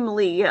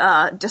extremely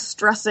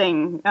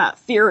distressing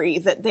theory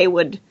that they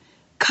would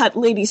cut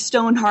Lady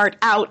Stoneheart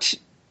out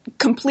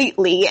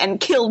completely and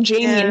kill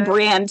Jaime and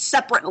Brienne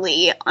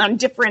separately in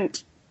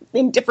different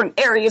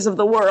areas of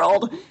the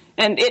world,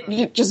 and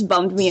it just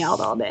bummed me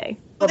out all day.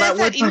 Well, there's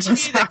that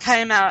interview that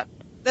came out.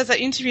 There's an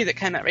interview that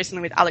came out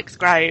recently with Alex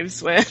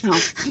Graves, where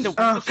the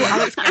wonderful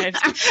Alex Graves.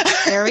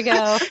 There we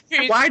go.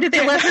 Why did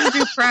they let him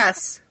do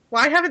press?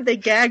 Why haven't they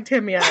gagged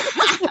him yet?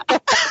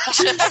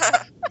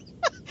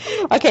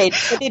 Okay,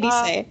 what did he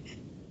say?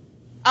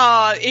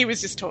 He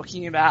was just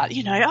talking about,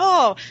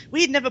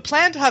 we'd never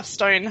planned to have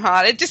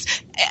Stoneheart.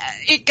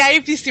 It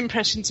gave this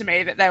impression to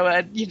me that they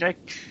were,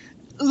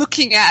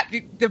 looking at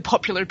the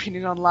popular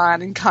opinion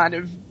online and kind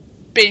of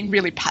being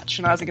really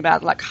patronising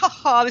about it, like,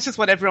 haha, this is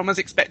what everyone was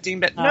expecting,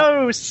 but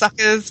no,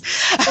 suckers.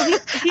 Well,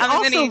 he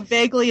also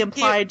vaguely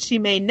implied she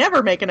may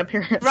never make an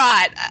appearance.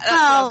 Right, that's what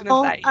I was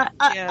going to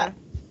say. Yeah.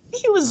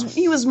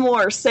 He was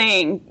more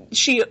saying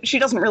she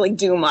doesn't really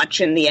do much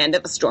in the end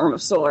of A Storm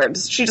of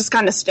Swords. She just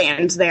kind of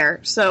stands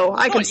there. So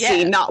I could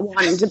see not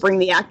wanting to bring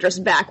the actress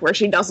back where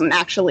she doesn't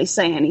actually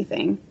say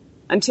anything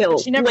until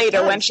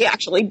later when she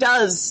actually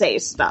does say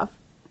stuff.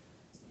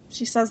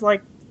 She says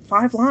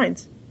 5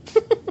 lines.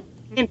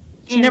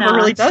 She never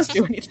really does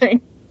do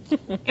anything.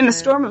 In A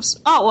Storm of...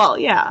 Oh, well,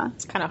 yeah.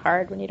 It's kind of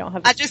hard when you don't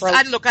have... I just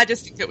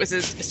think it was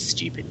a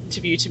stupid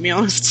interview, to be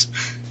honest.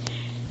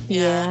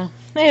 Yeah.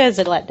 It was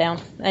a letdown.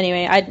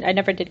 Anyway, I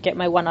never did get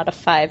my 1 out of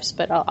 5s,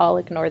 but I'll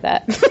ignore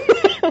that.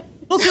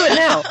 We'll do it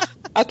now.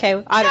 Okay,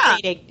 out of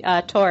rating,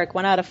 Torek,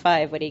 1 out of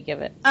 5. What do you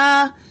give it?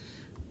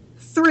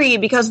 3,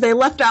 because they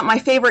left out my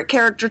favorite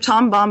character,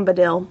 Tom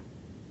Bombadil.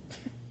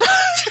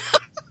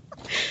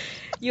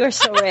 You are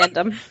so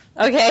random.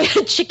 Okay,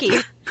 Chicky.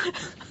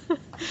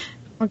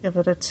 I'll give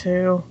it a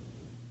 2. How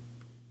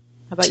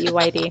about you,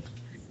 Whitey?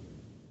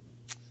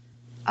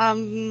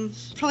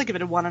 Probably give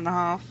it a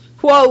 1.5.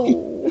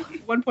 Whoa.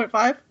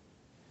 1.5?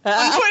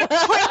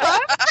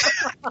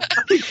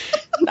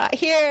 Not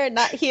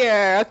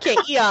here. Okay,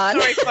 Eon.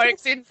 Sorry,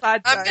 folks,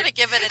 inside I'm going to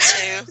give it a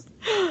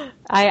 2.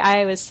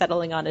 I was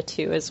settling on a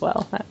 2 as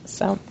well.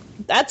 So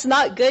that's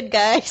not good,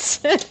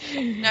 guys. No,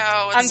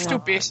 I'm it's still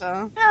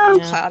bitter. Yeah.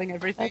 Clouding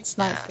everything. That's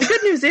not The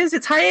good news is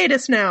it's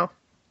hiatus now.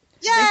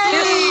 Yay! They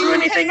can't screw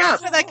anything up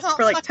So they can't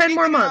for like fuck 10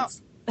 more anything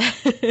months.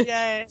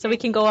 Yay. So we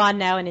can go on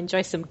now and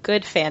enjoy some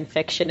good fan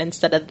fiction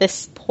instead of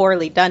this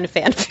poorly done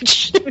fan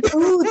fiction.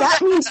 Ooh,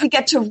 that means we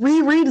get to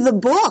reread the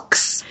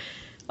books.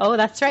 Oh,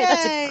 that's right.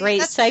 That's Yay, a great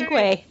that's segue.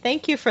 true.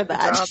 Thank you for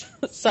that.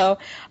 So,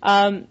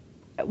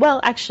 well,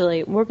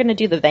 actually, we're going to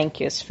do the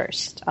thank yous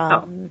first.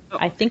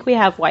 I think we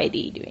have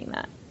Whitey doing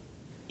that.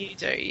 You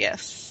do,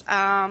 yes.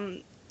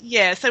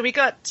 So we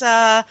got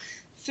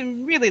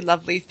some really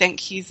lovely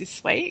thank yous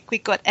this week. We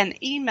got an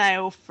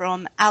email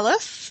from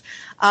Alice,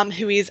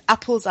 who is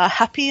Apples Are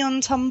Happy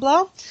on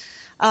Tumblr.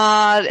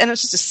 And it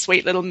was just a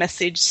sweet little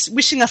message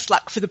wishing us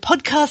luck for the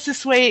podcast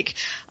this week.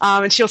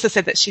 And she also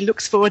said that she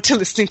looks forward to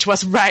listening to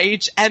us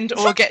rage and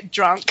or get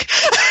drunk.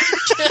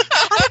 I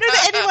don't know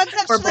that anyone's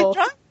actually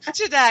drunk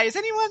today. Is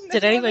anyone?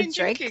 Did anyone been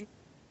drink? drinking?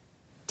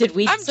 Did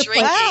we? I'm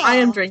drinking. Wow. I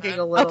am drinking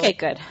a little. Okay,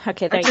 good.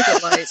 Okay, there I you took go.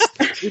 it light. So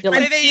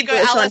there you go,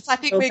 English Alice. on I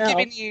think we've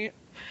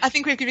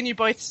Nobel. given you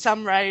both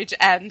some rage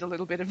and a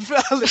little bit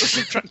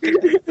drunkenness.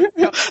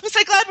 I'm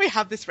so glad we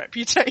have this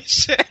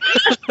reputation.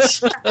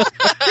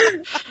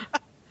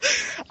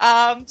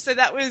 So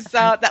that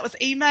was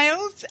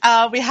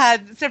emails. We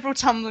had several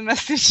Tumblr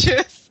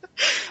messages.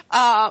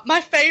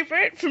 My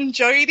favourite from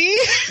Jodie.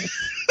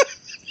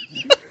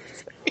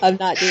 I'm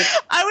not doing.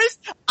 I was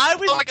Oh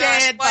my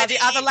gosh, scared by the Whitey,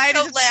 other ladies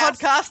don't of the laugh.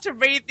 podcast to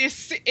read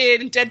this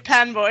in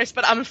deadpan voice,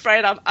 but I'm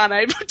afraid I'm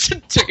unable to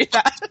do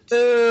that.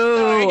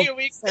 So here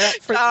we go.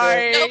 for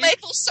Sorry. No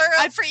maple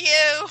syrup for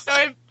you.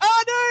 So,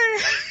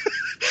 oh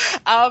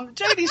no!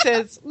 Jodie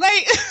says,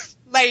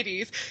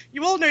 ladies,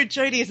 you all know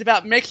Jodie is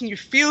about making you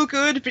feel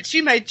good, but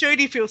you made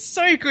Jodie feel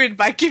so good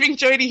by giving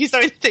Jodie his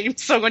own theme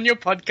song on your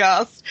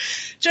podcast.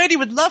 Jodie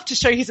would love to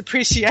show his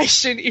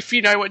appreciation if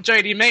you know what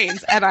Jodie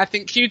means, and I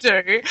think you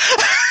do.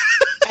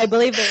 I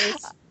believe there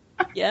is.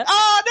 Yeah.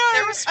 Oh no!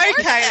 There was more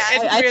to Okay,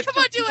 that. it Come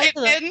on, do it.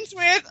 ends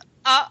with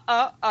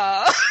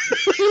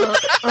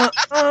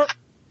So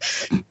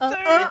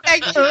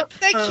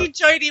thank you,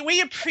 Jodie.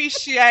 We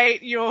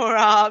appreciate your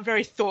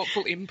very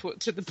thoughtful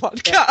input to the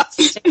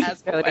podcast,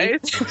 as always.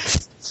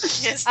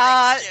 Yes,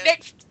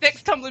 thank you.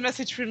 Next Tumblr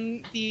message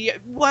from the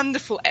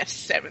wonderful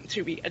F7th,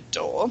 who we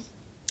adore.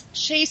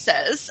 She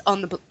says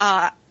on the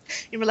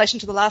in relation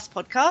to the last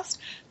podcast,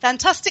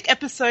 fantastic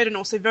episode and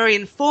also very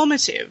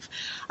informative.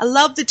 I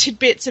love the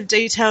tidbits of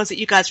details that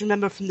you guys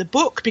remember from the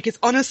book because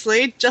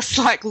honestly, just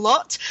like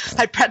Lot,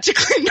 I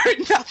practically know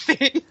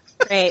nothing.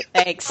 Great,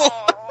 thanks.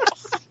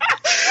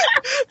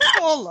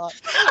 Poor Lot.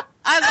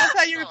 I love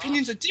how your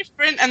opinions are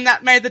different and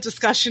that made the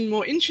discussion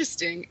more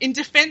interesting. In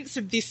defense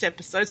of this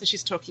episode, so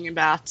she's talking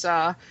about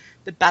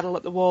the battle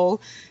at the wall,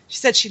 she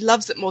said she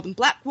loves it more than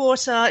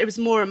Blackwater. It was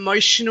more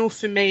emotional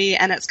for me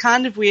and it's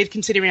kind of weird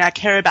considering I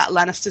care about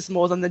Lannisters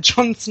more than the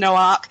Jon Snow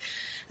arc.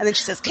 And then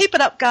she says, keep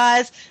it up,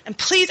 guys, and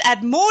please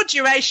add more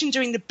duration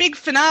during the big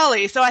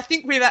finale. So I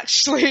think we've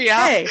actually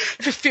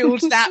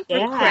fulfilled that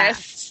Yeah.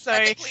 request. So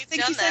we've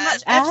thank done you so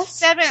that. much,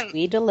 F7.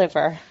 We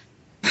deliver.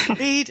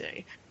 We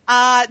do.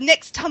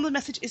 Next Tumblr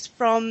message is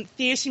from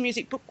Theatre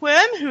Music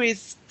Bookworm, who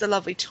is the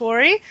lovely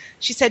Tori.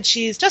 She said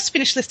she's just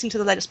finished listening to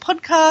the latest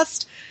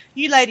podcast.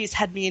 You ladies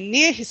had me in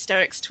near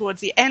hysterics towards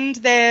the end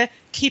there.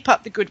 Keep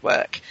up the good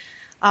work.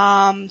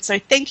 So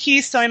thank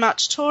you so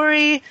much,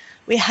 Tori.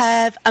 We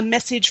have a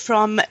message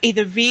from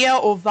either Via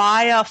or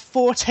Via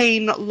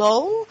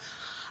 14lol,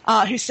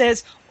 who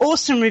says,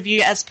 awesome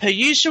review as per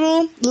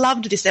usual.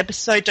 Loved this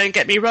episode, don't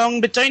get me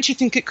wrong, but don't you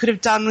think it could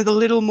have done with a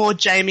little more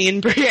Jamie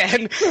and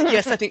Brienne?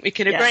 Yes, I think we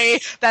can agree.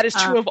 That is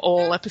true of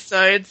all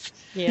episodes.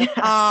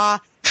 Yeah.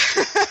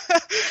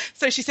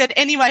 So she said,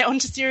 anyway, on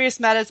to serious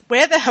matters.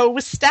 Where the hell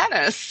was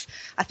Stannis?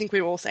 I think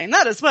we were all saying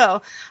that as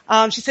well.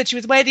 She said she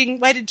was waited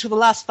until the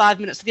last 5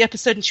 minutes of the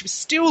episode and she was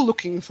still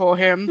looking for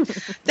him.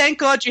 Thank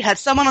God you had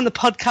someone on the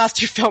podcast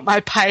who felt my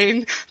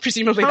pain.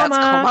 Presumably that's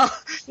comma.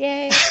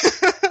 Yay.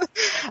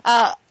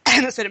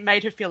 And it said it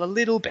made her feel a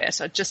little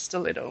better, just a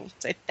little.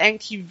 So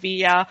thank you,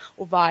 Via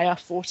or Via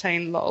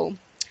 14lol.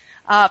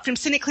 From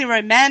Cynically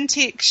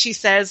Romantic, she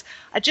says,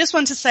 I just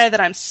want to say that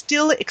I'm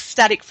still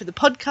ecstatic for the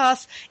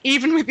podcast,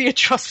 even with the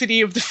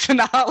atrocity of the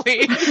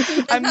finale.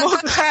 I'm more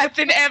glad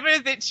than ever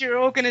that you're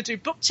all going to do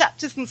book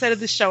chapters instead of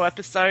the show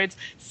episodes.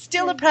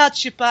 Still a proud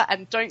shipper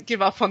and don't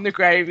give up on the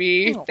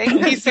gravy.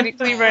 Thank you,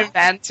 Cynically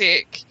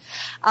Romantic.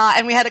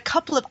 And we had a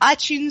couple of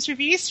iTunes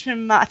reviews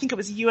from, I think it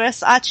was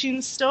US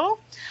iTunes store,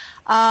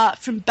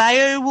 from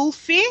Bayo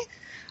Wolfie.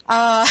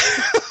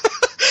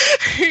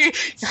 who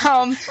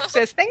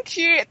says thank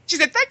you. She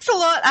said, thanks a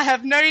lot. I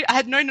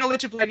had no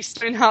knowledge of Lady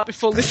Stoneheart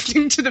before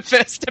listening to the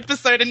first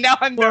episode, and now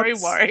I'm very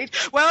worried.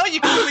 Well,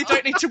 you clearly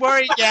don't need to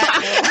worry yet.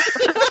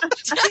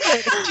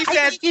 She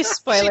said, you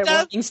spoiler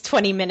warnings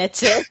 20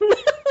 minutes in.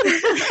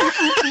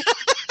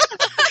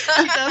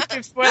 She does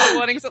give spoiler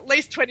warnings at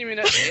least 20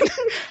 minutes in.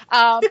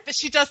 But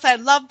she does say, I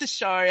love the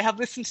show, have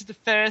listened to the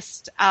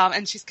first,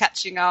 and she's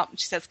catching up.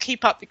 She says,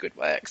 keep up the good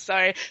work.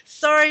 So,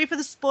 sorry for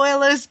the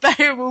spoilers, but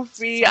it will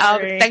be,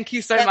 thank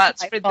you so much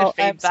for the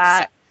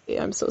feedback.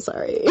 I'm so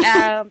sorry.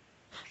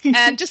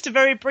 And just a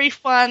very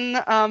brief one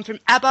from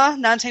ABBA,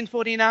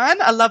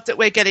 1949. I love that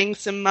we're getting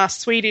some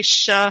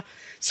Swedish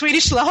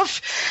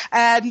love,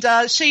 and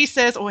she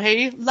says, or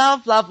he,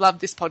 love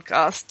this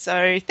podcast.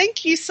 So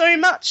thank you so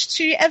much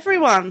to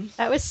everyone.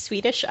 That was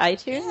Swedish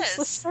iTunes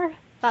listener,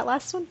 that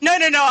last one? No,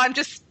 I'm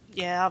just,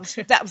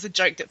 that was a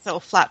joke that fell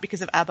flat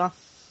because of ABBA.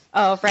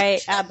 Oh,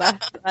 right, ABBA.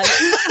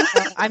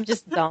 I'm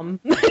just dumb.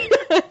 No,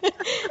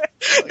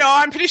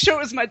 I'm pretty sure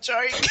it was my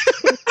joke.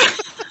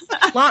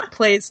 Lot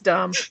plays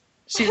dumb.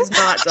 She's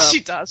not dumb. She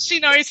does. She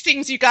knows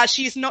things, you guys.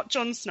 She's not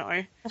Jon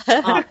Snow.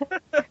 I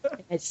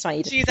just want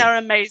you to She's our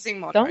amazing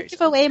moderator. Don't give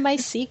away my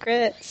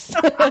secrets.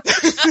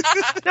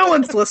 No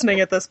one's listening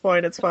at this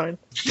point. It's fine.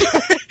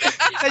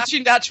 They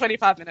tuned out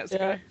 25 minutes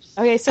ago.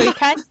 Okay, so we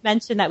kind of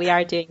mentioned that we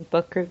are doing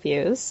book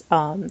reviews.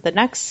 The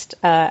next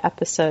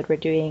episode, we're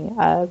doing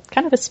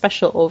kind of a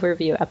special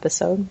overview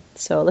episode.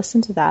 So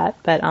listen to that.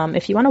 But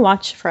if you want to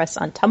watch for us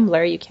on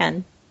Tumblr, you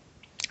can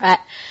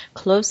at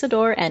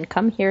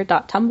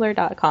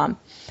closethedoorandcomehere.tumblr.com.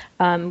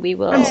 We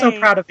will. I'm so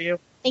proud of you.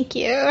 Thank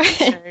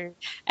you.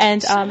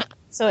 And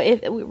so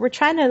if we're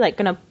trying to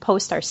gonna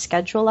post our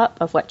schedule up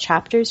of what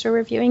chapters we're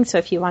reviewing. So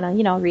if you want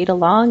to read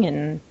along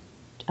and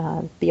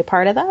be a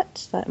part of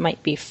that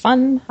might be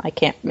fun. I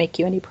can't make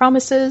you any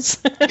promises.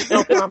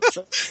 No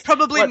promises.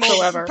 Probably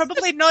whatsoever. more.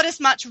 Probably not as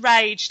much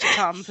rage to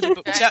come for the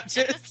book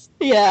chapters.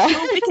 Yeah.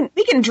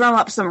 We can drum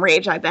up some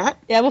rage, I bet.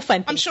 Yeah, we'll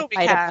find I'm things sure to we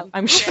fight can. about.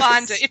 I'm We'll sure.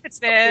 find it. If it's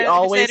there,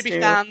 to be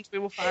found, we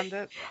will find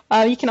it.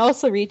 You can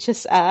also reach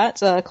us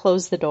at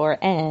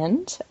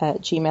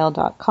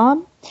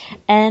closethedoorand@gmail.com.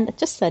 And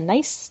just a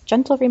nice,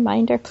 gentle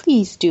reminder,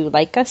 please do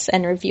like us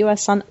and review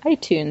us on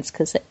iTunes,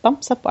 because it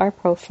bumps up our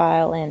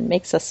profile and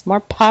makes us more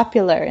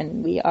popular,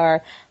 and we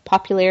are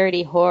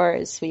popularity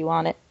whores. We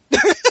want it.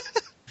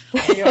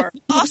 We are.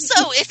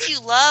 Also, if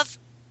you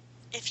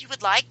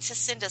would like to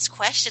send us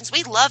questions,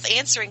 we love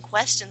answering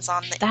questions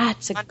on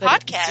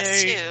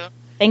podcasts too.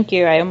 Thank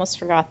you. I almost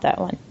forgot that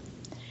one.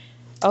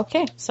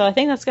 Okay, so I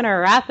think that's going to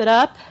wrap it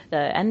up. The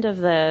end of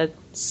the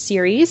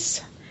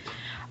series.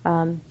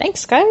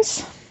 Thanks,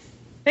 guys.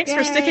 Thanks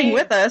for sticking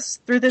with us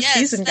through this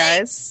season,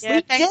 guys. Yeah,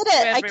 we did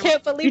it. I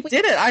can't believe we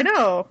did it. I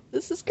know.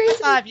 This is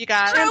crazy. High five, you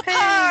guys.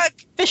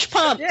 Fish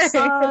pump. Fish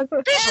pumps.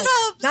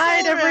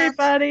 Night,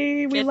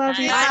 everybody. We love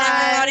you.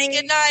 Night, everybody.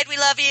 Good night. We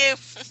love you.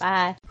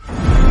 Bye.